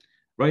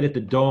 right at the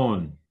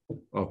dawn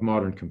of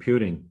modern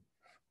computing,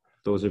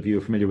 those of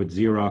you familiar with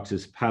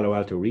Xerox's Palo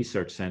Alto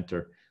Research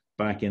Center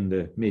back in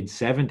the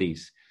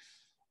mid-70s,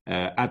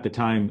 at the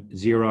time,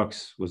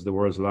 Xerox was the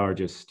world's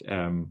largest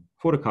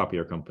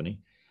photocopier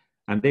company,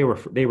 and they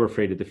were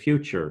afraid of the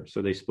future.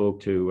 So they spoke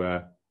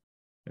to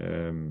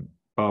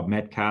Bob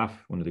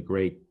Metcalfe, one of the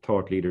great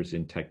thought leaders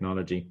in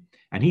technology,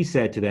 and he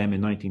said to them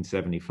in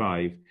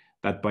 1975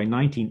 that by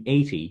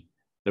 1980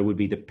 there would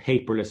be the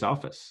paperless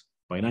office.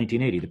 By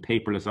 1980, the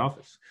paperless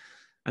office.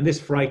 And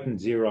this frightened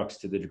Xerox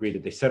to the degree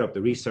that they set up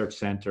the research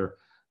center.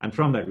 And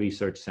from that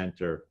research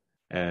center,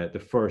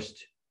 the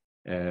first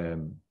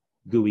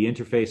GUI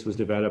interface was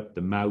developed,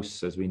 the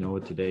mouse as we know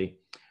it today.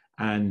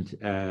 And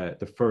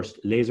the first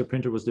laser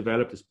printer was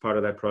developed as part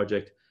of that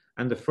project.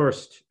 And the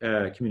first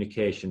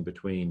communication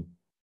between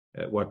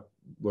what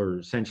were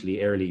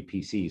essentially early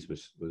PCs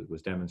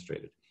was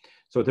demonstrated.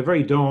 So at the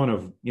very dawn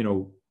of, you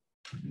know,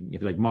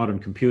 if you like, modern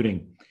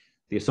computing,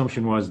 the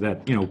assumption was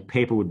that, you know,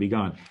 paper would be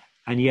gone.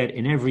 And yet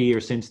in every year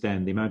since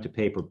then, the amount of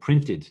paper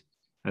printed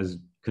has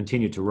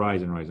continued to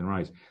rise and rise and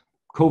rise.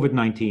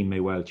 COVID-19 may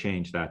well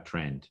change that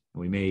trend.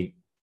 We may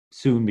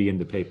soon be in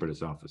the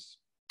paperless office.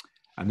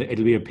 And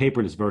it'll be a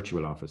paperless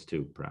virtual office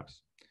too,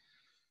 perhaps.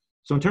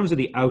 So in terms of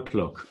the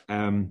outlook,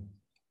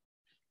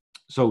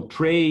 so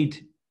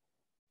trade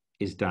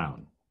is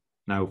down.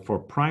 Now for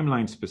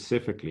Primeline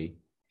specifically,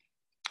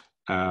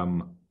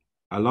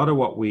 a lot of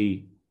what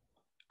we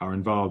are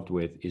involved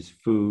with is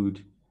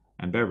food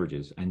and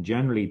beverages, and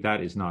generally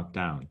that is not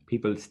down.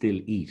 People still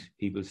eat,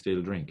 people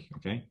still drink,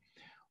 okay?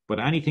 But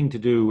anything to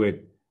do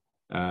with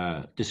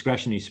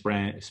discretionary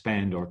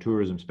spend or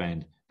tourism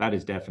spend, that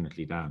is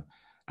definitely down.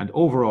 And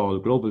overall,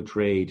 global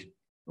trade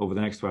over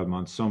the next 12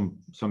 months, some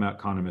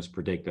economists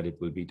predict that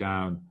it will be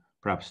down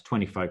perhaps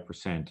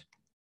 25%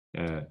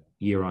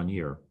 year on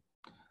year.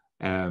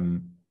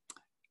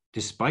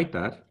 Despite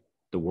that,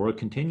 the world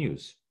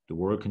continues. The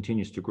world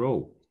continues to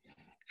grow.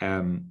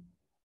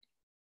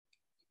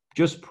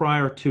 Just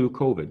prior to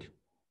COVID,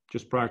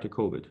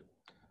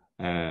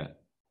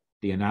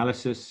 the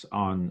analysis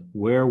on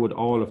where would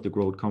all of the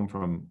growth come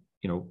from,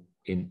 you know,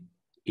 in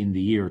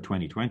the year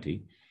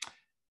 2020,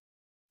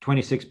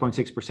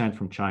 26.6%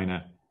 from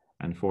China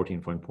and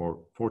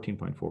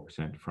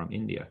 14.4% from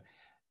India.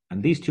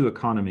 And these two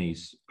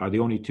economies are the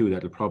only two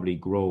that will probably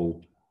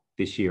grow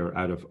this year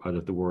out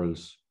of the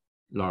world's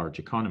large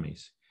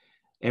economies.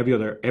 Every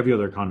other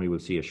economy will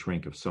see a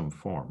shrink of some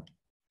form.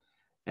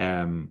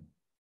 In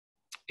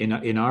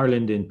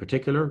Ireland in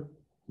particular,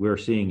 we're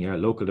seeing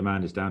local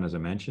demand is down, as I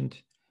mentioned.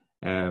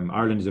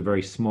 Ireland is a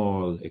very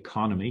small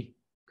economy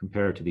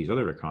compared to these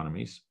other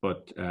economies,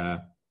 but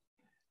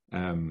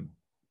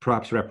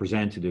perhaps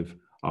representative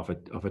of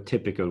a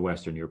typical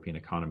Western European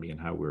economy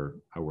and how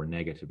we're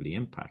negatively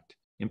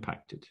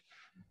impacted.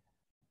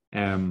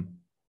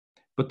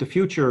 but the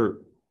future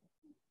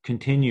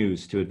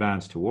continues to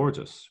advance towards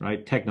us,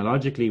 right?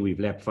 Technologically, we've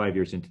leapt 5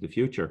 years into the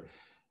future.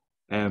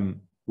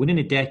 Within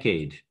a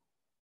decade,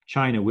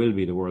 China will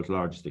be the world's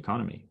largest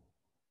economy.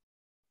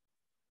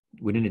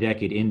 Within a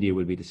decade, India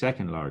will be the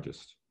second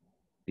largest.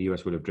 The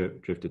US will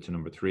have drifted to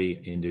number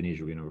 3.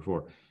 Indonesia will be number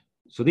 4.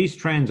 So these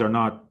trends are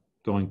not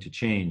going to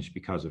change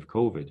because of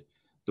COVID.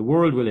 The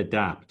world will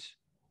adapt.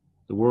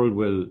 The world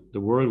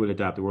will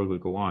adapt. The world will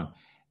go on.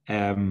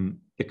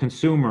 The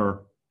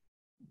consumer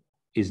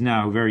is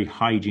now very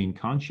hygiene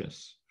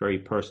conscious, very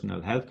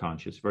personal health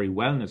conscious, very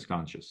wellness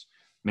conscious,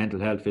 mental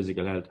health,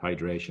 physical health,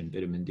 hydration,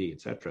 vitamin D,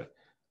 etc.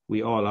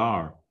 We all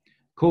are.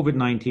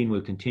 COVID-19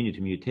 will continue to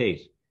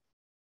mutate.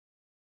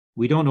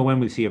 We don't know when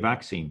we'll see a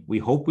vaccine. We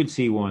hope we'll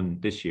see one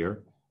this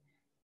year.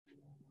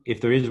 If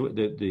there is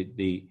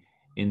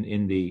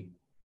in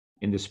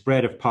the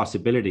spread of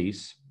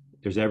possibilities,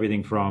 there's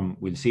everything from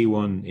we'll see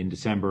one in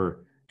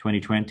December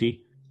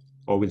 2020,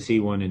 or we'll see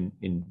one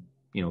in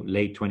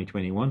late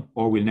 2021,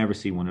 or we'll never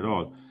see one at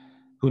all.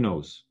 Who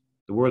knows?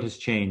 The world has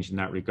changed in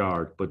that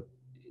regard, but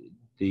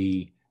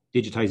the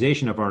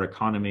digitization of our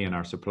economy and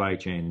our supply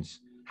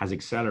chains has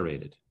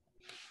accelerated.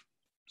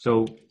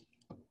 So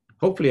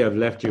hopefully I've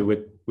left you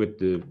with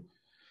the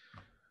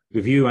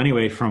view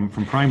anyway from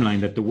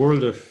Primeline that the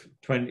world of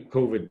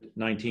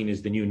COVID-19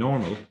 is the new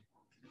normal.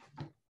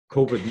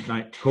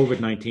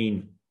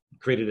 COVID-19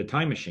 created a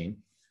time machine,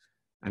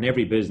 and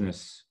every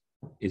business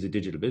is a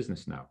digital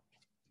business now.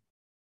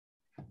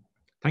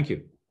 Thank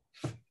you.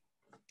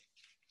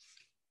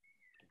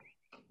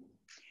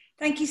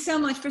 Thank you so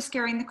much for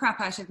scaring the crap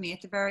out of me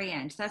at the very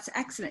end. That's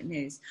excellent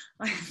news.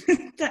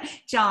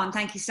 John,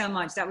 thank you so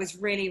much. That was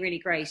really, really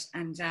great,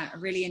 and I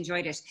really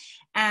enjoyed it.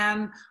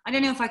 I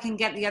don't know if I can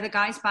get the other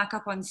guys back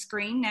up on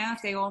screen now,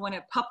 if they all want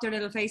to pop their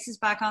little faces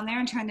back on there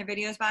and turn their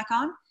videos back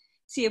on.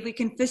 See if we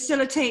can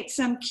facilitate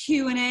some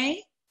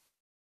Q&A.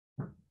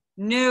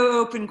 No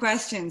open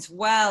questions.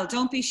 Well,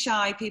 don't be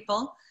shy,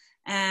 people.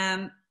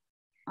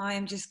 I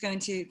am just going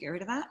to get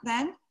rid of that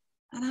then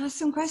and ask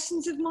some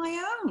questions of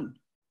my own.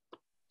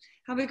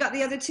 Have we got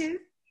the other two?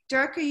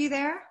 Dirk, are you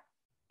there?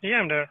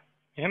 Yeah, I'm there.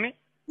 You hear me?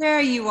 There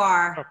you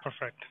are. Oh,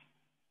 perfect.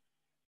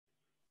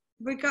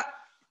 We got...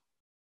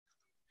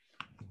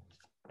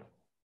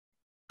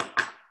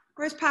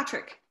 Where's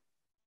Patrick?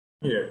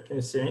 Here, can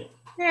you see me?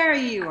 There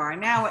you are.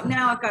 Now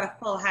I've got a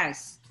full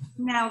house.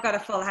 Now I've got a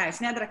full house.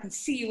 Now that I can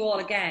see you all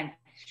again.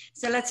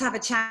 So let's have a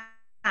chat.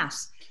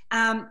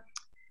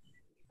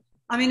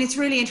 I mean, it's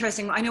really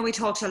interesting. I know we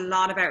talked a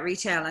lot about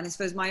retail, and I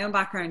suppose my own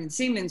background in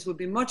Siemens would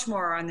be much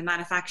more on the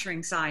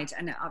manufacturing side.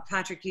 And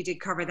Patrick, you did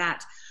cover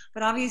that.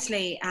 But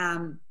obviously,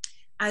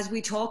 as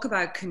we talk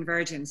about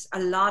convergence, a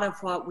lot of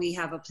what we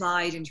have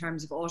applied in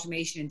terms of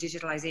automation and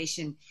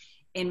digitalization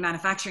in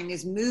manufacturing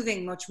is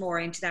moving much more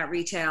into that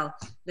retail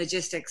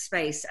logistics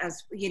space,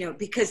 as you know,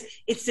 because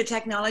it's the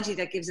technology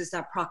that gives us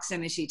that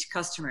proximity to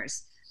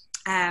customers.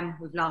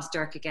 We've lost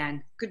Dirk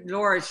again. Good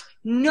Lord,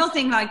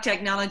 nothing like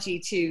technology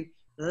to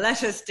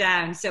let us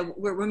down. So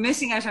we're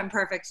missing out on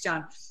perfect,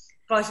 John.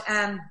 But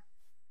I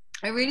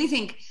really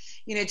think,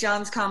 you know,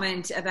 John's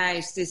comment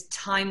about this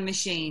time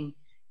machine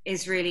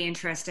is really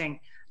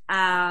interesting.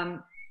 And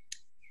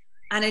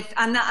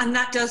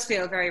that does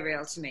feel very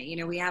real to me. You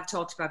know, we have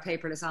talked about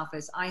paperless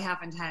office. I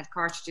haven't had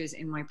cartridges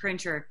in my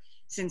printer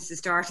since the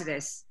start of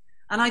this.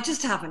 And I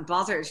just haven't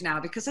bothered now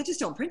because I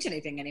just don't print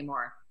anything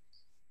anymore.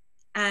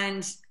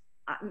 And,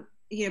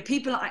 you know,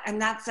 people,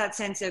 and that's that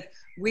sense of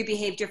we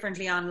behave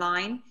differently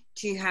online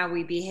to how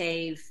we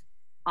behave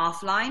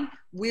offline.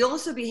 We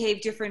also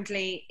behave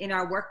differently in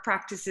our work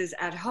practices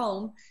at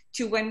home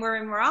to when we're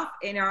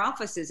in our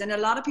offices. And a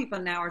lot of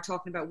people now are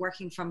talking about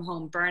working from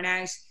home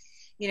burnout,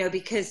 you know,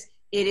 because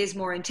it is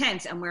more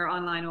intense and we're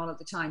online all of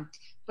the time.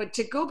 But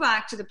to go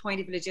back to the point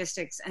of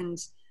logistics and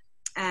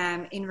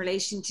in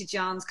relation to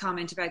John's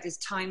comment about this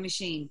time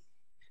machine,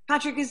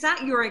 Patrick, is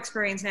that your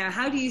experience now?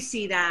 How do you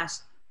see that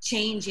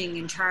changing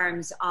in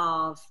terms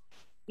of,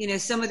 you know,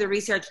 some of the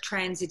research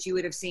trends that you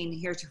would have seen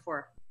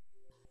heretofore?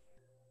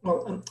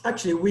 Well,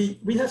 actually,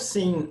 we have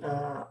seen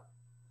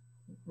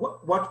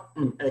what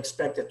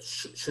expected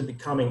should be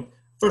coming.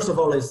 First of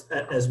all, is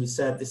as we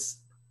said, this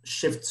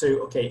shift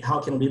to, okay, how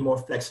can we be more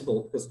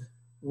flexible? Because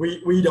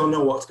we don't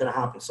know what's going to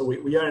happen. So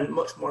we are in a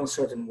much more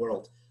uncertain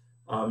world.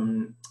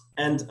 So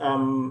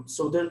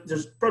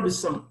there's probably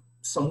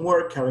some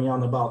work carrying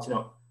on about, you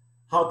know,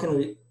 how can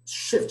we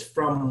shift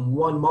from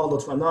one model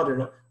to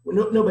another?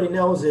 Nobody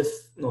knows if,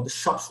 you know, the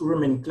shops will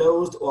remain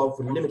closed or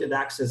with limited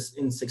access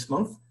in 6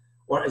 months,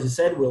 or as you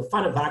said, we'll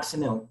find a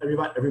vaccine and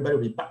everybody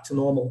will be back to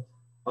normal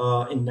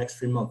in the next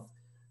 3 months.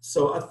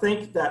 So I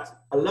think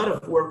that a lot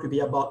of work will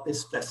be about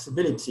this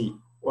flexibility,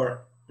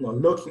 or, you know,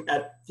 looking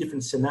at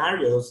different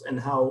scenarios and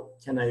how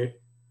can I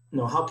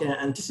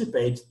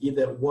anticipate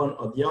either one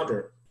or the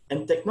other.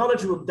 And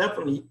technology will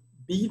definitely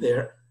be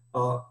there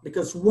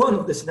because one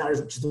of the scenarios,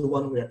 which is the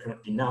one we are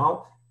currently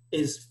now,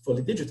 is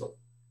fully digital.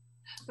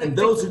 And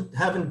those who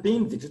haven't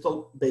been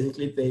digital,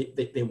 basically,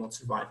 they won't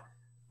survive.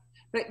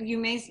 But you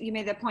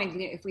made that point.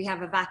 If we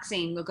have a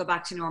vaccine, we'll go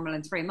back to normal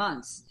in 3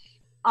 months.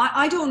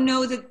 I don't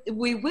know that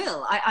we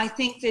will. I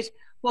think that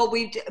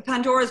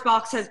Pandora's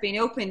box has been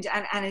opened,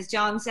 and as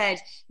John said,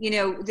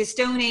 the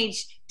Stone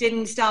Age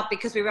didn't stop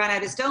because we ran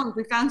out of stones.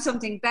 We found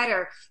something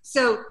better.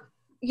 So,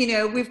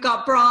 we've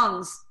got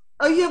bronze.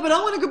 Oh yeah, but I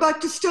want to go back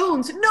to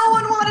stones. No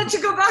one wanted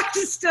to go back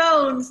to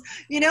stones.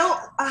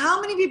 How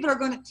many people are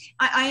going to,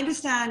 I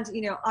understand,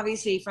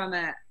 obviously from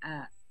a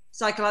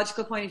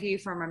psychological point of view,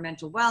 from our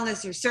mental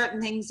wellness, there's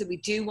certain things that we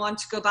do want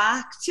to go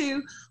back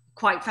to.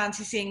 Quite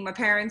fancy seeing my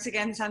parents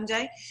again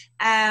someday.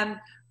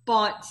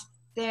 But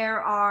there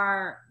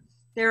are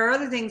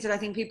other things that I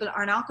think people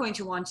are not going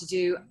to want to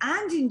do.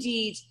 And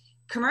indeed,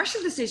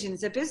 commercial decisions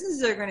that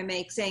businesses are going to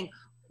make, saying,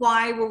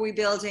 why were we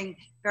building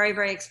very,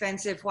 very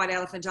expensive white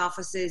elephant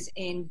offices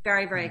in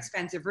very, very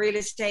expensive real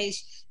estate,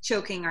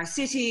 choking our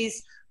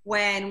cities,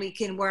 when we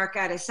can work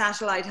out of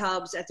satellite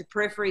hubs at the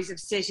peripheries of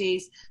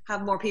cities,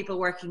 have more people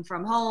working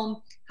from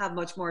home, have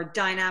much more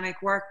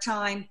dynamic work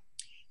time.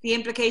 The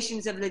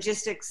implications of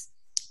logistics,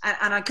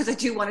 and because I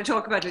do want to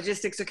talk about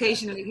logistics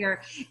occasionally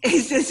here,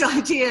 is this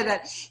idea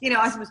that,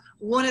 I suppose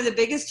one of the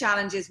biggest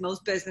challenges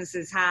most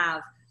businesses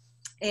have,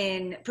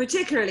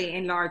 particularly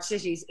in large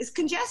cities, is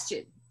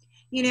congestion.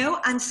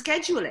 And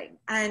scheduling.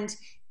 And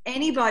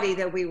anybody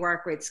that we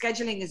work with,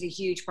 scheduling is a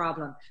huge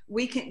problem.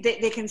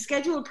 They can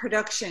schedule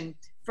production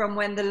from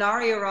when the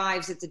lorry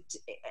arrives at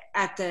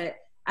the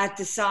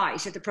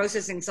site, at the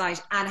processing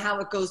site, and how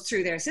it goes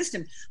through their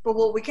system. But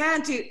what we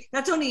can't do,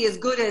 that's only as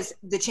good as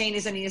the chain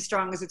is only as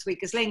strong as its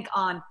weakest link,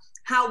 on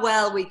how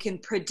well we can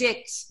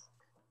predict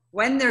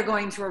when they're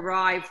going to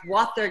arrive,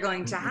 what they're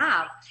going to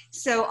have.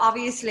 So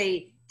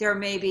obviously there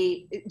may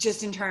be,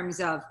 just in terms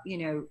of,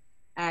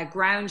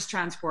 ground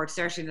transport,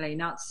 certainly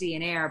not sea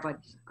and air, but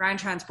ground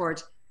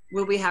transport,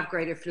 will we have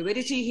greater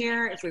fluidity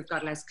here if we've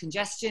got less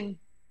congestion?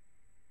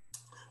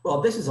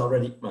 Well, this is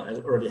already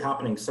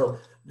happening. So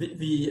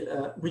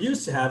we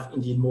used to have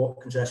indeed more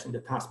congestion in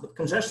the past, but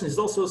congestion is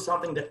also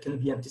something that can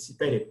be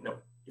anticipated.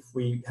 If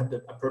we have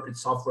the appropriate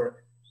software,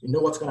 we know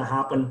what's going to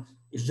happen.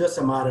 It's just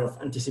a matter of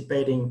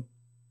anticipating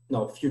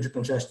future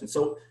congestion.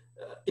 So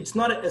it's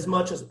not as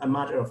much as a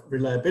matter of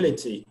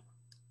reliability,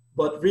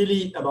 but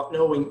really about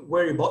knowing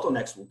where your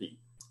bottlenecks will be.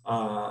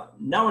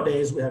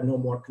 Nowadays, we have no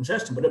more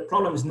congestion, but the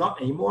problem is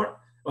not anymore.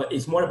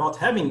 It's more about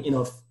having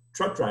enough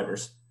truck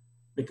drivers,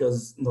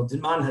 because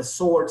demand has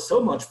soared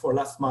so much for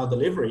last mile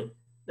delivery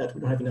that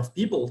we don't have enough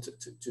people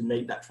to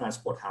make that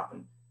transport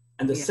happen.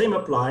 And the same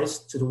applies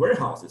to the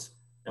warehouses.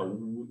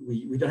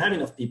 We don't have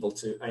enough people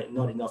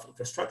not enough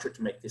infrastructure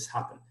to make this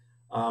happen.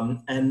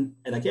 And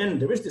again,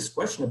 there is this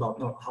question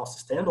about how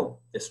sustainable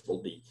this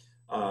will be.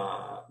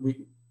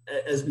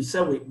 As we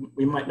said,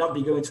 we might not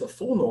be going to a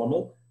full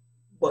normal,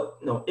 but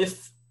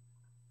if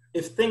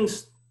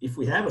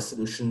we have a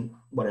solution,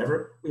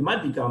 whatever, we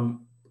might be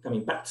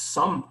coming back to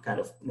some kind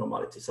of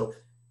normality. So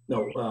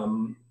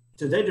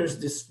today there's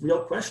this real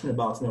question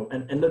about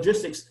and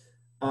logistics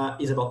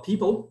is about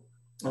people.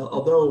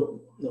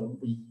 Although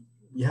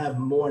we have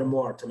more and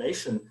more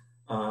automation,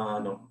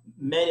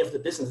 many of the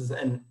businesses,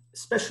 and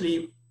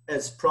especially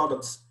as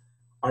products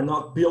are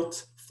not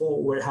built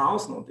for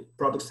warehouse, the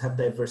products have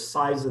diverse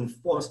size and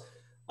forms.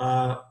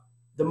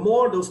 The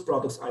more those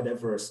products are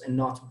diverse and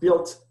not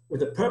built with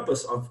the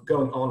purpose of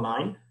going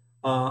online,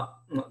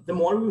 the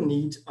more we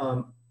need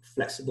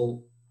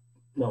flexible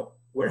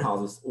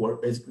warehouses, or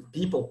basically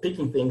people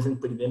picking things and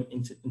putting them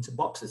into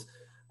boxes.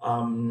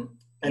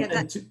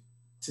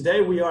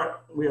 Today we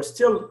are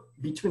still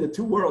between the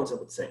two worlds, I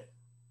would say.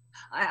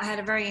 I had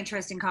a very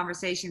interesting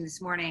conversation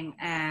this morning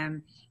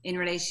in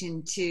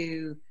relation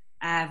to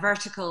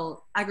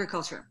vertical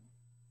agriculture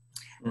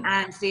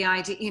and the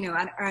idea,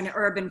 and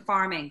urban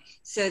farming,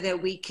 so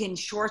that we can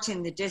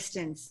shorten the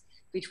distance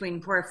between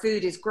where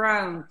food is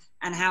grown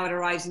and how it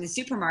arrives in the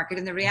supermarket.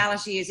 And the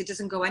reality is it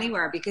doesn't go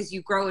anywhere, because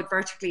you grow it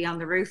vertically on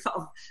the roof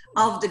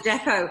of the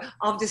depot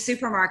of the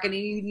supermarket, and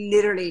you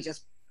literally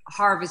just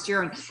harvest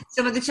your own.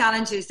 Some of the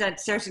challenges that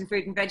certain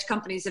fruit and veg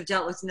companies have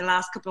dealt with in the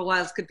last couple of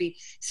whiles could be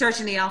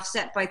certainly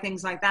offset by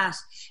things like that.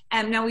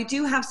 Now we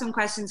do have some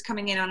questions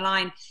coming in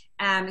online.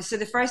 So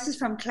the first is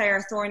from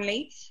Claire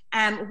Thornley.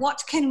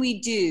 What can we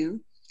do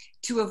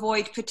to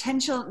avoid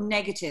potential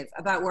negative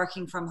about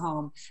working from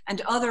home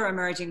and other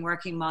emerging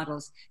working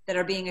models that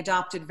are being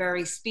adopted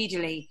very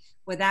speedily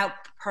without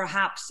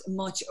perhaps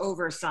much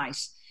oversight?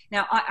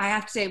 Now, I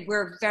have to say,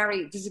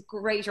 there's a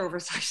great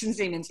oversight in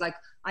Siemens. Like,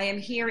 I am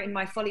here in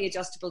my fully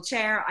adjustable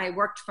chair. I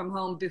worked from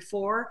home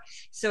before,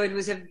 so it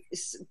was a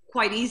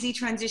quite easy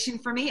transition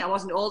for me. I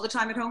wasn't all the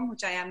time at home,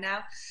 which I am now.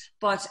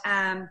 But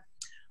I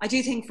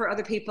do think for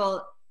other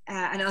people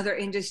and other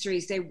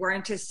industries, they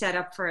weren't as set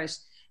up for it.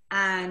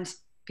 And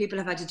people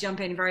have had to jump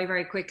in very,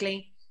 very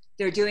quickly.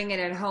 They're doing it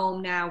at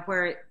home now,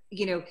 where,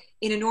 in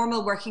a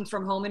normal working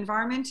from home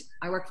environment,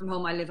 I work from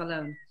home, I live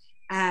alone.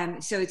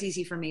 So it's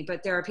easy for me,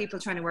 but there are people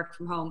trying to work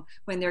from home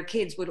when their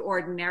kids would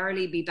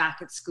ordinarily be back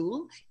at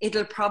school.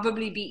 It'll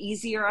probably be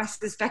easier, I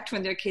suspect,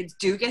 when their kids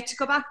do get to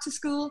go back to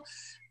school.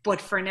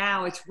 But for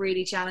now, it's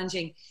really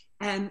challenging.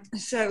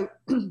 So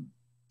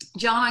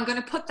John, I'm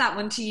going to put that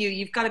one to you.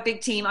 You've got a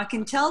big team. I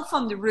can tell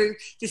from the roof,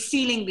 the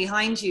ceiling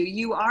behind you.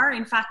 You are,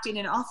 in fact, in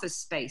an office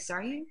space,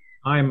 are you?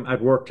 I'm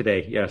at work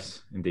today.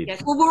 Yes, indeed.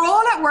 Yes. Well, we're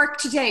all at work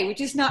today. We're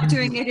just not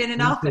doing it in an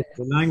office.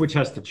 The language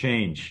has to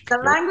change. The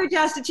language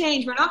has to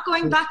change. We're not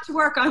going back to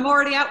work. I'm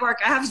already at work.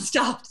 I haven't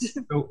stopped.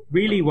 So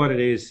really what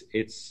it is,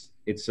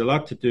 it's a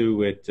lot to do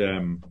with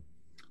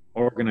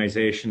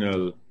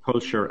organizational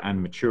culture and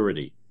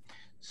maturity.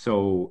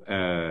 So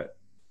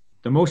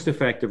the most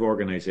effective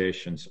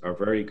organizations are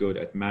very good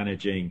at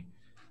managing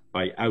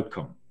by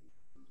outcome,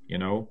 you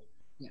know?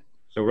 Yeah.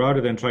 So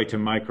rather than try to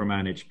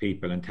micromanage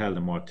people and tell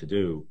them what to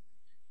do,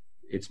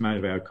 it's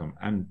managed by outcome.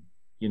 And,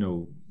 you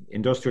know,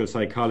 industrial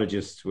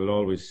psychologists will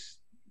always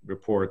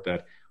report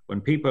that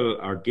when people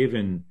are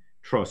given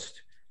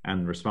trust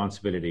and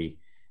responsibility,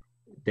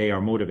 they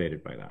are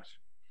motivated by that.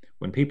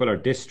 When people are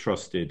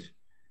distrusted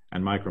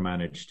and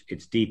micromanaged,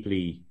 it's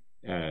deeply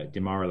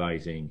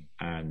demoralizing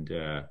and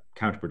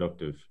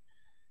counterproductive.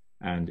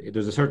 And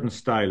there's a certain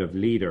style of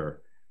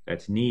leader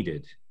that's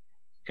needed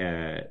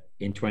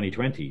in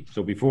 2020.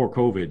 So before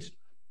COVID,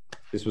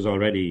 this was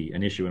already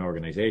an issue in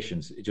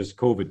organizations. It just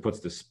COVID puts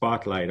the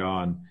spotlight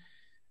on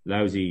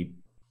lousy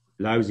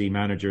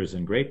managers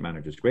and great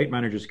managers. Great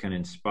managers can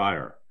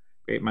inspire.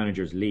 Great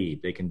managers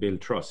lead. They can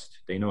build trust.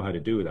 They know how to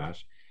do that.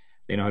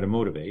 They know how to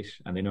motivate,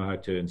 and they know how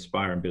to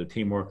inspire and build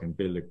teamwork and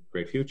build a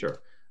great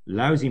future.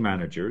 Lousy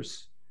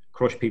managers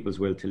crush people's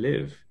will to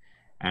live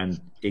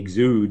and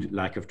exude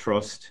lack of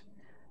trust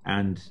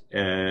and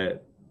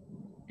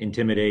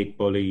intimidate,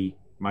 bully,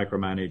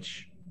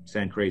 micromanage,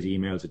 send crazy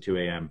emails at 2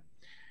 a.m.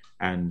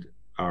 and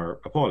are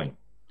appalling.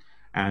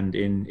 And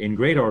in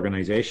great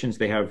organizations,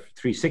 they have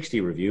 360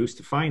 reviews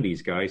to find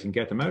these guys and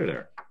get them out of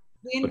there.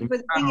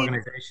 But in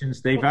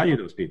organizations, they value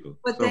those people.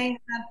 But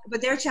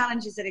there are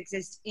challenges that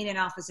exist in an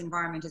office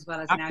environment as well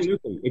as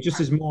absolutely. It just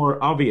is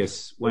more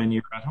obvious when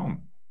you're at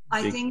home.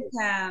 I think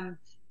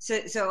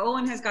so.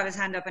 Owen has got his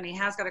hand up and he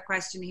has got a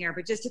question here.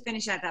 But just to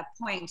finish at that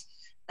point,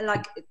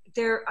 like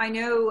I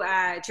know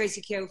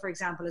Tracy Keogh, for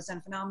example, has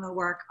done phenomenal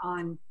work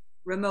on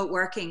remote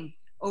working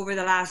over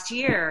the last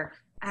year,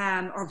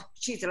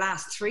 the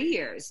last 3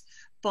 years.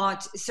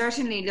 But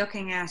certainly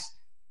looking at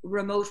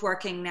remote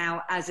working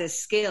now as a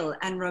skill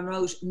and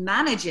remote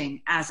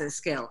managing as a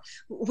skill,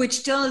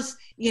 which does,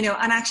 you know,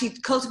 and actually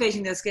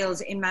cultivating those skills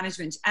in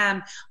management.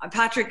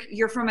 Patrick,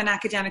 you're from an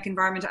academic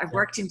environment. I've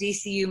worked in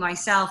DCU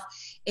myself.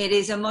 It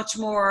is a much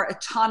more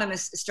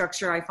autonomous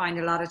structure, I find,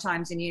 a lot of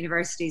times in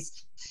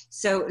universities.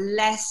 So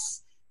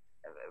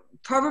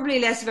probably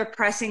less of a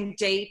pressing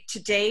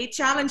day-to-day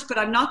challenge, but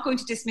I'm not going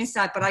to dismiss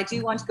that. But I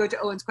do want to go to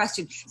Owen's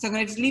question. So I'm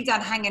going to just leave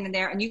that hanging in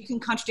there, and you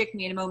can contradict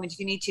me in a moment if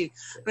you need to.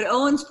 But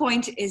Owen's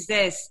point is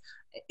this.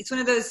 It's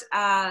one of those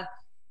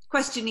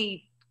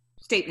question-y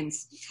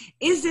statements.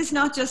 Is this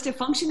not just a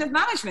function of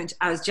management,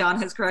 as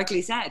John has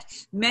correctly said?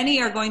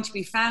 Many are going to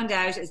be found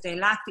out as they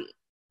lack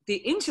the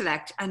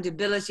intellect and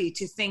ability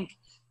to think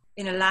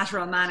in a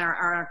lateral manner,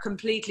 are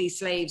completely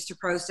slaves to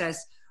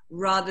process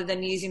rather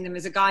than using them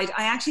as a guide.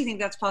 I actually think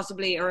that's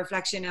possibly a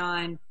reflection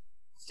on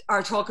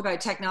our talk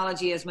about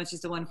technology as much as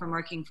the one from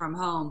working from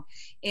home,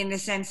 in the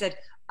sense that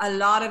a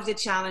lot of the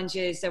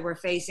challenges that we're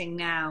facing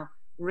now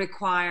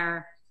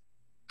require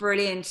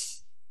brilliant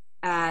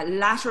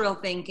lateral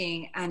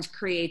thinking and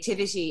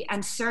creativity.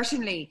 And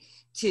certainly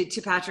to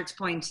Patrick's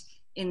point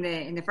in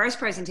the first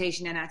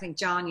presentation, and I think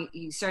John,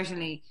 you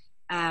certainly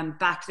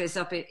backed this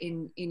up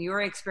in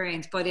your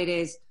experience, but it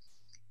is,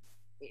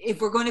 if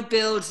we're going to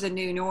build the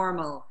new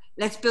normal,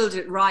 let's build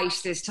it right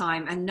this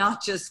time and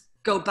not just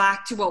go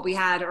back to what we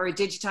had or a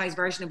digitized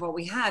version of what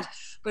we had,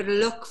 but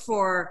look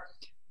for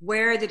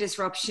where the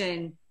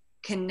disruption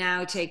can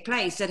now take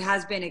place that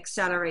has been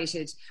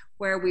accelerated,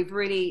 where we've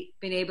really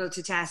been able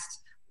to test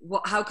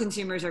how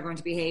consumers are going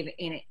to behave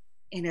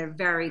in a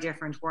very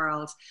different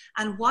world,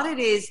 and what it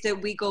is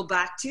that we go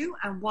back to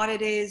and what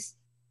it is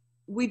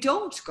we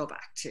don't go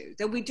back to,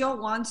 that we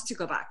don't want to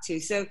go back to.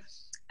 So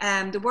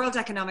the World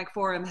Economic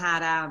Forum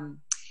had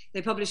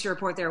they published a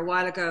report there a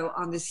while ago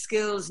on the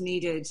skills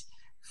needed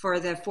for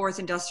the fourth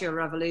industrial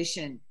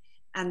revolution.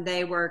 And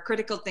they were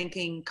critical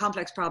thinking,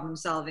 complex problem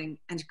solving,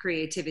 and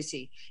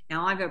creativity.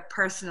 Now, I have a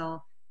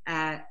personal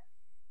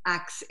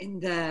axe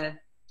in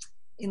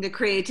the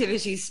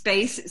creativity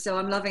space, so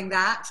I'm loving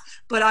that.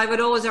 But I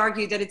would always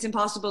argue that it's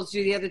impossible to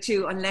do the other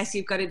two unless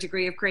you've got a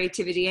degree of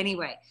creativity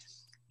anyway.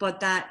 But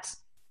that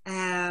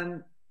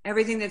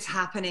everything that's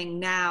happening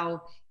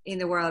now in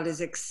the world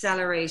is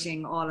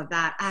accelerating all of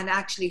that and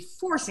actually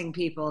forcing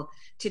people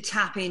to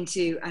tap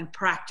into and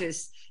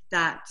practice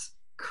that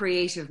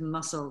creative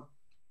muscle.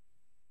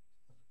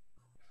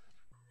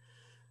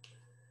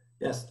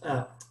 Yes,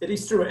 it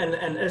is true, and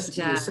as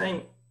you were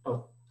saying,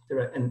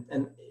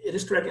 and it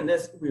is correct, and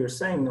as we were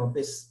saying,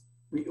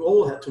 we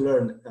all had to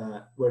learn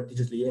work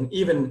digitally, and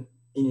even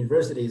in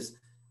universities,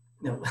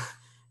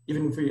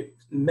 even for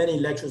many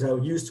lecturers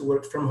who used to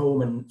work from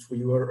home and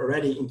we were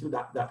already into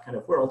that kind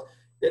of world,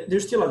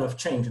 there's still a lot of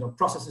change.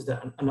 Processes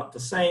that are not the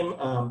same.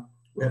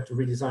 We have to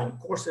redesign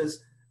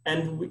courses,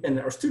 and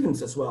our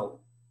students as well.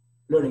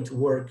 learning to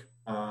work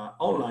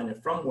online and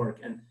from work.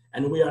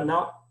 And we are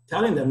now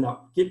telling them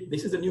now,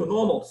 this is the new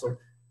normal. So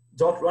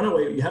don't run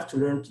away. You have to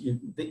learn.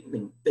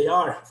 They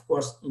are, of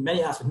course, in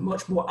many aspects,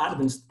 much more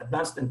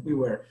advanced than we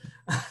were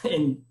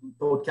in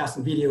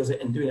podcasting videos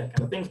and doing that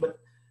kind of things. But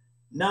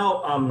now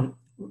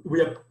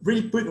we are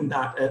really putting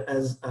that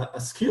as a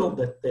skill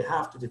that they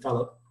have to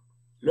develop,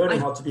 learning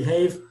how to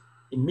behave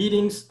in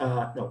meetings,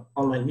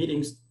 online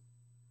meetings,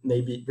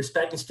 maybe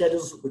respecting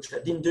schedules, which I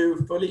didn't do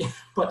fully,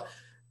 but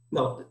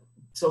no.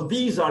 So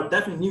these are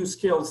definitely new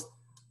skills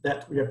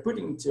that we are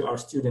putting to our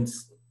students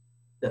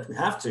that we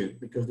have to,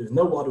 because there's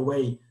no other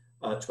way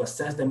to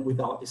assess them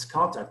without this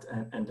contact.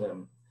 And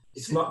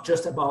it's not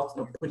just about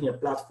putting a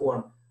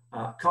platform.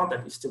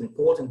 Contact is still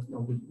important.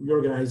 We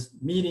organize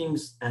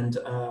meetings and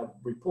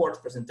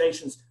report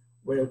presentations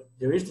where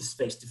there is this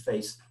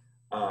face-to-face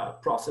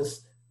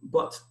process,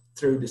 but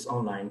through this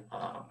online.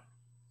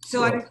 So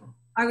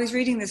I was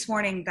reading this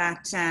morning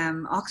that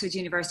Oxford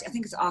University, I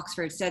think it's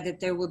Oxford, said that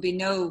there will be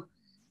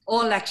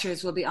all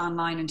lectures will be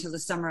online until the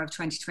summer of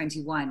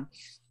 2021.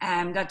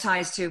 That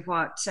ties to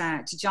what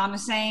to John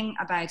was saying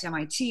about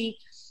MIT,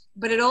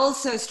 but it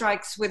also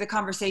strikes with a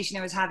conversation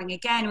I was having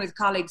again with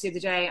colleagues the other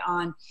day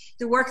on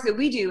the work that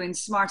we do in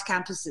smart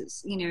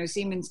campuses.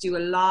 Siemens do a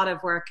lot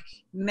of work,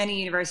 many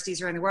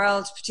universities around the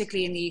world,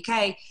 particularly in the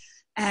UK,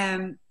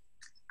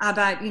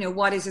 about,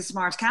 what is a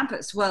smart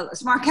campus? Well, a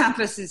smart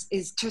campus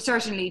is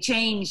certainly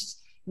changed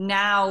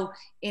now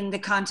in the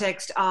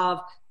context of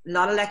a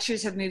lot of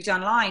lectures have moved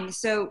online.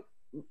 So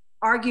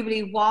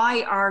arguably,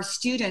 why are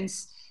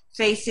students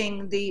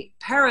facing the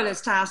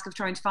perilous task of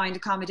trying to find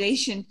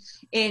accommodation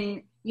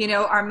in,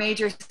 our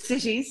major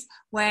cities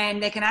when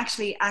they can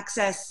actually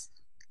access,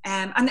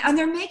 and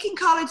they're making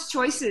college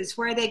choices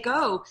where they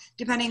go,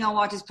 depending on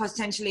what is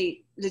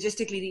potentially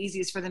logistically the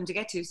easiest for them to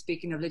get to,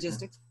 speaking of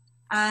logistics.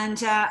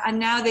 And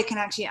now they can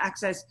actually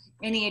access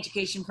any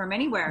education from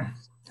anywhere.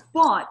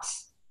 But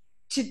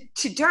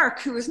to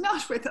Dirk, who is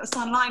not with us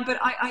online, but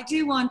I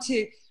do want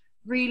to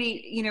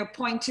really,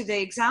 point to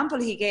the example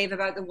he gave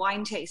about the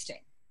wine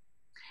tasting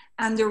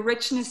and the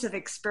richness of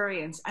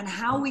experience and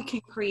how we can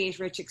create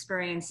rich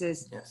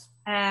experiences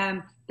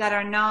that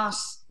are not,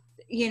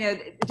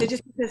 they're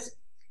just because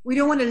we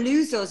don't want to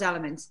lose those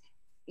elements.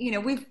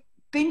 We've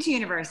been to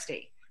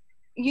university.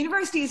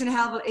 University is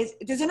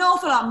there's an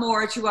awful lot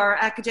more to our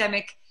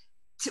academic,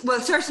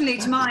 certainly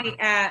to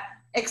my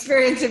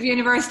experience of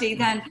university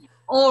than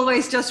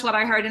always just what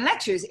I heard in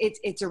lectures.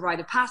 It's a rite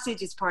of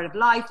passage. It's part of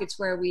life. It's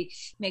where we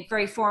make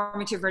very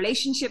formative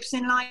relationships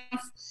in life.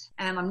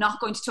 I'm not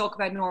going to talk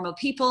about normal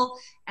people,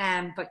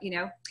 but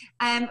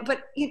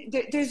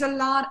there's a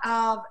lot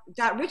of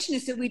that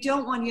richness that we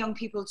don't want young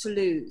people to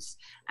lose.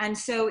 And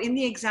so in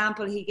the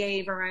example he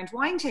gave around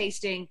wine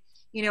tasting,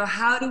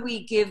 how do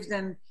we give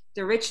them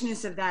the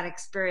richness of that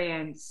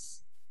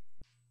experience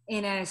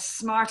in a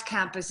smart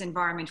campus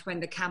environment when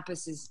the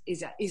campus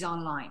is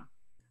online?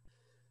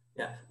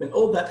 Yeah,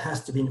 all that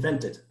has to be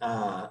invented,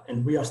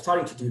 and we are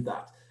starting to do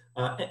that.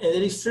 And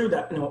it is true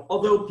that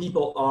although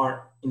people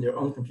are in their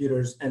own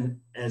computers, and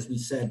as we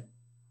said,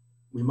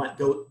 we might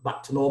go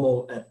back to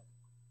normal. At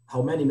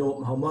how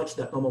much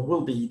that normal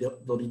will be,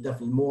 there'll be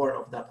definitely more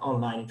of that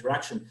online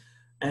interaction,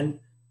 and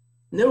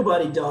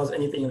nobody does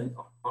anything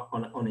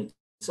on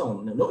its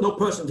own. No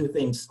person do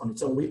things on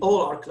its own. We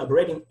all are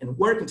collaborating and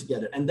working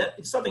together, and that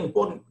it's something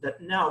important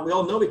that now we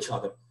all know each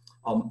other.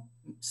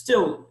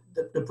 Still,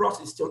 the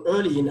process is still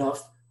early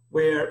enough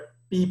where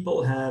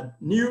people have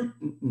knew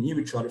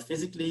each other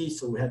physically,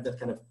 so we had that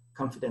kind of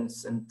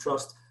confidence and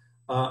trust.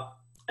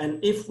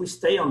 And if we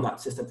stay on that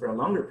system for a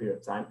longer period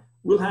of time,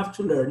 we'll have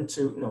to learn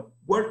to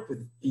work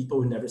with people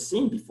we've never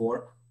seen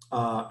before,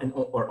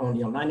 or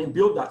only online, and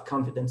build that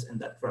confidence and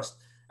that trust.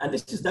 And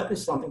this is definitely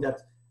something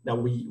that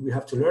we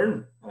have to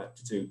learn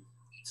to do.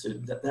 So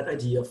that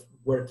idea of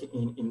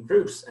working in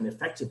groups and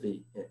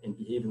effectively in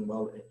behaving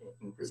well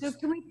in groups. So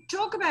can we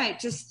talk about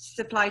just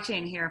supply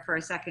chain here for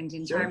a second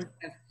in terms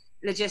of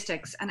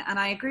logistics? And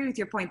I agree with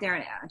your point there.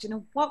 I don't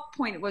know what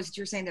point it was that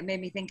you were saying that made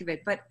me think of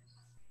it, but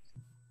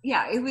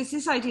yeah, it was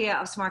this idea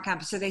of smart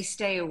campus, so they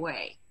stay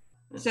away.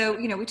 So,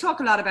 we talk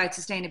a lot about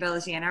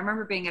sustainability, and I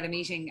remember being at a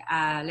meeting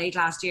late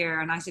last year,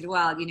 and I said,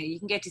 well, you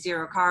can get to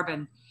zero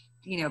carbon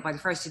by the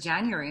 1st of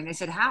January. And they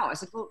said, how? I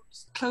said, well,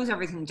 just close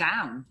everything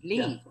down,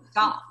 leave,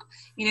 stop.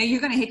 You're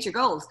going to hit your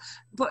goals.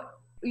 But,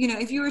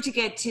 if you were to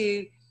get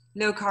to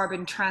low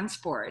carbon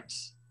transport,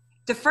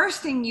 the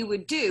first thing you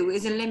would do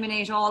is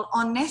eliminate all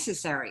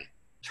unnecessary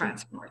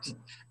transport.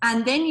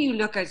 And then you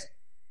look at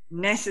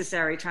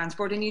necessary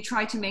transport and you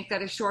try to make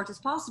that as short as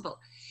possible.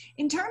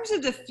 In terms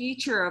of the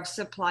future of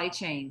supply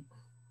chain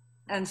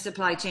and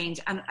supply chains,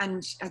 and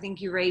I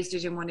think you raised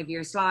it in one of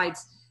your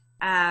slides,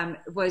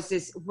 was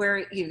this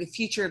where the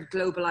future of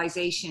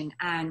globalization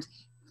and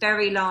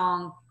very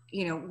long,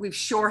 we've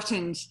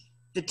shortened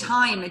the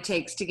time it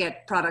takes to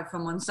get product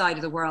from one side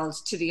of the world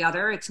to the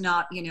other. It's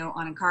not,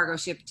 on a cargo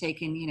ship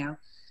taking,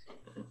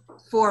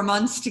 4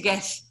 months to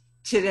get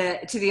to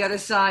the other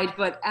side.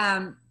 But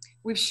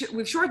we've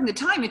shortened the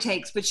time it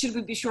takes, but should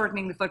we be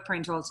shortening the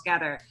footprint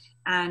altogether?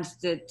 and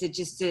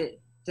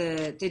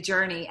the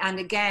journey. And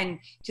again,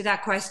 to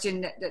that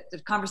question, the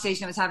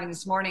conversation I was having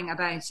this morning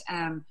about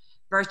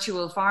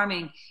virtual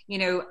farming, you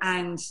know,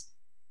 and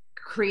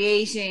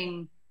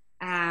creating,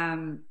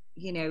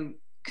 you know,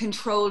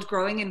 controlled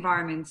growing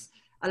environments.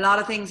 A lot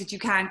of things that you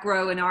can't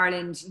grow in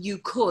Ireland, you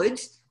could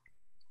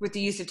with the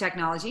use of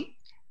technology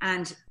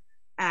and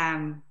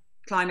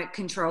climate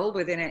control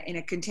within in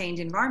a contained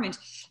environment.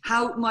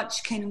 How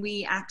much can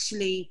we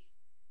actually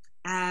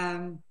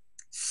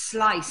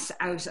slice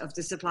out of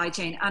the supply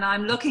chain? And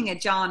I'm looking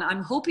at John.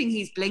 I'm hoping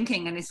he's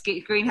blinking and his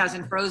screen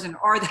hasn't frozen,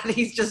 or that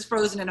he's just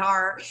frozen in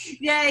horror.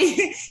 Yay!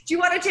 Do you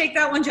want to take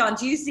that one, John?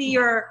 Do you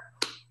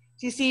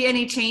see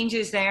any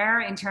changes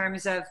there in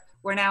terms of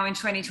we're now in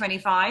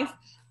 2025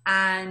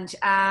 and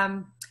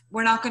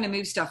we're not going to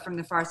move stuff from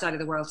the far side of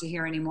the world to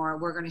here anymore.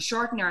 We're going to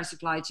shorten our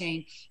supply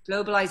chain,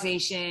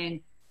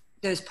 globalization,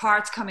 those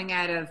parts coming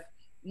out of,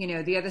 you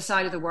know, the other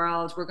side of the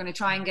world. We're going to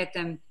try and get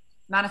them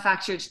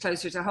manufactured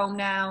closer to home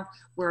now.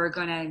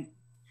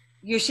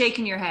 You're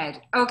shaking your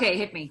head. Okay,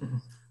 hit me.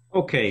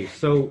 Okay,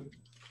 so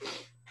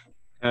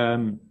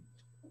 3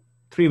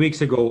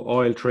 weeks ago,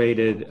 oil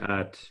traded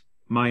at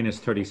minus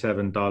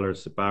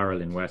 $37 a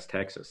barrel in West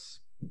Texas.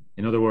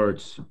 In other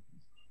words,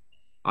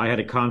 I had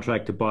a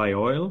contract to buy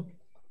oil.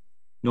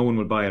 No one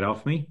will buy it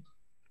off me,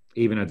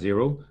 even at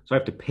zero. So I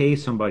have to pay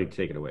somebody to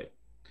take it away.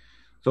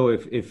 So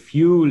if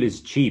fuel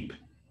is cheap,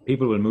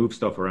 people will move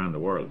stuff around the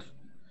world.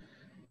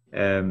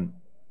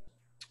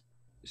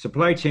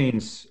 Supply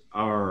chains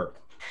are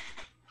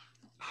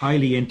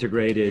highly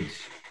integrated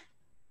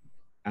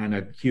and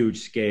at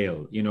huge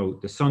scale. You know,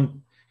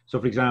 so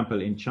for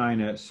example, in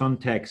China,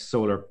 Suntec's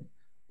solar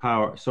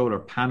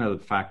panel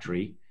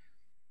factory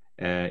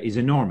is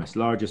enormous,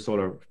 largest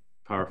solar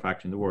power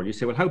factory in the world. You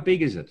say, well, how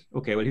big is it?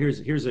 Okay, well, here's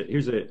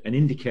an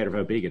indicator of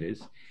how big it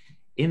is.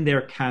 In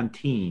their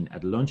canteen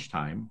at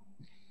lunchtime,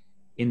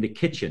 in the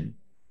kitchen,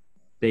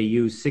 they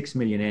use 6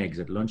 million eggs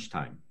at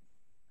lunchtime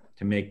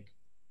to make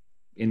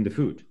in the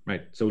food,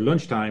 right? So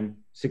lunchtime,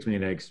 6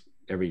 million eggs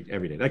every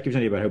day. That gives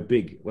you an idea about how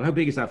big. Well, how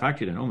big is that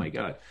factory then? Oh my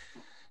God.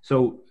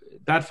 So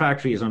that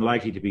factory is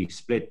unlikely to be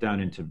split down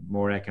into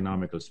more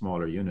economical,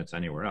 smaller units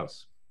anywhere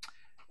else.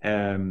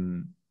 I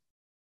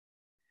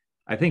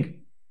think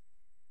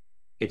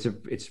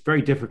it's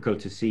very difficult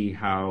to see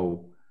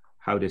how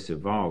this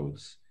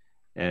evolves.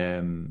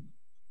 You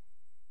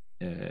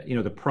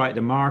know,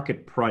 the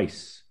market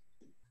price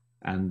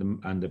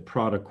and the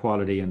product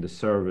quality and the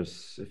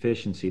service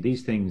efficiency,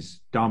 these things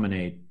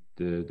dominate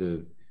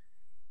the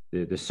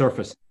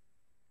surface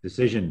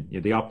decision, you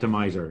know, the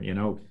optimizer, you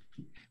know,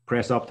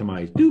 press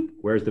optimize, doop,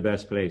 where's the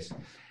best place?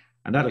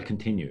 And that'll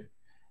continue.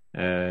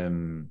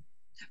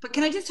 But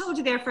can I just hold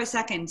you there for a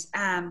second?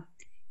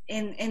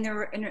 In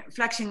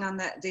reflection on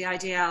the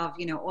idea of,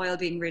 you know, oil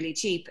being really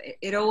cheap,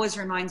 it always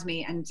reminds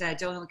me, and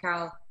Donald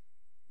Carroll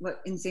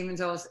in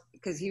Siemens always,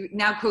 because he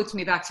now quotes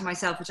me back to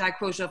myself, which I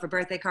quote off a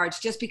birthday cards,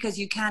 just because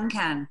you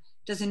can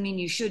doesn't mean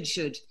you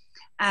should.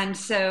 And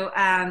so,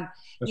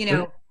 you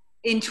know,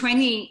 in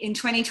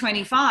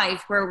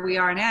 2025, where we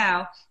are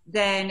now,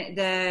 then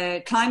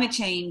the climate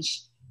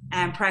change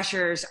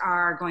pressures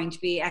are going to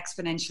be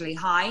exponentially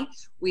high.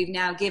 We've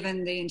now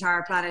given the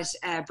entire planet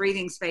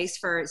breathing space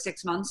for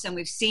 6 months, and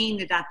we've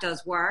seen that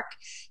does work.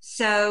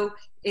 So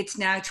it's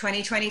now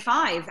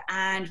 2025,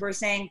 and we're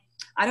saying,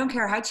 I don't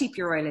care how cheap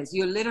your oil is,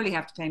 you literally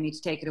have to pay me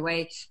to take it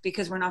away,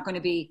 because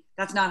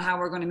that's not how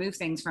we're going to move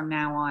things from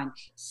now on.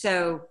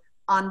 So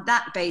on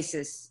that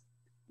basis,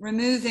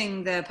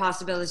 removing the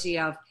possibility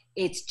of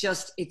it's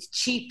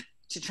cheap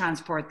to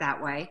transport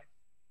that way,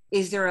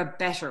 is there a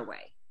better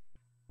way?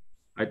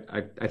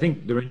 I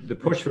think the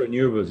push for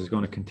renewables is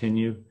going to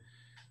continue.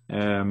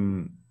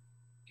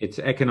 It's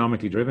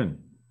economically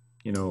driven,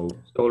 you know,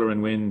 solar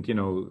and wind, you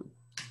know,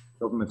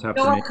 governments have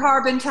to make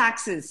carbon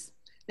taxes.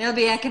 They'll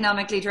be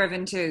economically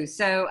driven too.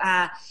 So,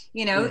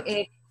 you know,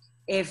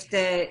 if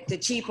the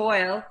cheap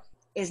oil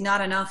is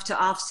not enough to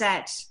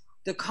offset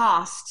the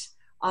cost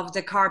of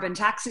the carbon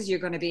taxes you're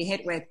going to be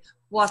hit with,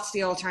 what's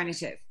the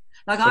alternative?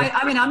 Like,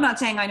 I mean, I'm not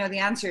saying I know the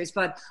answers,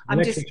 but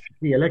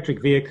the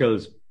electric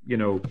vehicles, you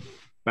know,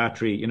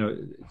 battery, you know,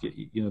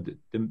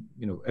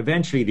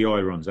 eventually the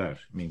oil runs out.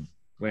 I mean,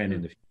 when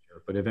in the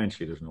future, but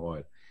eventually there's no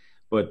oil.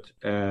 But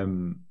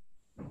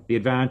the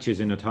advances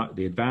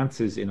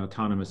in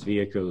autonomous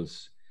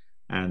vehicles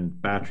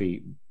and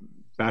battery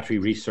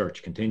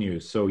research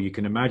continues. So you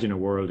can imagine a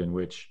world in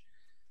which,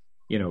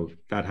 you know,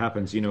 that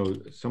happens. You know,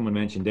 someone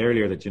mentioned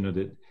earlier that, you know,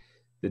 that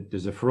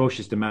there's a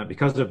ferocious demand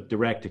because of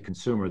direct to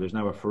consumer. There's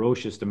now a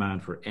ferocious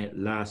demand for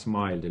last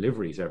mile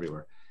deliveries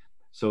everywhere.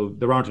 So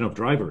there aren't enough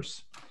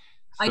drivers.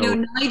 I know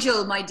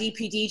Nigel, my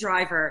DPD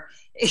driver,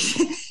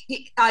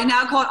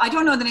 I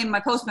don't know the name of my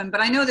postman, but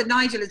I know that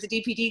Nigel is the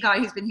DPD guy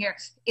who's been here.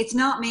 It's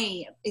not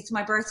me. It's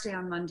my birthday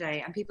on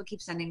Monday, and people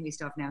keep sending me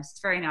stuff now. So it's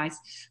very nice,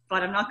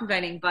 but I'm not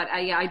complaining. But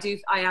yeah,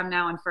 I am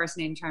now on first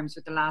name terms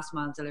with the last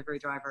mile delivery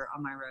driver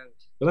on my road.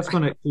 Well, that's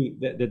going to be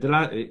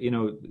you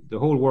know, the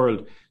whole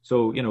world.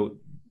 So, you know,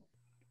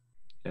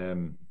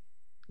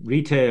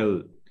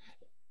 retail,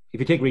 if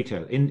you take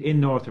retail, in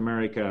North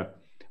America,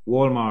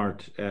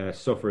 Walmart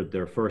suffered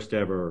their first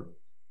ever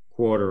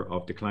quarter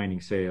of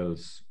declining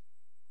sales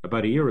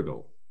about a year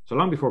ago. So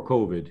long before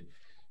COVID,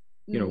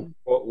 you know,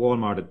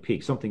 Walmart had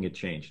peaked, something had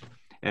changed.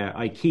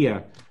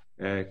 IKEA,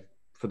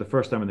 for the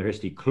first time in their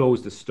history,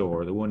 closed the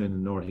store, the one in the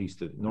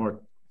North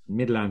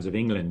Midlands of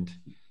England,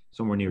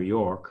 somewhere near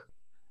York.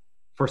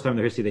 First time in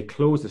their history, they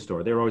closed the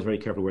store. They're always very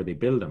careful where they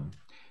build them.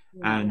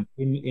 And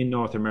in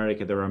North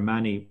America, there are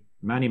many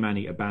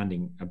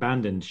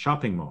abandoned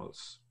shopping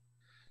malls.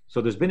 So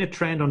there's been a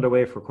trend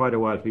underway for quite a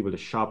while for people to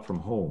shop from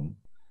home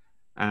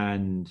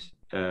and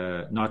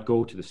not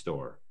go to the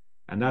store.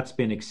 And that's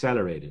been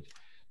accelerated.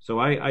 So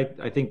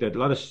I think that a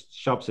lot of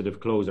shops that have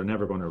closed are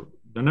never going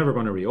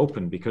to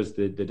reopen because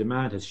the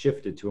demand has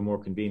shifted to a more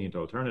convenient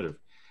alternative.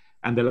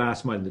 And the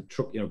last mile, the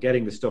truck, you know,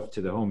 getting the stuff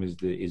to the home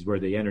is where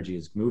the energy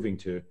is moving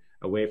to,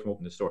 away from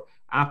opening the store.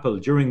 Apple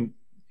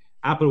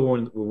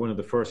were one of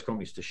the first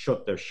companies to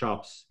shut their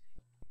shops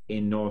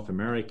in North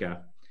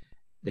America.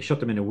 They shut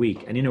them in a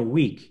week, and in a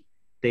week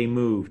they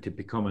moved to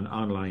become an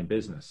online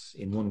business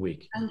in 1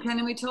 week. And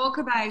can we talk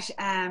about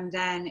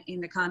then in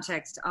the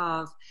context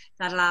of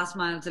that last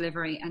mile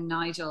delivery? And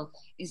Nigel,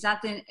 is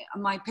that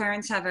my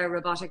parents have a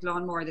robotic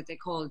lawnmower that they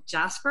call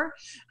Jasper.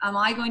 Am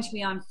I going to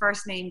be on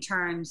first name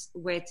terms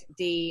with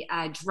the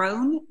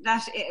drone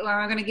or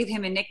I'm going to give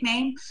him a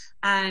nickname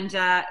and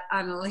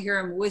I'll hear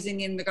him whizzing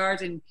in the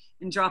garden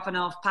and dropping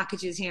off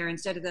packages here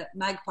instead of the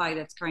magpie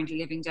that's currently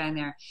living down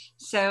there.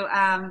 So,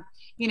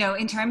 you know,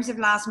 in terms of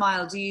last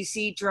mile, do you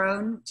see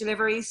drone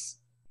deliveries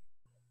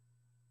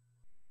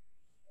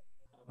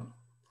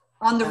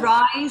on the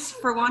rise,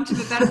 for want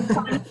of a better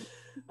term?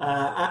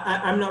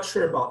 I'm not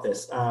sure about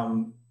this.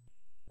 I'm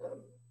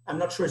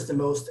not sure it's the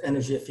most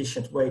energy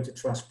efficient way to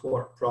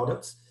transport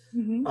products.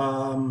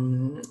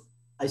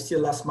 I see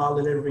last mile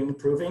delivery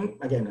improving.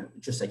 Again,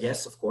 just a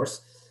guess, of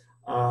course.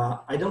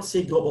 I don't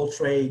see global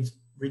trade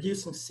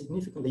reducing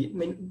significantly. I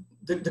mean,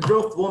 the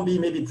growth won't be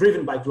maybe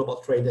driven by global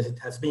trade as it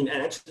has been.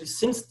 And actually,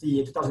 since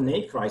the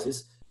 2008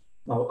 crisis,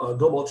 now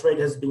global trade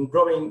has been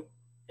growing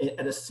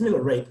at a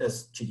similar rate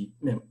as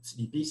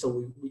GDP.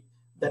 So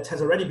that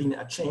has already been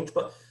a change.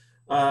 But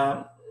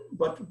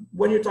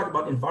when you talk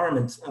about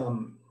environment,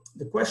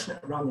 the question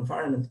around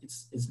environment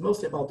is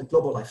mostly about the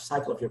global life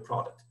cycle of your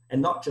product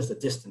and not just the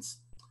distance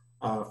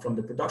from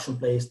the production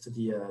place to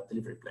the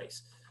delivery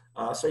place.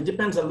 So it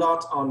depends a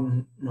lot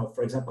on, you know,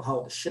 for example,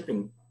 how the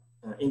shipping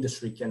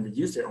industry can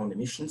reduce their own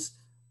emissions.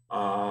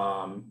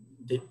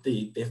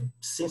 They've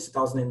since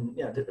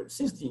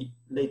since the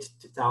late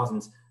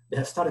 2000s, they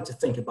have started to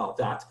think about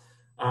that.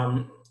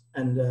 And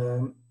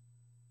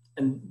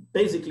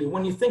basically,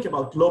 when you think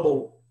about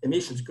global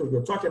emissions, because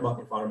we're talking about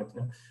the environment,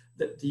 you know,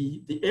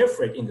 the air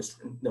freight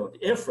industry, the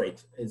air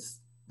freight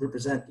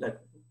represent like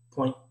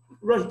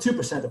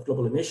 2% of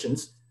global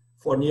emissions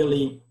for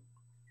nearly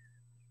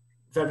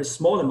very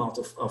small amount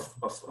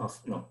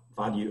of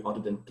value other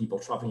than people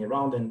traveling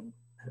around and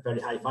very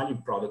high value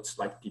products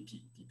like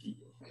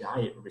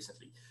PPI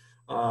recently.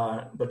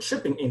 But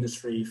shipping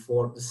industry,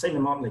 for the same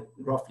amount, like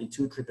roughly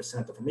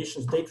 2-3% of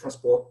emissions, they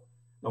transport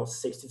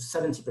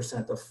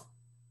 60-70% of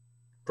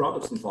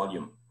products in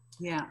volume.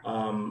 Yeah.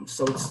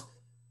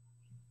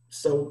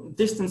 So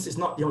distance is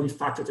not the only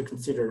factor to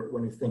consider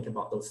when you think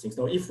about those things.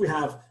 Now, if we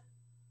have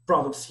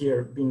products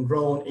here being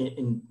grown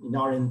in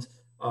our end,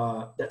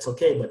 that's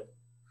okay, but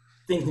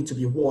things need to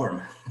be warm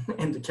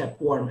and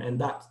kept warm, and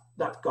that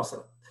costs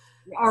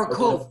or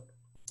cold.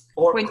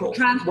 Or when cold,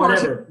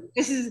 whatever.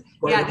 This is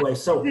way.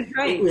 So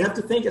we have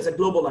to think as a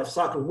global life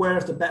cycle,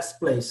 where's the best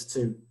place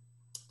to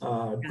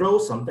grow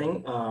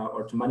something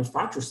or to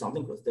manufacture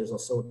something, because there's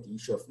also the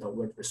issue of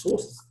where the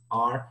resources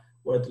are,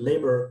 where the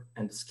labor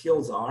and the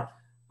skills are.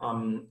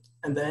 And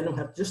then we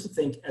have just to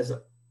think as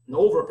an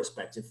overall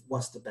perspective,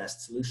 what's the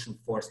best solution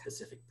for a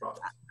specific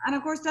product. And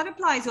of course, that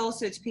applies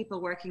also to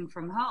people working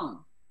from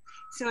home.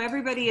 So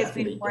everybody has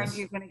been warned,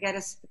 you're going to get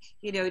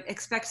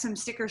expect some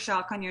sticker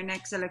shock on your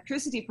next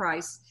electricity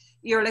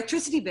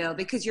bill,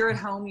 because you're at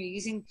home, you're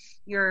using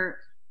your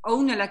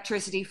own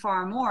electricity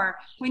far more.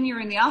 When you're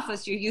in the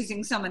office, you're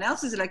using someone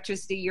else's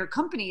electricity, your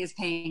company is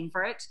paying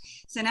for it.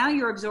 So now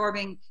you're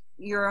absorbing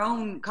your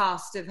own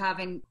cost of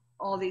having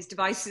all these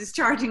devices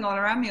charging all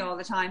around me all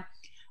the time.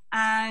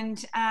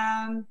 And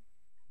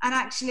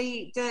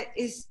actually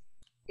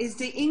is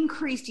the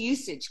increased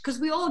usage, because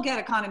we all get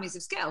economies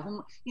of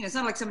scale. It's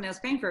not like someone else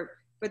paying for it,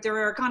 but there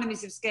are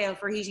economies of scale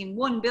for heating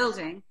one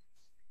building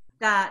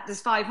that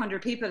there's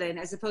 500 people in,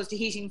 as opposed to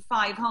heating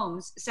 5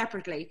 homes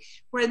separately,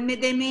 where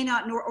they may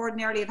not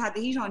ordinarily have had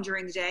the heat on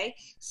during the day,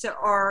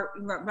 or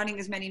running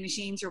as many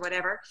machines or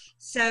whatever.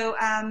 So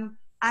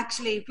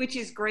actually, which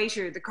is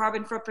greater, the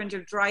carbon footprint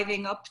of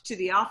driving up to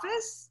the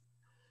office,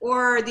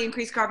 or the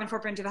increased carbon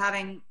footprint of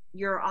having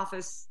your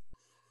office?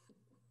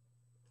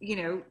 We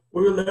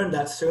will learn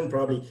that soon,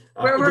 probably.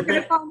 We're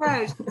going to find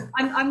out.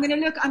 I'm going to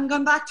look. I'm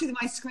going back to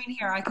my screen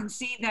here. I can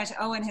see that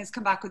Owen has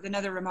come back with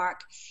another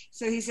remark.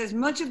 So he says,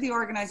 much of the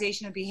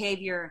organizational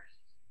behavior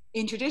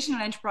in traditional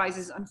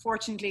enterprises,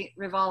 unfortunately,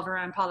 revolve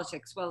around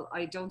politics. Well,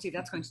 I don't see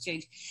that's going to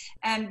change.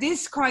 And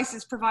this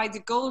crisis provides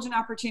a golden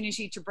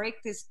opportunity to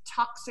break this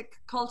toxic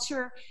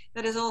culture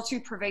that is all too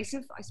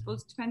pervasive. I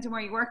suppose it depends on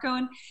where you work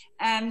on.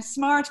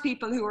 Smart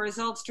people who are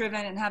results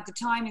driven and have the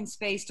time and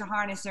space to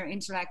harness their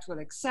intellect will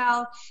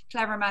excel.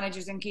 Clever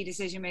managers and key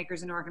decision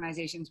makers in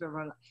organizations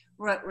will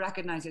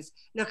recognize this.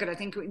 Look, I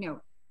think,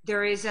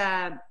 there is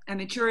a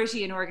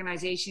maturity in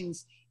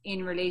organizations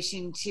in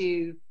relation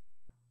to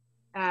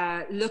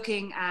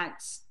looking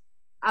at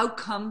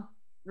outcome,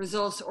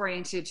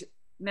 results-oriented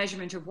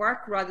measurement of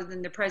work rather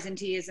than the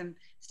presenteeism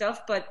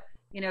stuff. But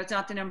it's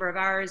not the number of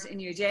hours in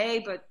your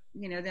day, but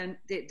then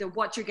the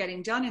what you're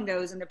getting done in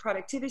those and the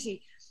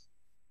productivity.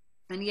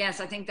 And yes,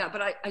 I think that.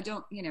 But I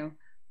don't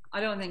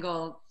think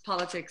all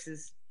politics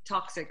is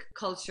toxic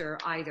culture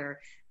either.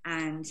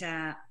 And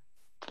I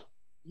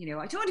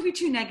don't want to be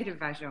too negative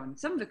about it.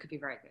 Some of it could be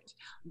very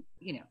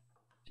good.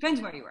 Depends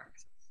where you work.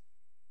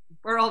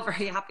 We're all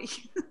very happy.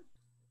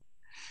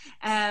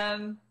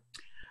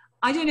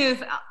 I don't know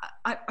if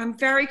I'm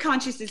very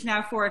conscious it's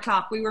now 4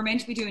 o'clock. We were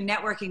meant to be doing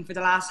networking for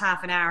the last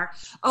half an hour.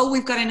 Oh,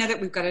 we've got another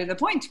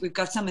point. We've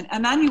got someone.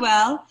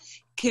 Emmanuel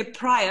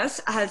Kiprios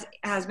has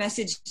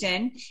messaged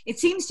in. It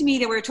seems to me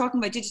that we're talking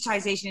about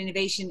digitization and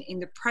innovation in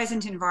the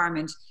present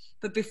environment.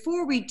 But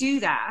before we do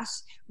that,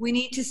 we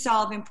need to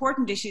solve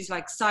important issues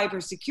like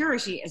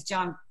cybersecurity, as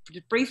John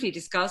briefly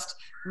discussed,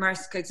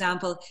 Maersk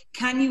example.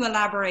 Can you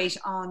elaborate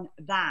on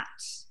that?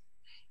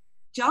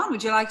 John,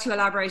 would you like to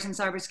elaborate on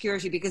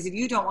cybersecurity? Because if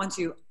you don't want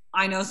to,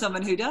 I know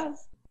someone who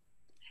does.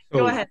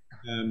 Go ahead.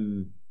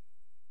 In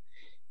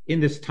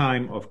this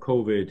time of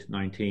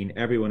COVID-19,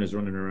 everyone is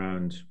running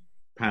around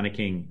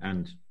panicking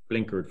and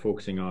blinkered,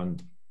 focusing on,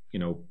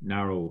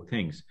 narrow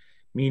things.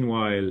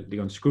 Meanwhile, the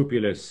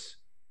unscrupulous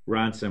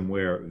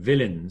ransomware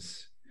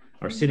villains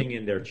are sitting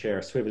in their chair,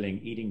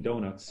 swiveling, eating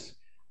donuts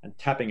and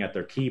tapping at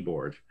their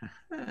keyboard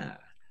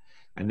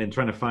and then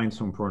trying to find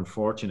some poor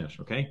unfortunate,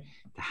 to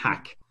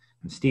hack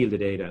and steal the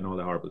data and all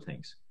the horrible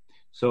things.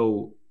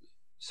 So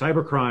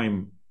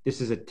cybercrime, this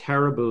is a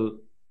terrible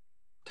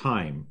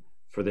time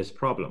for this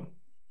problem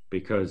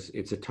because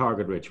it's a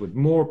target rich with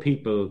more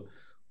people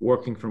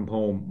working from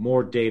home,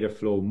 more data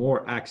flow,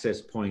 more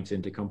access points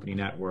into company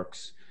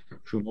networks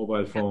through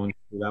mobile phones,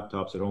 through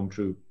laptops at home,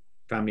 through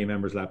family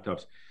members'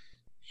 laptops.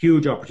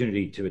 Huge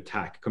opportunity to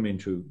attack, come in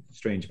through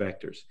strange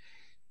vectors.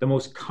 The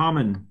most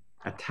common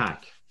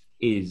attack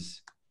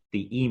is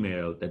the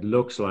email that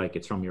looks like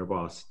it's from your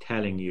boss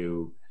telling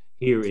you,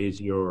 here is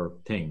your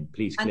thing,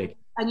 please click.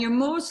 And you're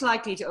most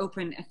likely to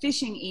open a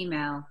phishing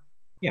email.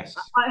 Yes.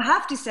 I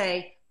have to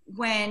say,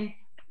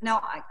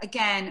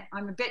 again,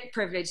 I'm a bit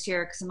privileged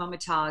here because I'm on my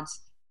Todd's,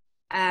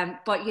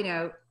 but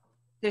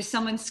there's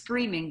someone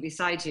screaming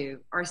beside you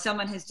or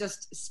someone has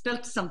just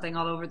spilt something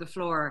all over the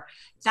floor.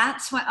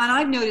 That's when, and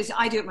I've noticed,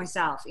 I do it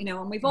myself,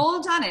 and we've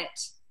all done it.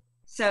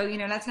 So,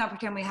 let's not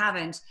pretend we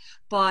haven't,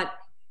 but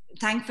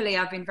thankfully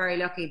I've been very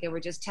lucky. They were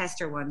just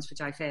tester ones,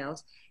 which I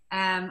failed.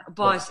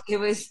 But it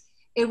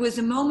was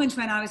a moment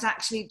when I was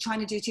actually trying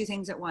to do two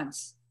things at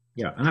once.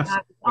 Yeah, and that's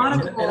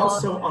and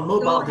also on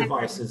mobile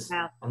devices.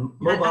 On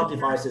mobile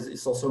devices,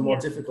 it's also more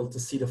difficult to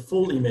see the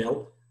full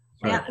email,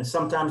 and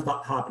sometimes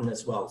that happens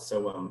as well.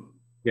 So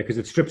because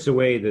it strips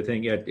away the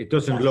thing. Yeah, it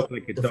doesn't look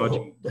like it's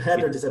dodgy. The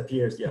header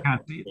disappears. Yeah.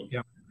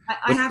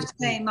 I have to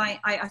say,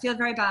 I feel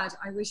very bad.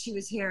 I wish he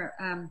was here.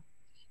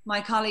 My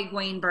colleague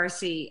Wayne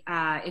Bursey,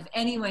 if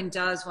anyone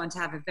does want to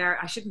have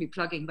I shouldn't be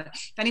plugging, but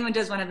if anyone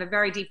does want to have a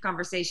very deep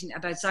conversation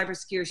about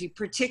cybersecurity,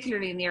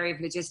 particularly in the area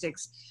of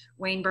logistics,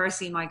 Wayne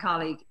Bursey, my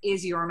colleague,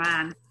 is your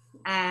man.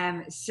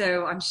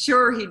 So I'm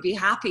sure he'd be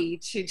happy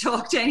to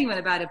talk to anyone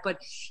about it. But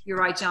you're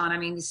right, John. I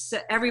mean,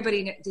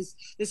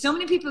 there's so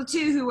many people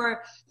too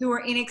who are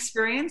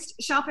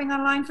inexperienced shopping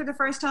online for the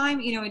first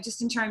time.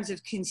 Just in terms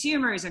of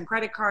consumers and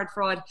credit card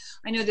fraud.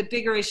 I know the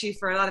bigger issue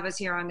for a lot of us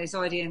here on this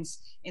audience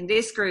in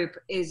this group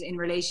is in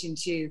relation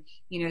to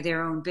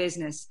their own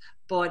business.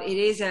 But it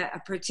is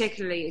a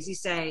particularly, as you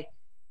say,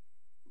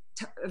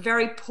 a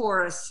very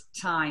porous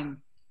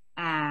time.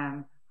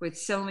 With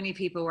so many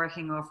people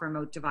working off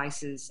remote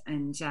devices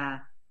and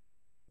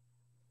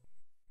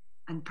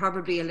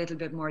probably a little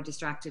bit more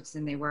distracted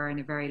than they were in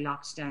a very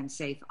locked down,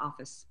 safe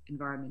office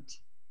environment.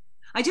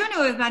 I don't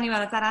know, Emmanuel,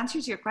 if that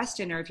answers your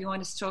question or if you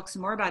want us to talk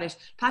some more about it.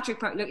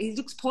 Patrick, look, he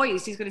looks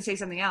poised. He's going to say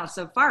something else.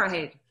 So far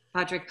ahead,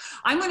 Patrick.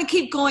 I'm going to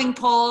keep going,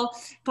 Paul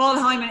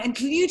Hyman.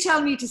 Until you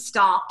tell me to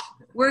stop,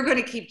 we're going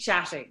to keep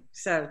chatting.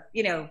 So,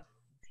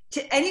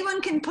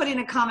 anyone can put in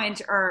a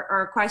comment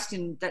or a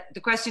question. That the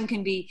question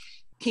can be,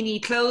 can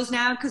you close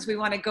now because we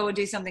want to go and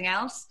do something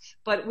else?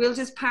 But we'll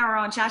just power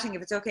on chatting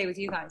if it's okay with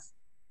you guys.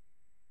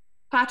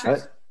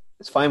 Patrick?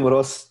 It's fine with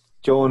us.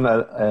 Joan,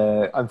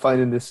 I'm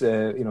finding this,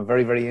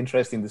 very, very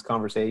interesting, this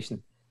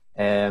conversation.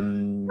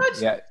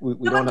 Yeah,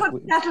 we don't put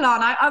the kettle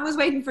on. I was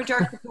waiting for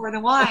Dirk to pour the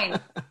wine.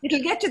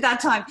 It'll get to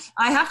that time.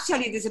 I have to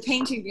tell you, there's a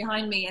painting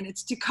behind me and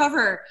it's to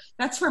cover.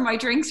 That's where my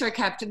drinks are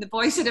kept. And the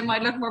boy said it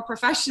might look more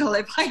professional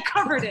if I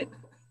covered it.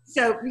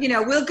 So, you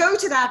know, we'll go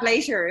to that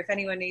later if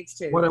anyone needs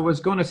to. What I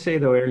was going to say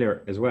though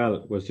earlier as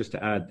well was just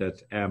to add that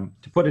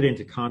to put it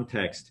into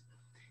context,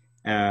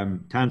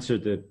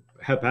 to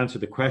help answer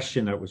the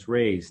question that was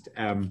raised.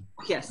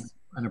 Yes.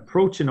 An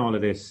approach in all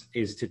of this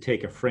is to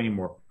take a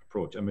framework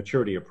approach, a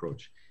maturity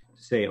approach,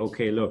 to say,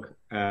 okay, look,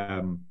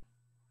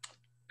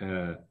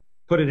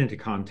 put it into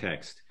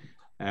context.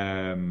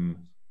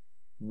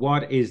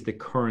 What is the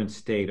current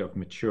state of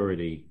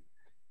maturity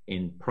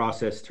in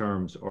process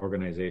terms,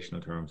 organizational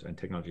terms, and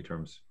technology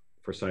terms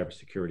for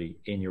cybersecurity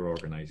in your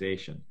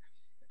organization?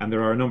 And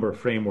there are a number of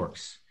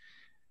frameworks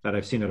that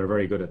I've seen that are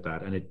very good at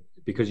that. And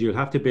because you'll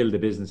have to build a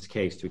business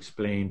case to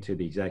explain to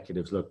the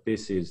executives, look,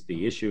 this is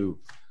the issue.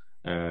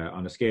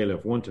 On a scale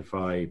of 1 to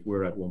 5,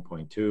 we're at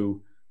 1.2,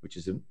 which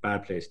is a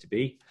bad place to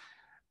be.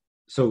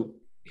 So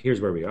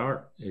here's where we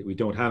are. We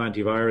don't have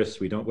antivirus.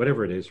 We don't,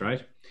 whatever it is,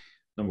 right?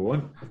 Number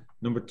one.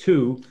 Number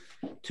two,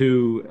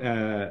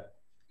 to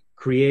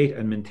create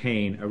and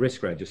maintain a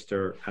risk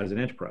register as an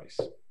enterprise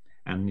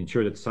and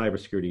ensure that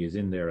cybersecurity is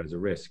in there as a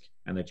risk,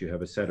 and that you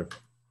have a set of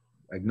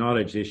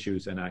acknowledged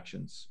issues and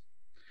actions,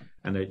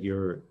 and that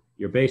you're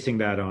basing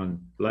that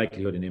on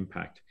likelihood and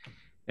impact.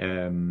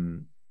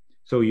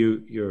 So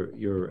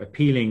you're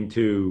appealing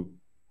to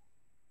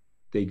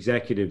the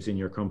executives in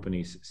your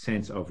company's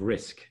sense of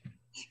risk.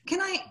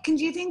 Do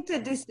you think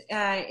that this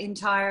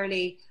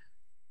entirely,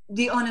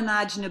 the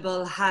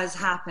unimaginable has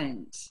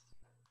happened?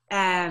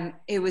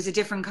 It was a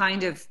different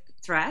kind of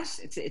threat.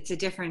 It's a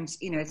different,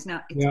 you know, it's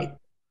not,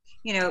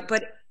 you know,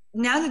 but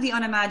now that the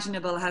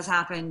unimaginable has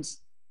happened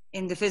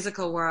in the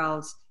physical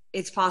world,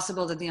 it's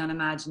possible that the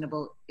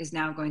unimaginable is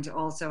now going to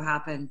also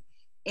happen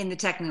in the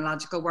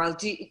technological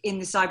world, in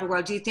the cyber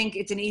world. Do you think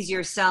it's an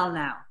easier sell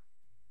now?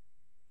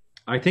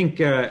 I think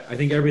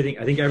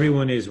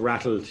everyone is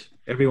rattled.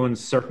 Everyone's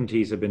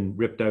certainties have been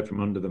ripped out from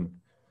under them.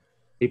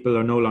 People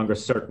are no longer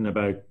certain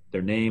about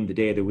their name, the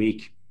day of the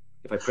week.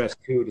 If I press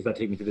 2, does that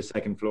take me to the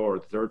second floor or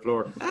the third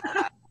floor?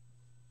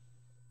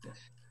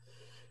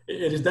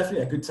 It is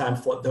definitely a good time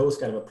for those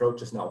kind of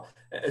approaches now.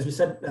 As we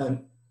said,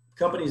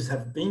 companies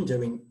have been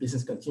doing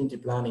business continuity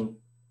planning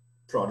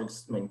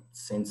projects,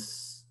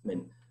 since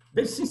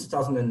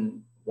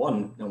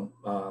 2001,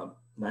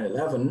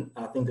 9/11.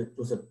 I think it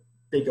was a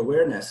big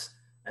awareness.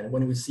 And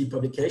when we see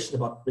publications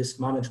about risk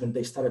management,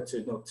 they started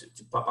to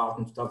pop out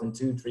in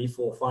 2002, 3,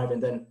 4, 5,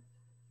 and then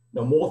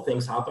more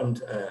things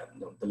happened.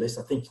 The list,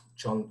 I think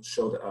John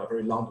showed a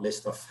very long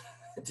list of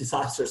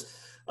disasters.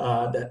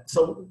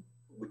 So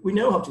we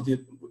know how to do,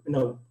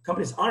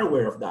 companies are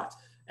aware of that.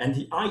 And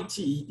the IT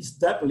is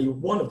definitely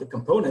one of the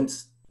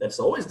components that's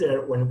always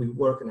there when we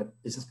work in a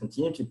business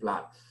continuity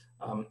plan.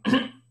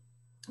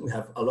 We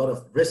have a lot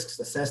of risks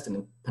assessed in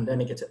a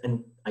pandemic,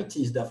 and IT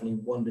is definitely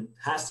one that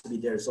has to be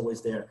there, is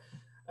always there.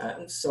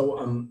 So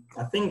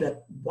I think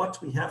that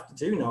what we have to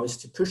do now is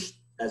to push,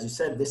 as you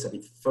said, this a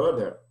bit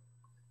further,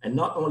 and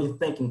not only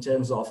think in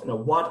terms of,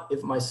 what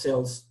if my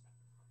sales,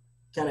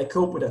 can I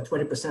cope with a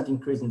 20%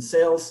 increase in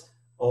sales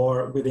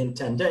or within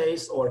 10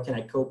 days, or can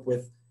I cope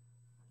with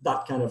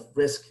that kind of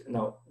risk?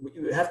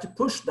 We have to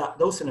push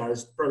those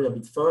scenarios probably a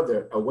bit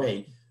further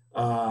away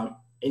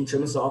in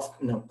terms of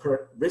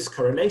risk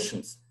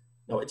correlations.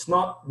 Now, it's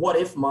not what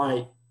if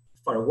my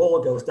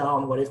firewall goes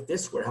down, what if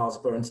this warehouse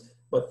burns,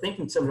 but think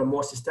in terms of a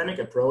more systemic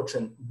approach,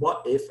 and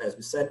what if, as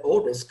we said,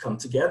 all risks come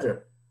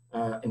together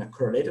in a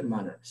correlated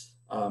manner,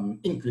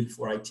 including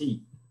for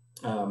IT.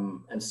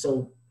 And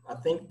so I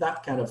think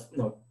that kind of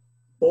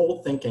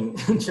bold thinking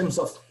in terms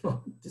of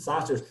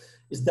disasters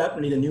is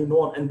definitely the new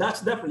norm. And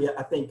that's definitely,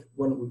 I think,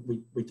 when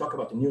we talk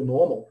about the new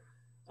normal,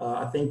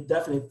 I think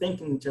definitely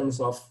thinking in terms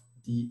of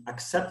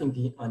accepting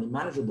the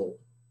unimaginable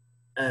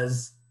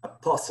as a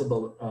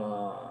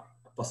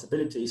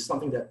possibility is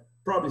something that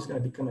probably is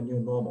going to become a new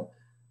normal.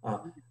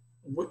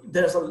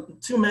 There's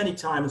too many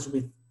times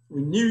we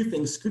knew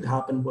things could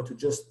happen, but we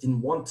just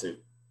didn't want to.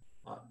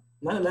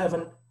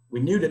 9/11, we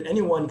knew that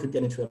anyone could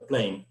get into a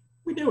plane.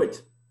 We knew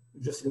it.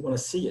 We just didn't want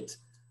to see it.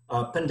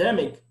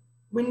 Pandemic,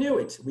 we knew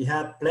it. We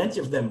had plenty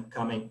of them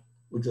coming.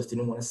 We just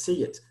didn't want to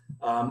see it.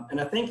 And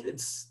I think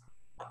it's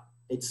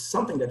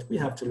something that we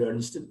have to learn,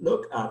 is to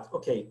look at,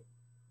 okay,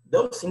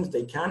 those things,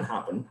 they can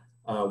happen.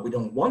 We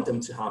don't want them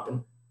to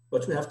happen,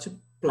 but we have to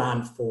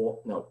plan for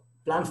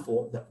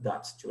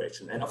that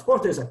situation. And of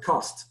course, there's a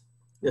cost.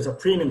 There's a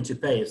premium to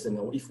pay.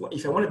 So,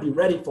 if I want to be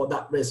ready for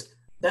that risk,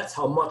 that's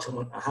how much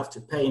I have to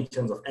pay in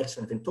terms of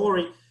extra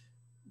inventory,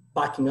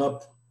 backing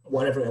up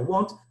whatever I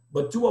want.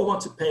 But do I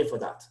want to pay for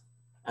that?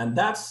 And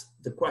that's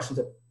the question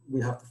that we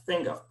have to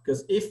think of.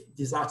 Because if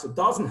disaster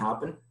doesn't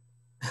happen,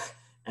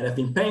 and I've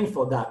been paying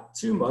for that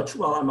too much,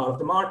 well, I'm out of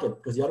the market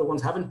because the other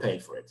ones haven't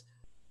paid for it.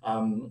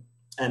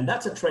 And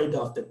that's a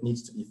trade-off that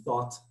needs to be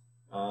thought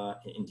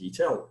in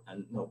detail.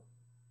 And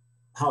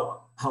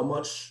how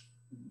much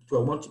do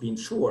I want to be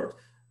insured?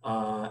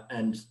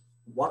 And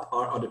what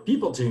are other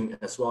people doing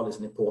as well is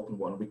an important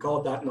one. We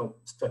call that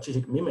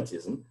strategic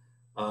mimetism.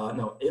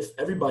 If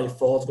everybody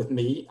falls with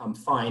me, I'm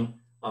fine.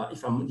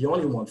 If I'm the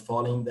only one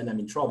falling, then I'm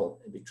in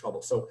big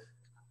trouble. So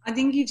I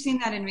think you've seen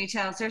that in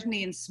retail,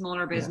 certainly in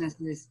smaller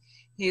businesses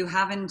who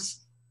haven't,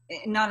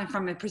 not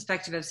from a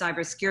perspective of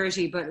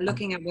cybersecurity, but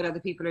looking at what other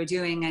people are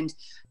doing and,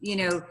 you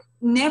know,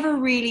 never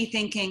really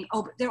thinking,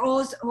 oh, but they're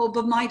always, oh,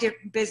 but my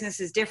business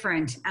is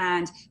different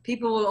and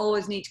people will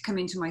always need to come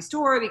into my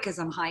store because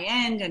I'm high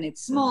end and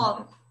it's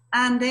small.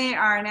 And they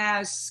are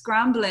now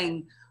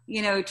scrambling,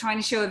 you know, trying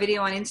to show a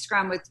video on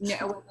Instagram with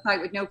a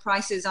website with no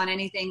prices on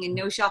anything and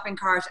no shopping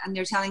cart. And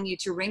they're telling you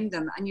to ring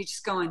them and you're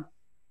just going,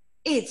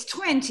 it's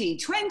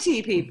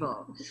 2020,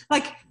 people.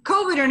 Like,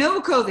 COVID or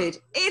no COVID,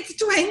 it's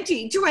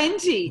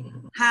 2020.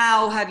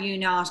 How have you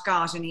not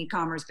got an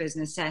e-commerce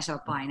business set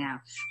up by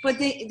now? But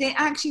they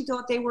actually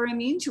thought they were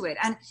immune to it.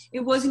 And it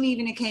wasn't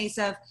even a case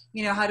of,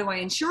 you know, how do I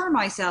insure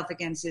myself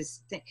against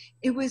this thing?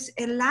 It was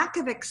a lack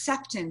of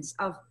acceptance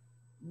of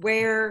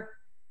where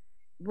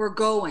we're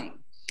going.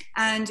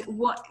 And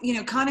what, you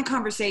know, kind of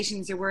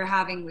conversations that we're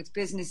having with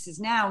businesses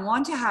now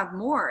want to have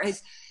more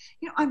is,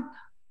 you know,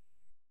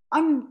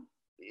 I'm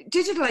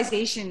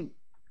digitalization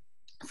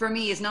for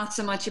me is not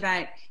so much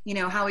about, you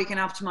know, how we can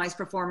optimize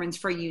performance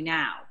for you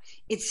now.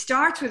 It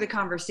starts with a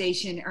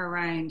conversation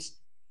around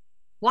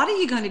what are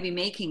you going to be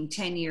making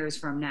 10 years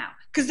from now?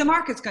 Because the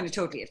market's going to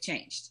totally have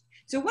changed.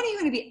 So what are you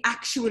going to be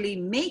actually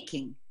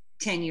making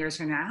 10 years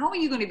from now? How are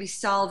you going to be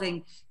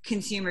solving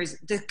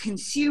the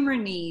consumer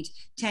need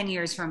 10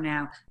 years from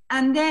now?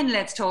 And then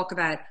let's talk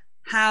about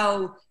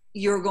how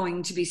you're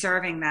going to be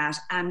serving that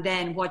and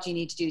then what you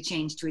need to do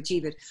change to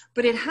achieve it.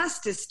 But it has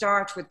to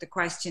start with the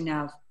question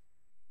of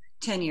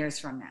 10 years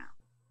from now.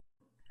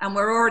 And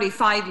we're already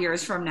 5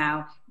 years from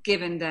now,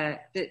 given the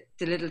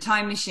little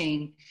time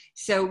machine.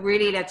 So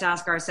really let's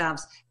ask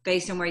ourselves,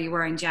 based on where you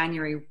were in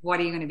January,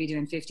 what are you going to be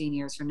doing 15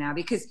 years from now?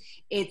 Because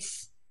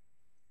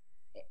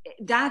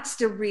that's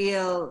the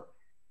real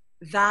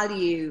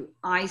value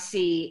I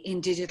see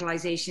in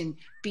digitalization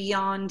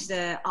beyond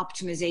the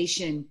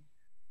optimization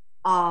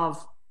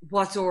of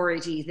what's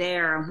already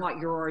there and what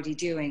you're already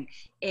doing.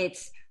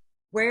 It's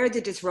where the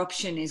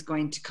disruption is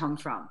going to come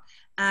from.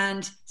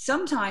 And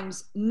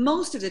sometimes,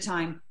 most of the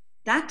time,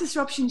 that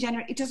disruption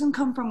it doesn't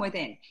come from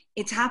within.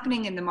 It's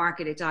happening in the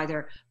market. It's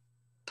either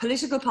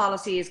political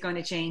policy is going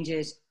to change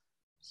it,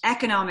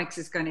 economics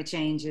is going to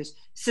change it,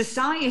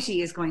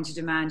 society is going to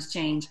demand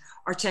change,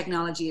 or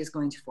technology is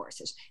going to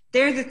force it.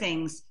 They're the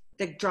things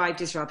that drive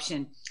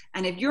disruption.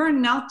 And if you're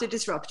not the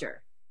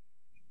disruptor,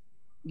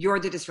 you're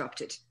the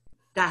disrupted.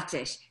 That's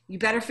it. You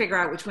better figure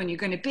out which one you're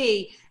going to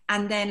be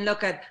and then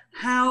look at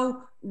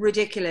how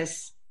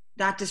ridiculous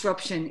that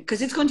disruption,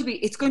 because it's going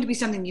to be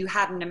something you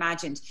hadn't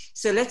imagined.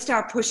 So let's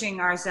start pushing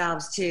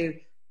ourselves to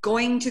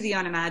going to the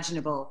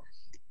unimaginable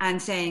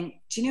and saying,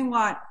 do you know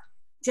what?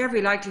 It's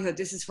every likelihood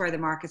this is where the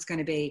market's going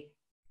to be.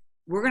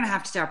 We're going to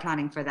have to start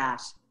planning for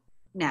that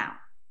now.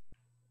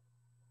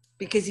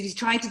 Because if you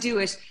try to do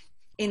it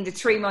in the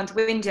 3-month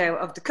window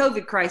of the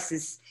COVID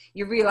crisis,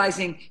 you're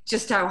realizing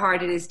just how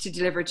hard it is to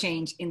deliver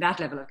change in that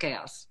level of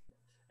chaos.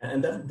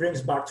 And that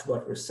brings back to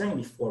what we were saying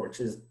before, which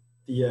is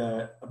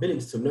the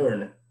ability to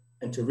learn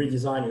and to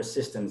redesign your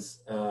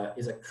systems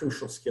is a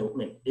crucial skill. I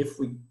mean, if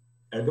we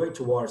are going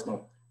towards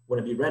now,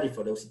 want to be ready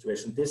for those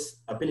situations, this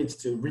ability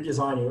to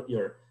redesign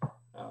your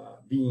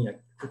being a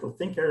critical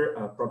thinker,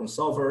 a problem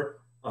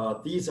solver,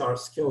 these are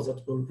skills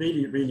that will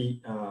really,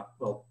 really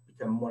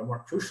become more and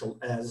more crucial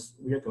as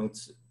we are going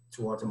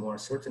towards a more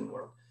certain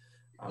world.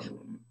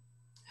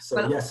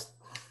 Yes.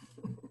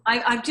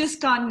 I've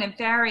just gotten a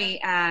very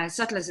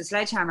subtle as a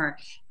sledgehammer.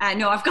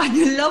 No, I've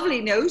gotten a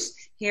lovely note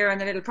here on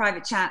the little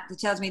private chat that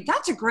tells me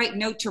that's a great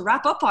note to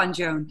wrap up on,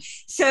 Joan.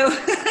 So,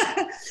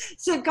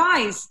 so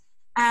guys,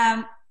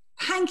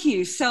 thank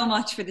you so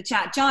much for the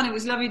chat. John, it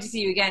was lovely to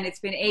see you again. It's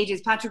been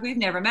ages. Patrick, we've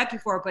never met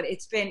before, but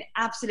it's been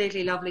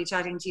absolutely lovely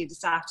chatting to you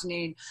this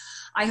afternoon.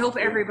 I hope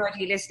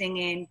everybody listening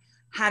in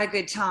had a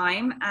good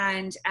time,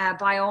 and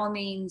by all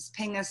means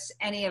ping us,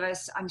 any of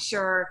us, I'm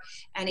sure,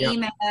 an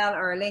email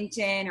or a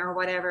LinkedIn or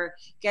whatever.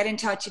 Get in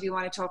touch if you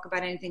want to talk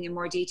about anything in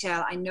more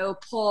detail. I know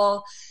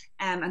Paul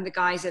and the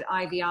guys at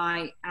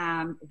IVI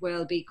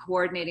will be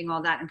coordinating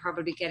all that and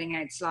probably getting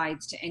out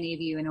slides to any of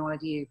you and all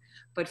of you.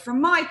 But for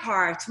my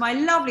part, my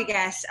lovely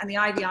guests and the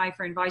IVI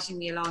for inviting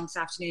me along this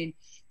afternoon,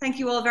 thank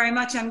you all very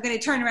much. I'm going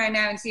to turn around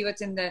now and see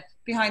what's in the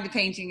behind the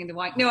painting in the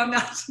wine. No, I'm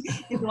not.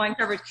 In the wine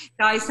cupboard.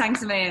 Guys,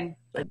 thanks a million.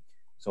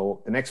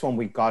 So the next one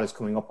we've got is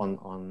coming up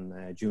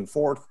on June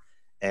 4th.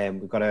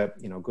 We've got a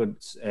good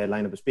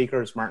lineup of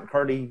speakers. Martin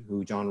Curley,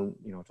 who John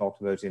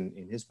talked about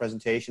in his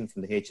presentation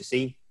from the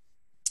HSE.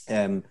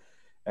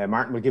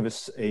 Martin will give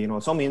us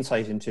some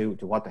insight into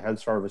what the health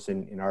service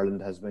in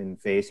Ireland has been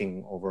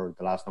facing over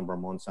the last number of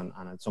months and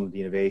some of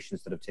the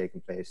innovations that have taken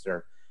place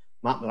there.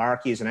 Matt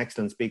Malarkey is an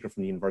excellent speaker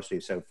from the University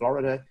of South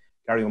Florida.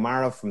 Gary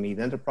O'Mara from Meath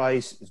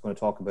Enterprise is going to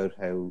talk about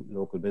how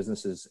local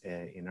businesses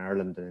in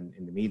Ireland and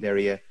in the Meath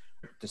area.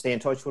 To stay in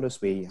touch with us,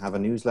 we have a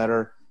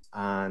newsletter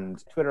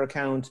and Twitter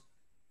account.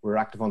 We're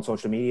active on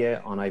social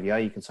media on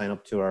IVI. You can sign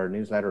up to our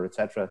newsletter,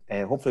 etc.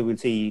 Hopefully we'll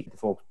see the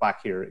folks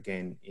back here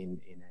again in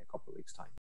a couple of weeks' time.